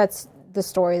 that's the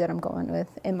story that I'm going with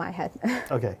in my head.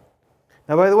 Okay.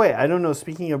 Now, by the way, I don't know,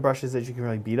 speaking of brushes that you can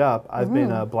really beat up, I've been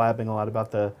blabbing a lot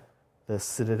about the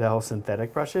Citadel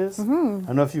synthetic brushes. I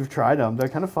don't know if you've tried them. They're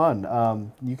kind of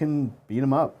fun. You can beat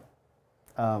them up.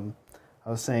 I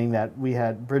was saying that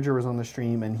Bridger was on the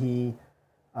stream, and he,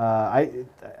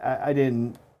 I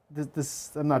didn't,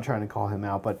 I'm not trying to call him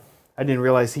out, but I didn't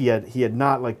realize he had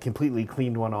not like completely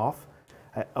cleaned one off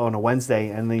on a Wednesday,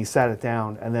 and then he sat it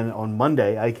down, and then on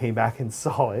Monday I came back and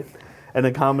saw it, and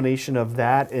a combination of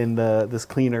that and this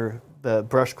cleaner, the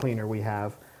brush cleaner we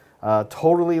have,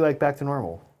 totally like back to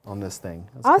normal on this thing.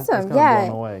 Awesome, yeah.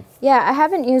 Blown away. Yeah, I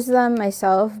haven't used them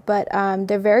myself, but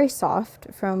they're very soft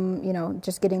from, you know,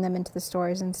 just getting them into the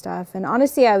stores and stuff. And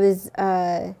honestly, I was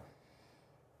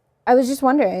just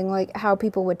wondering like how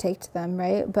people would take to them,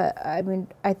 right? But I mean,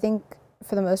 I think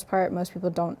for the most part, most people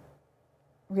don't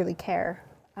really care.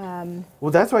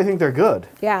 Well, that's why I think they're good.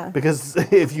 Yeah. Because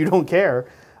if you don't care,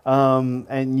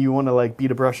 and you want to like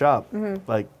beat a brush up,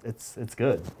 like it's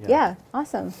good. Yeah,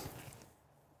 awesome.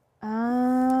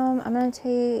 I'm gonna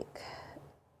take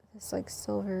this like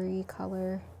silvery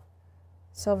color,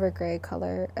 silver gray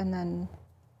color, and then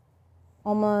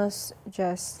almost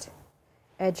just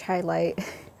edge highlight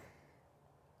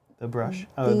the brush.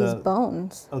 These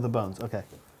bones. Oh, the bones. Okay.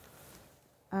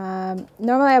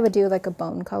 Normally I would do like a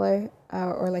bone color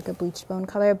or like a bleached bone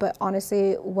color, but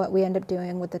honestly what we end up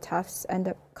doing with the tufts end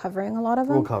up covering a lot of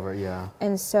them. We'll cover, yeah.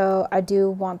 And so I do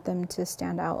want them to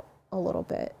stand out a little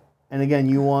bit. And again,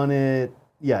 you want it,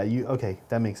 yeah, okay,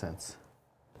 that makes sense.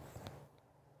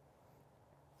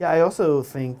 Yeah, I also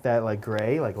think that like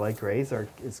gray, like light grays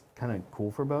is kind of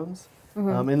cool for bones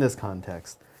in this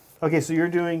context. Okay, so you're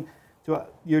doing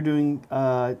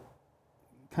kind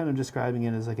of describing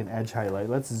it as like an edge highlight.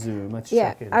 Let's zoom. Let's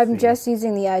check it. Yeah, I'm just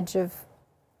using the edge of,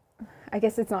 I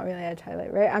guess it's not really edge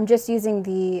highlight, right? I'm just using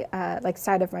the like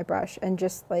side of my brush and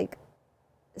just like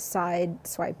side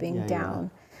swiping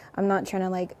down. Yeah. I'm not trying to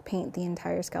like paint the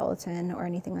entire skeleton or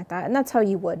anything like that. And that's how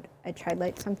you would edge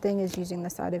highlight something, is using the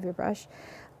side of your brush.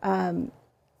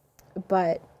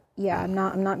 But yeah, I'm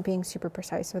not being super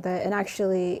precise with it. And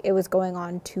actually it was going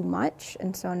on too much.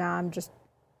 And so now I'm just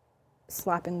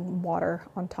slapping water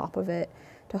on top of it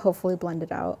to hopefully blend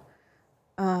it out.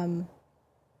 And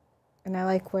I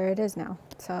like where it is now.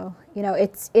 So, you know,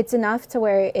 it's enough to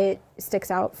where it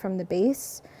sticks out from the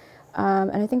base.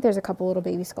 And I think there's a couple little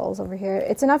baby skulls over here.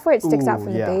 It's enough where it sticks out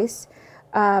from the base,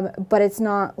 but it's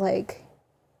not like,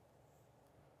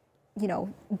 you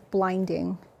know,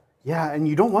 blinding. Yeah, and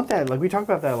you don't want that. Like we talk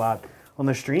about that a lot on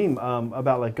the stream,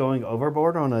 about like going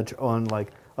overboard on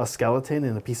like a skeleton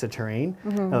and a piece of terrain,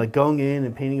 and like going in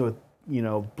and painting it with, you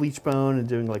know, bleach bone and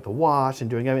doing like the wash and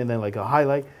doing everything, and then like a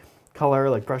highlight color,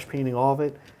 like brush painting all of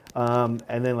it,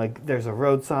 and then like there's a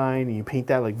road sign and you paint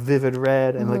that like vivid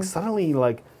red, and like suddenly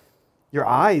like your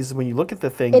eyes, when you look at the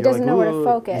thing, it doesn't know where to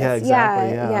focus. Yeah,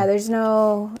 exactly. Yeah, there's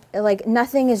no, like,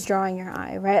 nothing is drawing your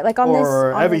eye, right? Like on this,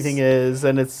 or everything is,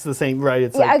 and it's the same, right?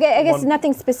 It's yeah, like I guess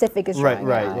nothing specific is drawing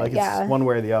your eye. Right, like it's one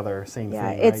way or the other, same thing.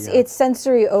 Right? It's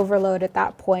sensory overload at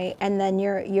that point, and then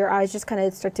your eyes just kind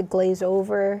of start to glaze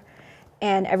over,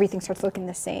 and everything starts looking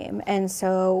the same. And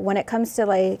so when it comes to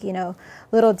like, you know,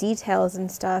 little details and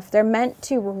stuff, they're meant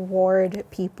to reward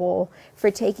people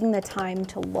for taking the time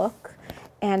to look.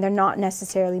 And they're not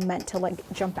necessarily meant to like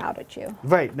jump out at you.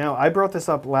 Right. Now, I brought this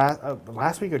up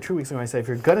last week or 2 weeks ago. I said, if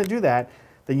you're gonna do that,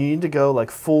 then you need to go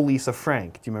like full Lisa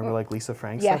Frank. Do you remember like Lisa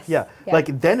Frank stuff? Yeah.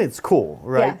 Like then it's cool,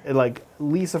 right? Yeah. Like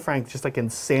Lisa Frank, just like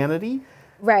insanity.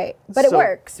 Right. But it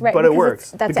works, right? But it works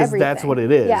that's because everything. That's what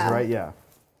it is, right? Yeah.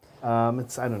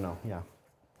 It's, I don't know. Yeah.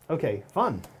 Okay.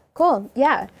 Fun. Cool.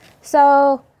 Yeah.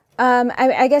 So.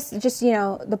 I guess just, you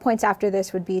know, the points after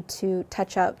this would be to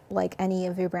touch up like any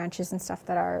of your branches and stuff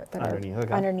that are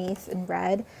underneath in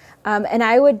red. And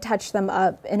I would touch them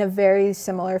up in a very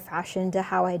similar fashion to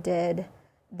how I did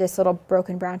this little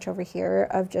broken branch over here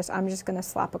of just, I'm just going to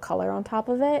slap a color on top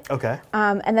of it. Okay.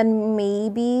 And then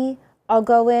maybe I'll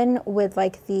go in with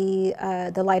like the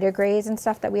lighter grays and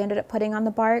stuff that we ended up putting on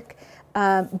the bark.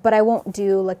 But I won't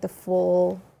do like the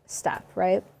full step,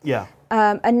 right? Yeah.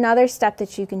 Another step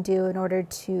that you can do in order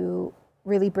to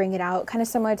really bring it out, kind of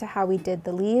similar to how we did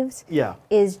the leaves,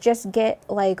 is just get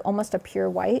like almost a pure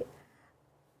white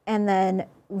and then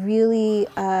really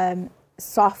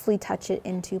softly touch it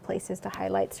into places to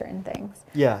highlight certain things.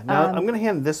 Yeah. Now I'm going to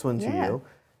hand this one to you.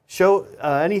 show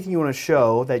anything you want to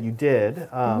show that you did,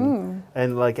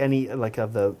 and like any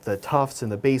of the tufts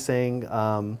and the basing,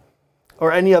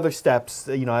 or any other steps.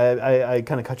 You know, I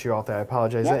kind of cut you off there. I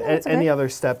apologize. Yeah, that's okay. Any other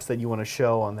steps that you want to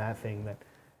show on that thing that?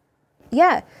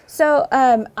 Yeah. So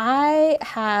I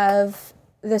have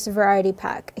this variety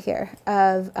pack here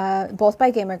of both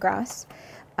by Gamergrass.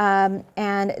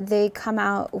 And they come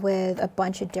out with a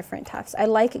bunch of different tufts. I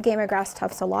like Gamergrass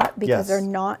tufts a lot because they're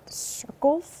not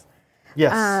circles.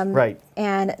 Yes, right.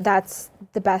 And that's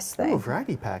the best thing. Oh,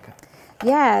 variety pack.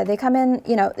 Yeah, they come in,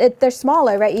 you know, they're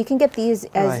smaller, right? You can get these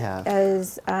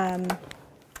as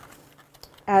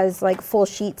like full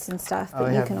sheets and stuff,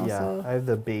 but you can also... Yeah, I have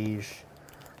the beige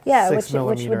 6 mm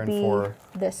which would be and 4.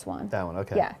 this one. That one,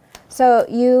 okay. Yeah. So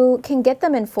you can get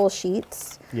them in full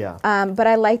sheets. Yeah. But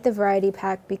I like the variety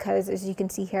pack because, as you can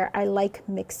see here, I like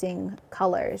mixing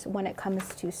colors when it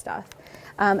comes to stuff.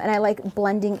 And I like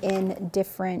blending in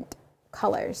different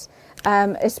colors.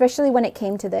 Especially when it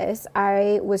came to this,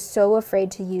 I was so afraid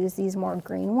to use these more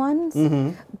green ones.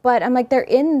 But I'm like, they're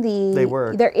in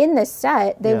this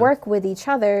set. They work with each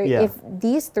other. Yeah. If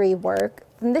these 3 work,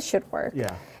 then this should work.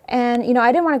 Yeah. And, you know,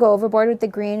 I didn't want to go overboard with the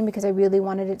green because I really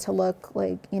wanted it to look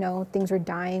like, you know, things were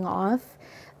dying off.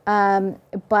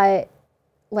 But,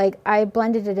 like, I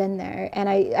blended it in there, and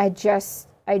I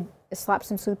slapped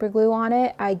some super glue on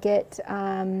it. I get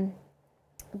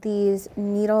these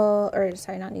tweezers.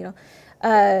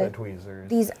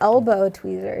 These elbow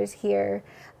tweezers here.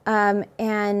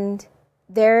 And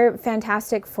they're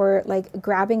fantastic for, like,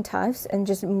 grabbing tufts and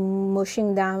just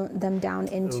mushing them down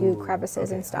into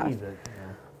crevices and stuff.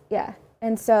 Yeah,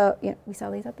 and so, you know, we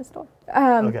sell these at the store.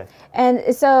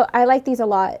 And so I like these a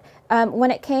lot.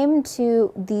 When it came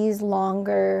to these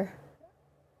longer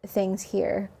things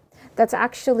here, that's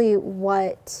actually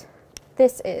what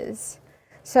this is.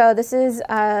 So this is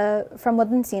from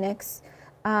Woodland Scenics.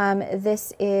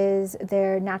 This is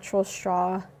their natural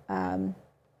straw,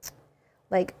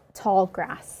 like tall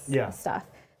grass stuff.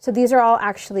 So these are all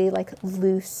actually like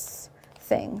loose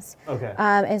things. Okay.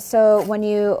 And so when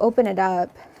you open it up,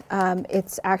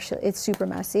 it's super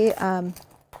messy,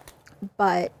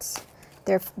 but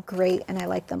they're great and I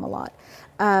like them a lot.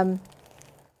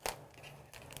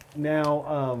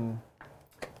 Now,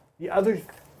 the other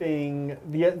thing,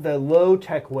 the low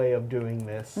tech way of doing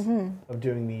this, of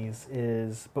doing these,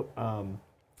 is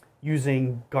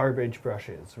using garbage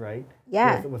brushes, right?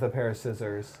 Yeah. With a pair of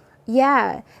scissors.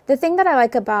 Yeah. The thing that I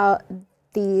like about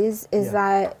these is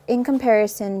that in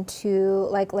comparison to,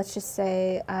 like, let's just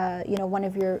say, you know, one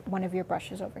of your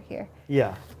brushes over here.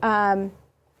 Yeah.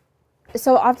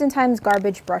 So oftentimes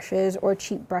garbage brushes or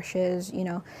cheap brushes, you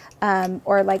know,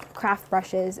 or like craft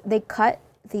brushes, they cut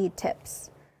the tips.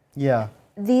 Yeah.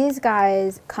 These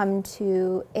guys come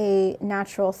to a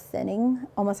natural thinning,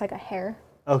 almost like a hair.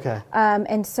 Okay.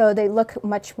 And so they look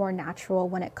much more natural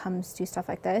when it comes to stuff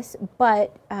like this.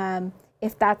 But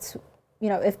if that's, you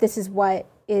know, if this is what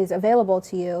is available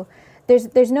to you,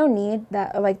 there's no need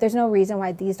that, like, there's no reason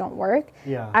why these don't work.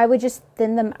 Yeah. I would just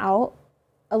thin them out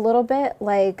a little bit,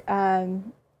 like,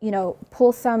 you know,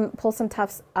 pull some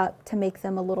tufts up to make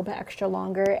them a little bit extra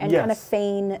longer and kind of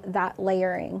feign that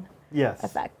layering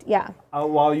effect. Yeah.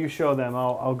 While you show them,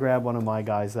 I'll grab one of my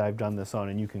guys that I've done this on,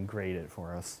 and you can grade it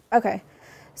for us. Okay.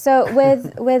 So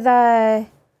with the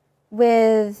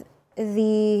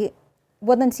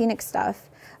Woodland Scenic stuff,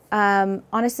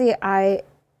 honestly, I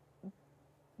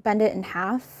bend it in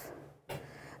half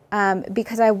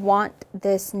because I want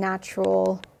this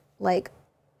natural, like,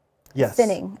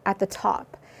 thinning at the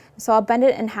top. So I'll bend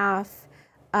it in half.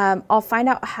 I'll find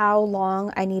out how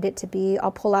long I need it to be.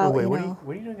 I'll pull out, what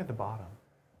are you doing at the bottom?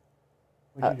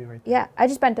 What did you do right there? Yeah, I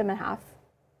just bent them in half.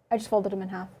 I just folded them in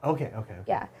half. Okay.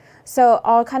 Yeah. So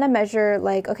I'll kind of measure,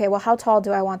 like, okay, well, how tall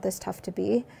do I want this tuft to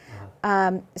be?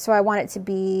 So I want it to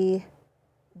be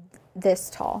this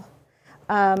tall.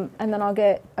 And then I'll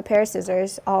get a pair of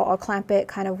scissors. I'll clamp it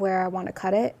kind of where I want to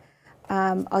cut it.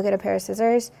 I'll get a pair of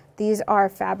scissors. These are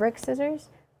fabric scissors.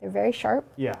 They're very sharp.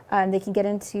 Yeah. They can get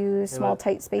into small,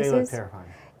 tight spaces. They look terrifying.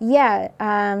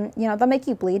 Yeah. You know, they'll make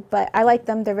you bleed, but I like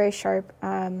them. They're very sharp.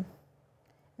 And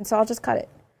so I'll just cut it.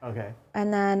 Okay.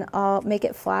 And then I'll make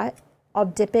it flat. I'll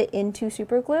dip it into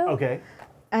super glue. Okay.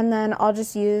 And then I'll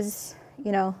just use,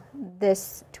 you know,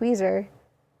 this tweezer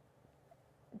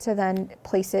to then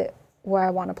place it where I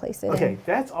want to place it. Okay,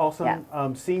 that's awesome.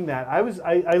 Yeah. Seeing that, I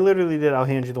literally did. I'll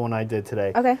hand you the one I did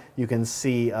today. Okay. You can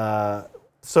see.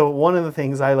 So one of the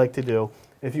things I like to do,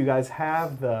 if you guys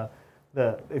have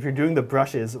if you're doing the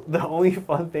brushes, the only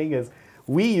fun thing is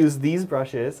we use these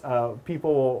brushes.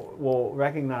 People will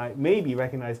maybe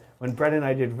recognize when Brett and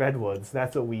I did redwoods.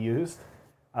 That's what we used.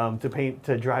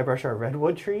 to dry brush our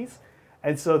redwood trees.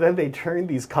 And so then they turned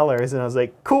these colors, and I was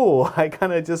like, cool. I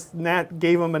kind of just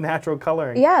gave them a natural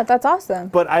coloring. Yeah, that's awesome.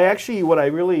 But what I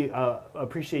really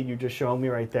appreciate you just showing me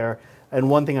right there, and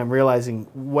one thing I'm realizing,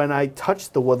 when I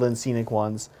touch the woodland scenic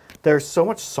ones, they're so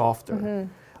much softer.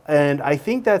 Mm-hmm. And I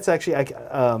think that's actually,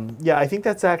 I think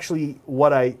that's actually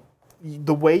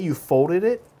the way you folded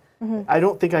it, mm-hmm. I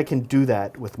don't think I can do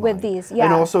that with mine. With these, yeah.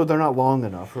 And also, they're not long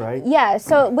enough, right? Yeah,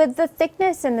 so with the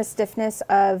thickness and the stiffness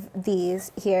of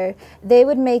these here, they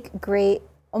would make great,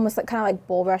 almost like kind of like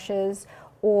bull brushes,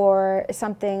 or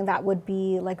something that would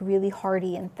be like really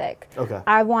hardy and thick. Okay.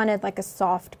 I wanted like a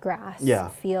soft grass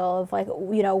feel of like,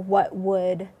 you know, what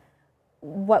would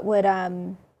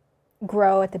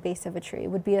grow at the base of a tree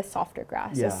would be a softer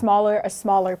grass, a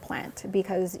smaller plant,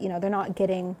 because, you know, they're not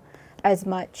getting as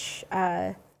much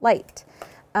light.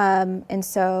 And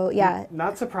so, yeah.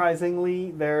 Not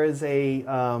surprisingly, there is a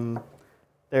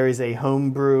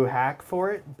homebrew hack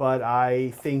for it, but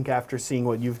I think after seeing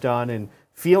what you've done and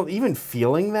even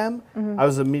feeling them, mm-hmm. I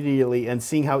was immediately, and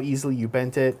seeing how easily you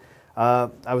bent it, I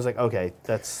was like, okay,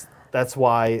 that's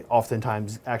why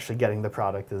oftentimes actually getting the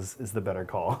product is the better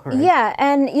call. Right? Yeah,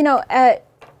 and you know,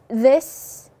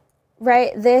 this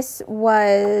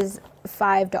was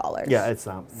 $5. Yeah, it's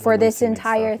not for this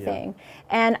entire thing,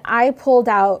 and I pulled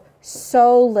out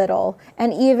so little,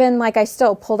 and even like I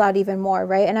still pulled out even more,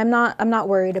 right? And I'm not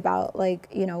worried about, like,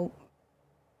 you know,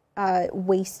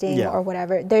 wasting or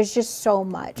whatever. There's just so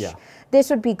much. Yeah. This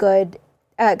would be good.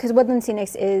 Because Woodland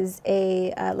Scenics is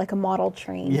a like a model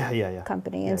train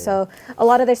company, and so a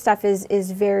lot of their stuff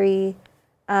is very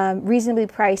reasonably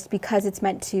priced because it's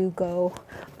meant to go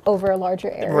over larger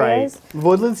areas. Right.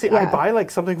 Woodland I buy like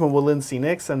something from Woodland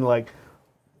Scenics, and like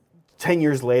 10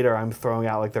 years later, I'm throwing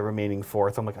out like the remaining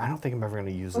fourth. I'm like, I don't think I'm ever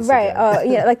going to use this again.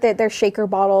 Yeah, like their shaker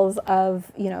bottles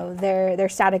of, you know, their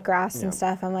static grass and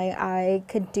stuff. I'm like, I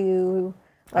could do.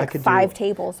 Like 5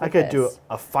 tables. I could do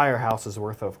a firehouse's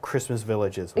worth of Christmas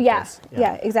villages with this.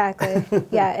 Yeah, exactly.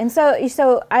 Yeah, and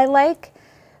so I like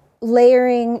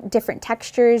layering different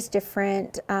textures,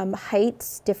 different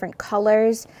heights, different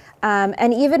colors,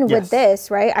 and even with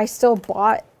this, right? I still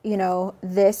bought, you know,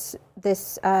 this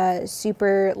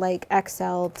super like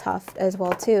XL tuft as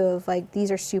well too. Of like, these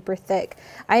are super thick.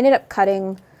 I ended up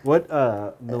cutting. What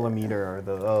millimeter are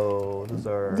those? Oh,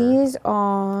 these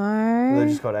are. They're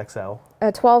just called XL.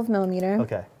 12 millimeter.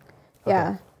 Okay.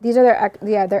 Yeah, these are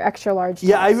they're extra large.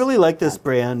 Yeah, I really like this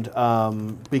brand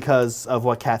because of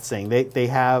what Cat's saying. They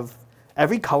have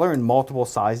every color in multiple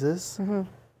sizes,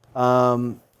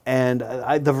 mm-hmm. And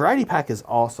the variety pack is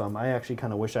awesome. I actually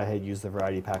kind of wish I had used the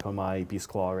variety pack on my Beast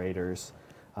Claw Raiders.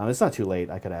 It's not too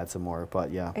late. I could add some more,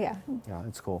 but yeah,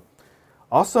 it's cool.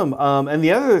 Awesome. And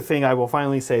the other thing I will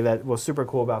finally say that was super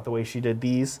cool about the way she did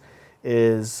these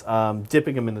is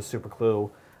dipping them in the super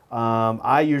glue.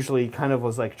 I usually kind of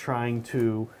was like trying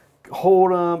to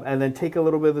hold them and then take a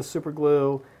little bit of the super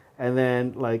glue and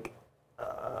then like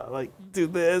do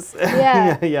this.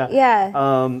 Yeah.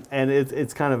 And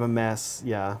it's kind of a mess.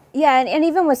 Yeah. Yeah, and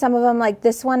even with some of them, like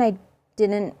this one, I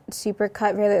didn't super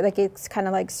cut really, like it's kind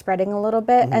of like spreading a little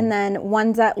bit, mm-hmm. and then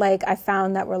ones that like I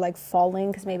found that were like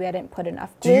falling because maybe I didn't put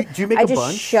enough glue. Do you make a bunch?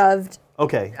 I just shoved.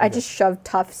 Okay. I just shoved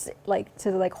tufts like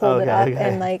to like hold it up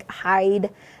and like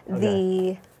hide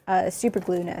the super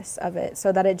glueness of it,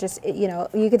 so that it just you know,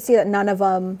 you can see that none of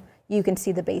them, you can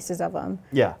see the bases of them.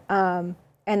 Yeah.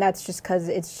 And that's just because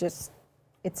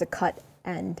it's a cut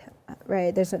end,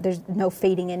 right? There's no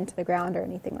fading into the ground or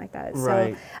anything like that.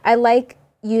 Right. So I like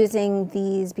using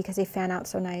these because they fan out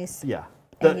so nice. Yeah.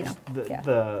 And, you know,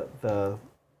 the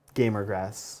gamer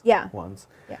grass ones.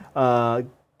 Yeah.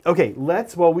 Okay,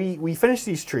 we finished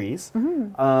these trees,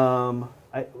 mm-hmm.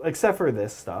 Except for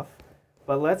this stuff,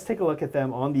 but let's take a look at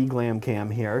them on the Glam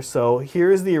Cam here. So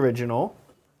here's the original.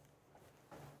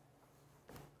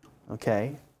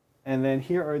 Okay, and then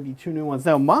here are the 2 new ones.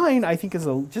 Now mine, I think, is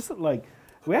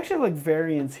we actually have like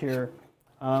variants here.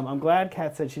 I'm glad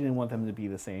Kat said she didn't want them to be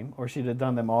the same, or she'd have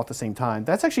done them all at the same time.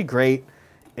 That's actually great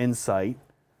insight.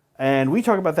 And we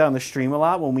talk about that on the stream a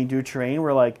lot when we do terrain.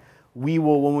 We're like,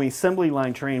 when we assembly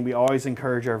line terrain, we always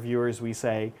encourage our viewers, we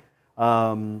say,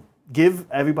 give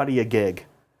everybody a gig.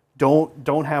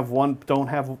 Don't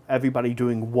have everybody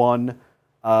doing one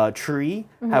tree.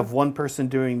 Mm-hmm. Have one person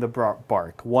doing the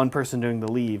bark, one person doing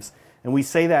the leaves. And we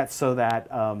say that so that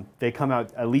they come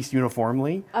out at least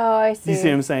uniformly. Oh, I see. You see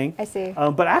what I'm saying? I see.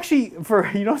 But actually,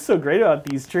 what's so great about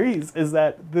these trees is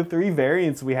that the 3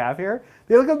 variants we have here,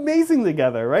 they look amazing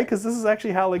together, right? Because this is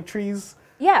actually how like trees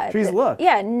look.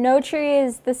 Yeah, no tree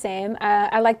is the same.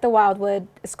 I like the wildwood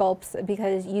sculpts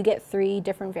because you get 3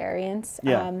 different variants.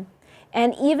 Yeah.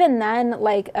 And even then,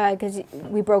 like, because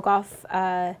we broke off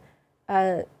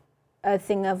a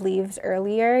thing of leaves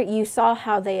earlier, you saw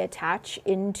how they attach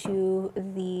into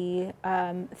the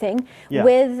thing. Yeah.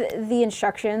 With the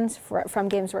instructions from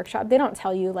Games Workshop, they don't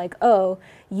tell you like, oh,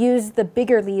 use the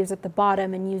bigger leaves at the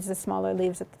bottom and use the smaller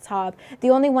leaves at the top.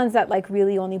 The only ones that like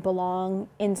really only belong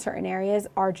in certain areas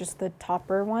are just the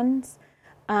topper ones.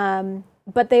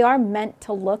 But they are meant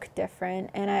to look different,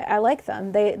 and I like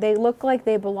them. They look like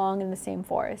they belong in the same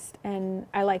forest, and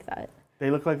I like that. They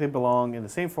look like they belong in the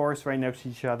same forest right next to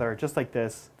each other, just like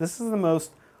this. This is the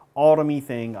most autumn-y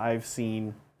thing I've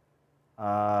seen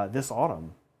this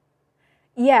autumn.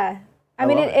 Yeah. I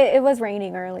mean, it was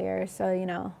raining earlier, so, you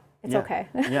know, it's okay.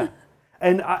 Yeah.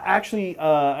 And actually,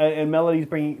 and Melody's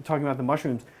talking about the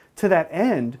mushrooms. To that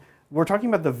end, we're talking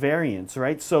about the variants,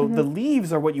 right? So the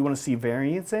leaves are what you want to see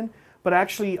variants in, but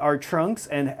actually our trunks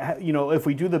and, you know, if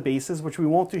we do the bases, which we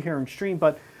won't do here in stream,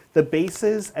 but the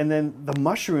bases and then the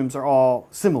mushrooms are all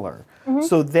similar.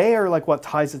 So they are like what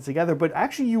ties it together. But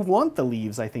actually you want the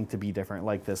leaves, I think, to be different.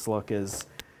 Like this look is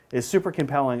super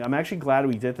compelling. I'm actually glad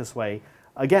we did it this way.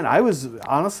 Again,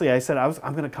 honestly, I said I'm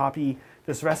going to copy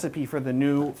this recipe for the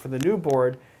new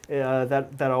board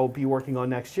that I'll be working on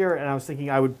next year. And I was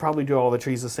thinking I would probably do all the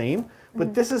trees the same.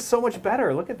 But this is so much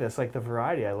better. Look at this, like the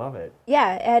variety. I love it.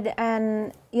 Yeah,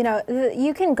 and you know,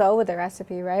 you can go with the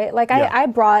recipe, right? Like I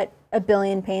brought a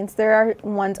billion paints. There are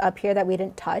ones up here that we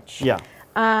didn't touch. Yeah.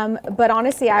 But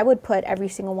honestly, I would put every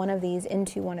single one of these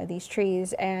into one of these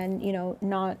trees and, you know,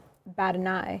 not bat an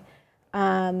eye.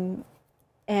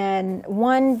 And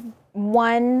one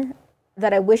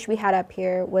that I wish we had up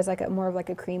here was like more of like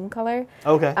a cream color.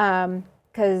 Okay.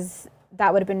 Because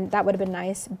that would have been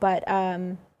nice. But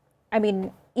I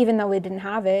mean, even though we didn't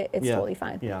have it, it's totally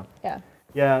fine. Yeah. Yeah.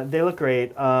 Yeah, they look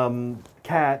great.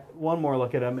 Kat, one more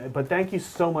look at them. But thank you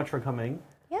so much for coming.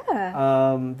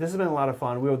 Yeah. This has been a lot of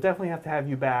fun. We will definitely have to have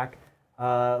you back.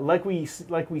 Like we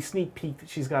sneak peeked,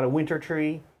 she's got a winter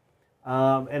tree,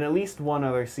 and at least one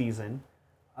other season.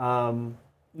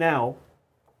 Now,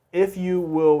 if you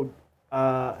will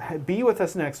be with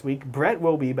us next week, Brett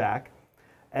will be back,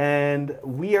 and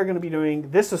we are going to be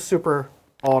doing, this is super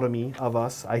autumny of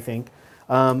us, I think.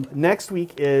 Next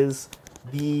week is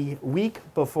the week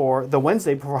before, the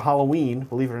Wednesday before Halloween.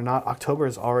 Believe it or not, October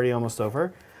is already almost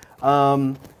over.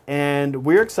 And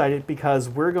we're excited because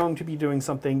we're going to be doing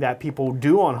something that people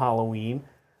do on Halloween.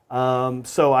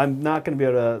 So I'm not going to be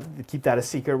able to keep that a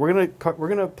secret. We're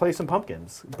gonna play some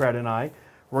pumpkins, Brett and I.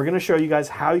 We're going to show you guys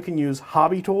how you can use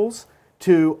hobby tools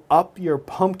to up your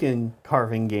pumpkin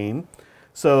carving game.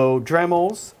 So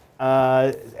Dremels,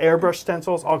 airbrush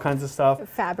stencils, all kinds of stuff.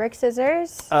 Fabric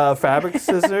scissors. Fabric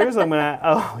scissors. I'm gonna.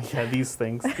 Oh yeah, these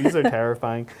things. These are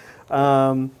terrifying.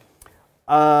 So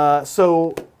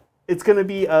it's gonna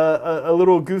be a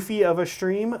little goofy of a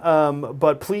stream,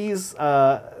 but please,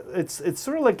 it's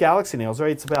sort of like Galaxy Nails,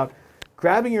 right? It's about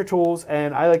grabbing your tools,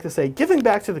 and I like to say giving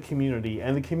back to the community.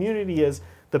 And the community is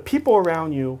the people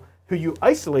around you who you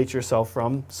isolate yourself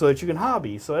from so that you can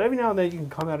hobby. So every now and then you can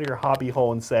come out of your hobby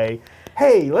hole and say,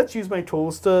 hey, let's use my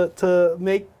tools to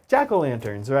make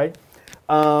jack-o'-lanterns, right?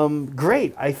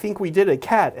 Great, I think we did it.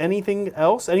 Kat, anything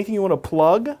else? Anything you want to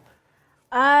plug?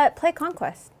 Play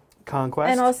Conquest.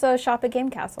 Conquest. And also shop at Game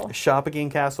Castle. Shop at Game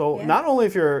Castle. Yeah. Not only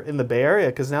if you're in the Bay Area,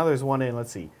 because now there's one in,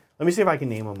 let's see. Let me see if I can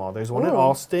name them all. There's one in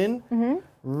Austin,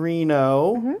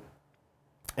 Reno,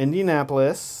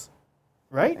 Indianapolis,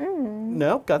 right?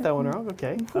 No, got that one wrong.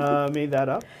 Okay, made that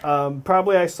up.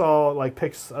 Probably I saw like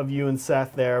pics of you and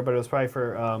Seth there, but it was probably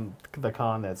for the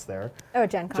con that's there. Oh,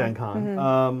 Gen Con. Gen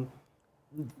Con.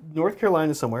 North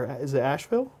Carolina somewhere. Is it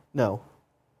Asheville? No.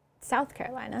 South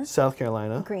Carolina. South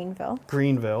Carolina. Greenville.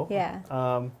 Greenville. Yeah.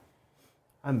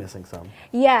 I'm missing some.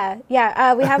 Yeah.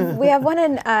 We have one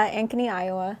in Ankeny,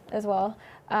 Iowa, as well.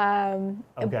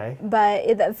 Okay.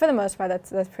 But for the most part,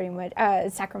 that's pretty much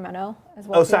Sacramento as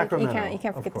well. Oh, too. Sacramento. You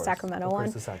can't forget the Sacramento of one.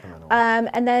 course, the Sacramento one.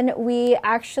 And then we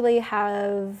actually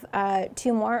have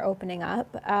 2 more opening up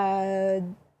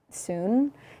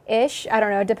soon-ish. I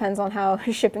don't know. It depends on how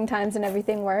shipping times and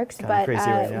everything works. Kinda but crazy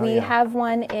right now, we yeah. have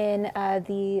one in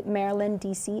the Maryland,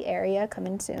 D.C. area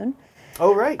coming soon.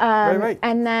 Oh, right. Right.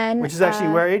 And then Which is actually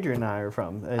where Adrian and I are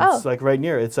from. It's like right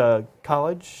near. It's a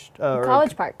college.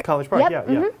 College Park. College Park. Yep.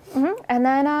 Yeah. And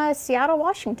then Seattle,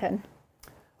 Washington.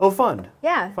 Oh, fun.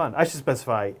 Yeah. Fun. I should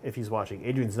specify if he's watching.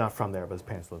 Adrian's not from there, but his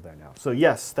parents live there now. So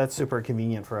yes, that's super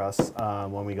convenient for us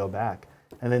when we go back.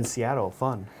 And then Seattle,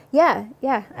 fun. Yeah.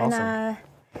 Awesome.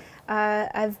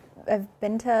 And I've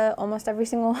been to almost every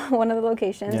single one of the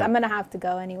locations. Yeah. I'm gonna have to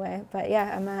go anyway. But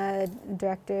yeah, I'm a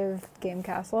director of Game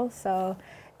Castle, so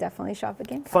Definitely shop at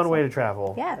Game Fun Castle. way to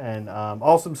travel. Yeah. And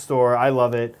awesome store. I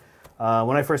love it.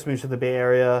 When I first moved to the Bay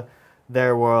Area,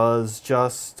 there was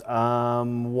just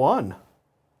one,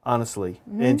 honestly,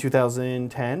 in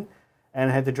 2010. And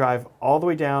I had to drive all the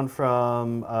way down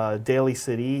from Daly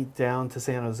City down to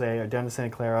San Jose or down to Santa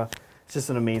Clara. It's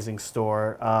just an amazing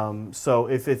store. So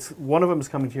if it's one of them is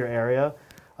coming to your area,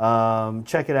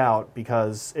 check it out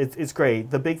because it's great.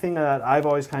 The big thing that I've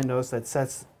always kind of noticed that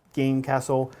sets Game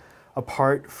Castle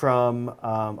apart from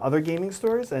other gaming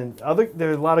stores, and there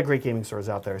are a lot of great gaming stores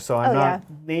out there. So I'm not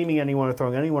naming anyone or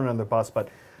throwing anyone on the bus, but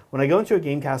when I go into a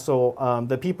Game Castle,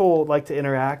 the people like to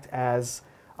interact as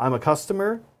I'm a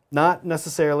customer. Not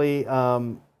necessarily,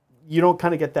 you don't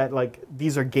kind of get that, like,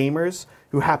 these are gamers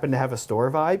who happen to have a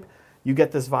store vibe. You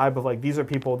get this vibe of, like, these are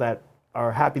people that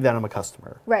are happy that I'm a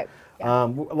customer. Right. Yeah.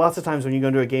 Lots of times when you go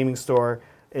into a gaming store,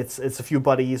 it's a few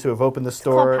buddies who have opened the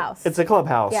store. Clubhouse. It's a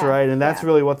clubhouse, Yeah. right? And that's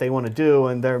really what they want to do,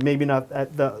 and they're maybe not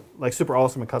at the, like, super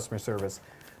awesome at customer service.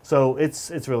 So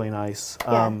it's really nice.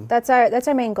 Yeah, that's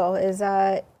our main goal is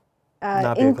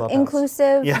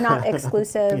inclusive, not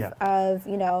exclusive of,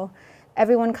 you know,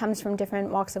 everyone comes from different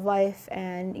walks of life,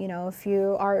 and, you know, if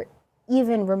you are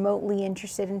even remotely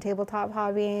interested in tabletop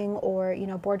hobbying or, you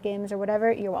know, board games or whatever,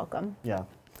 you're welcome. Yeah.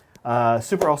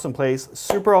 Super awesome place,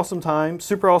 super awesome time,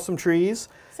 super awesome trees.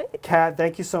 Sweet. Kat,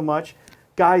 thank you so much.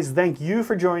 Guys, thank you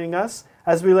for joining us.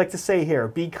 As we like to say here,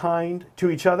 be kind to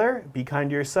each other, be kind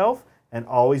to yourself, and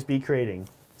always be creating.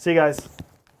 See you guys.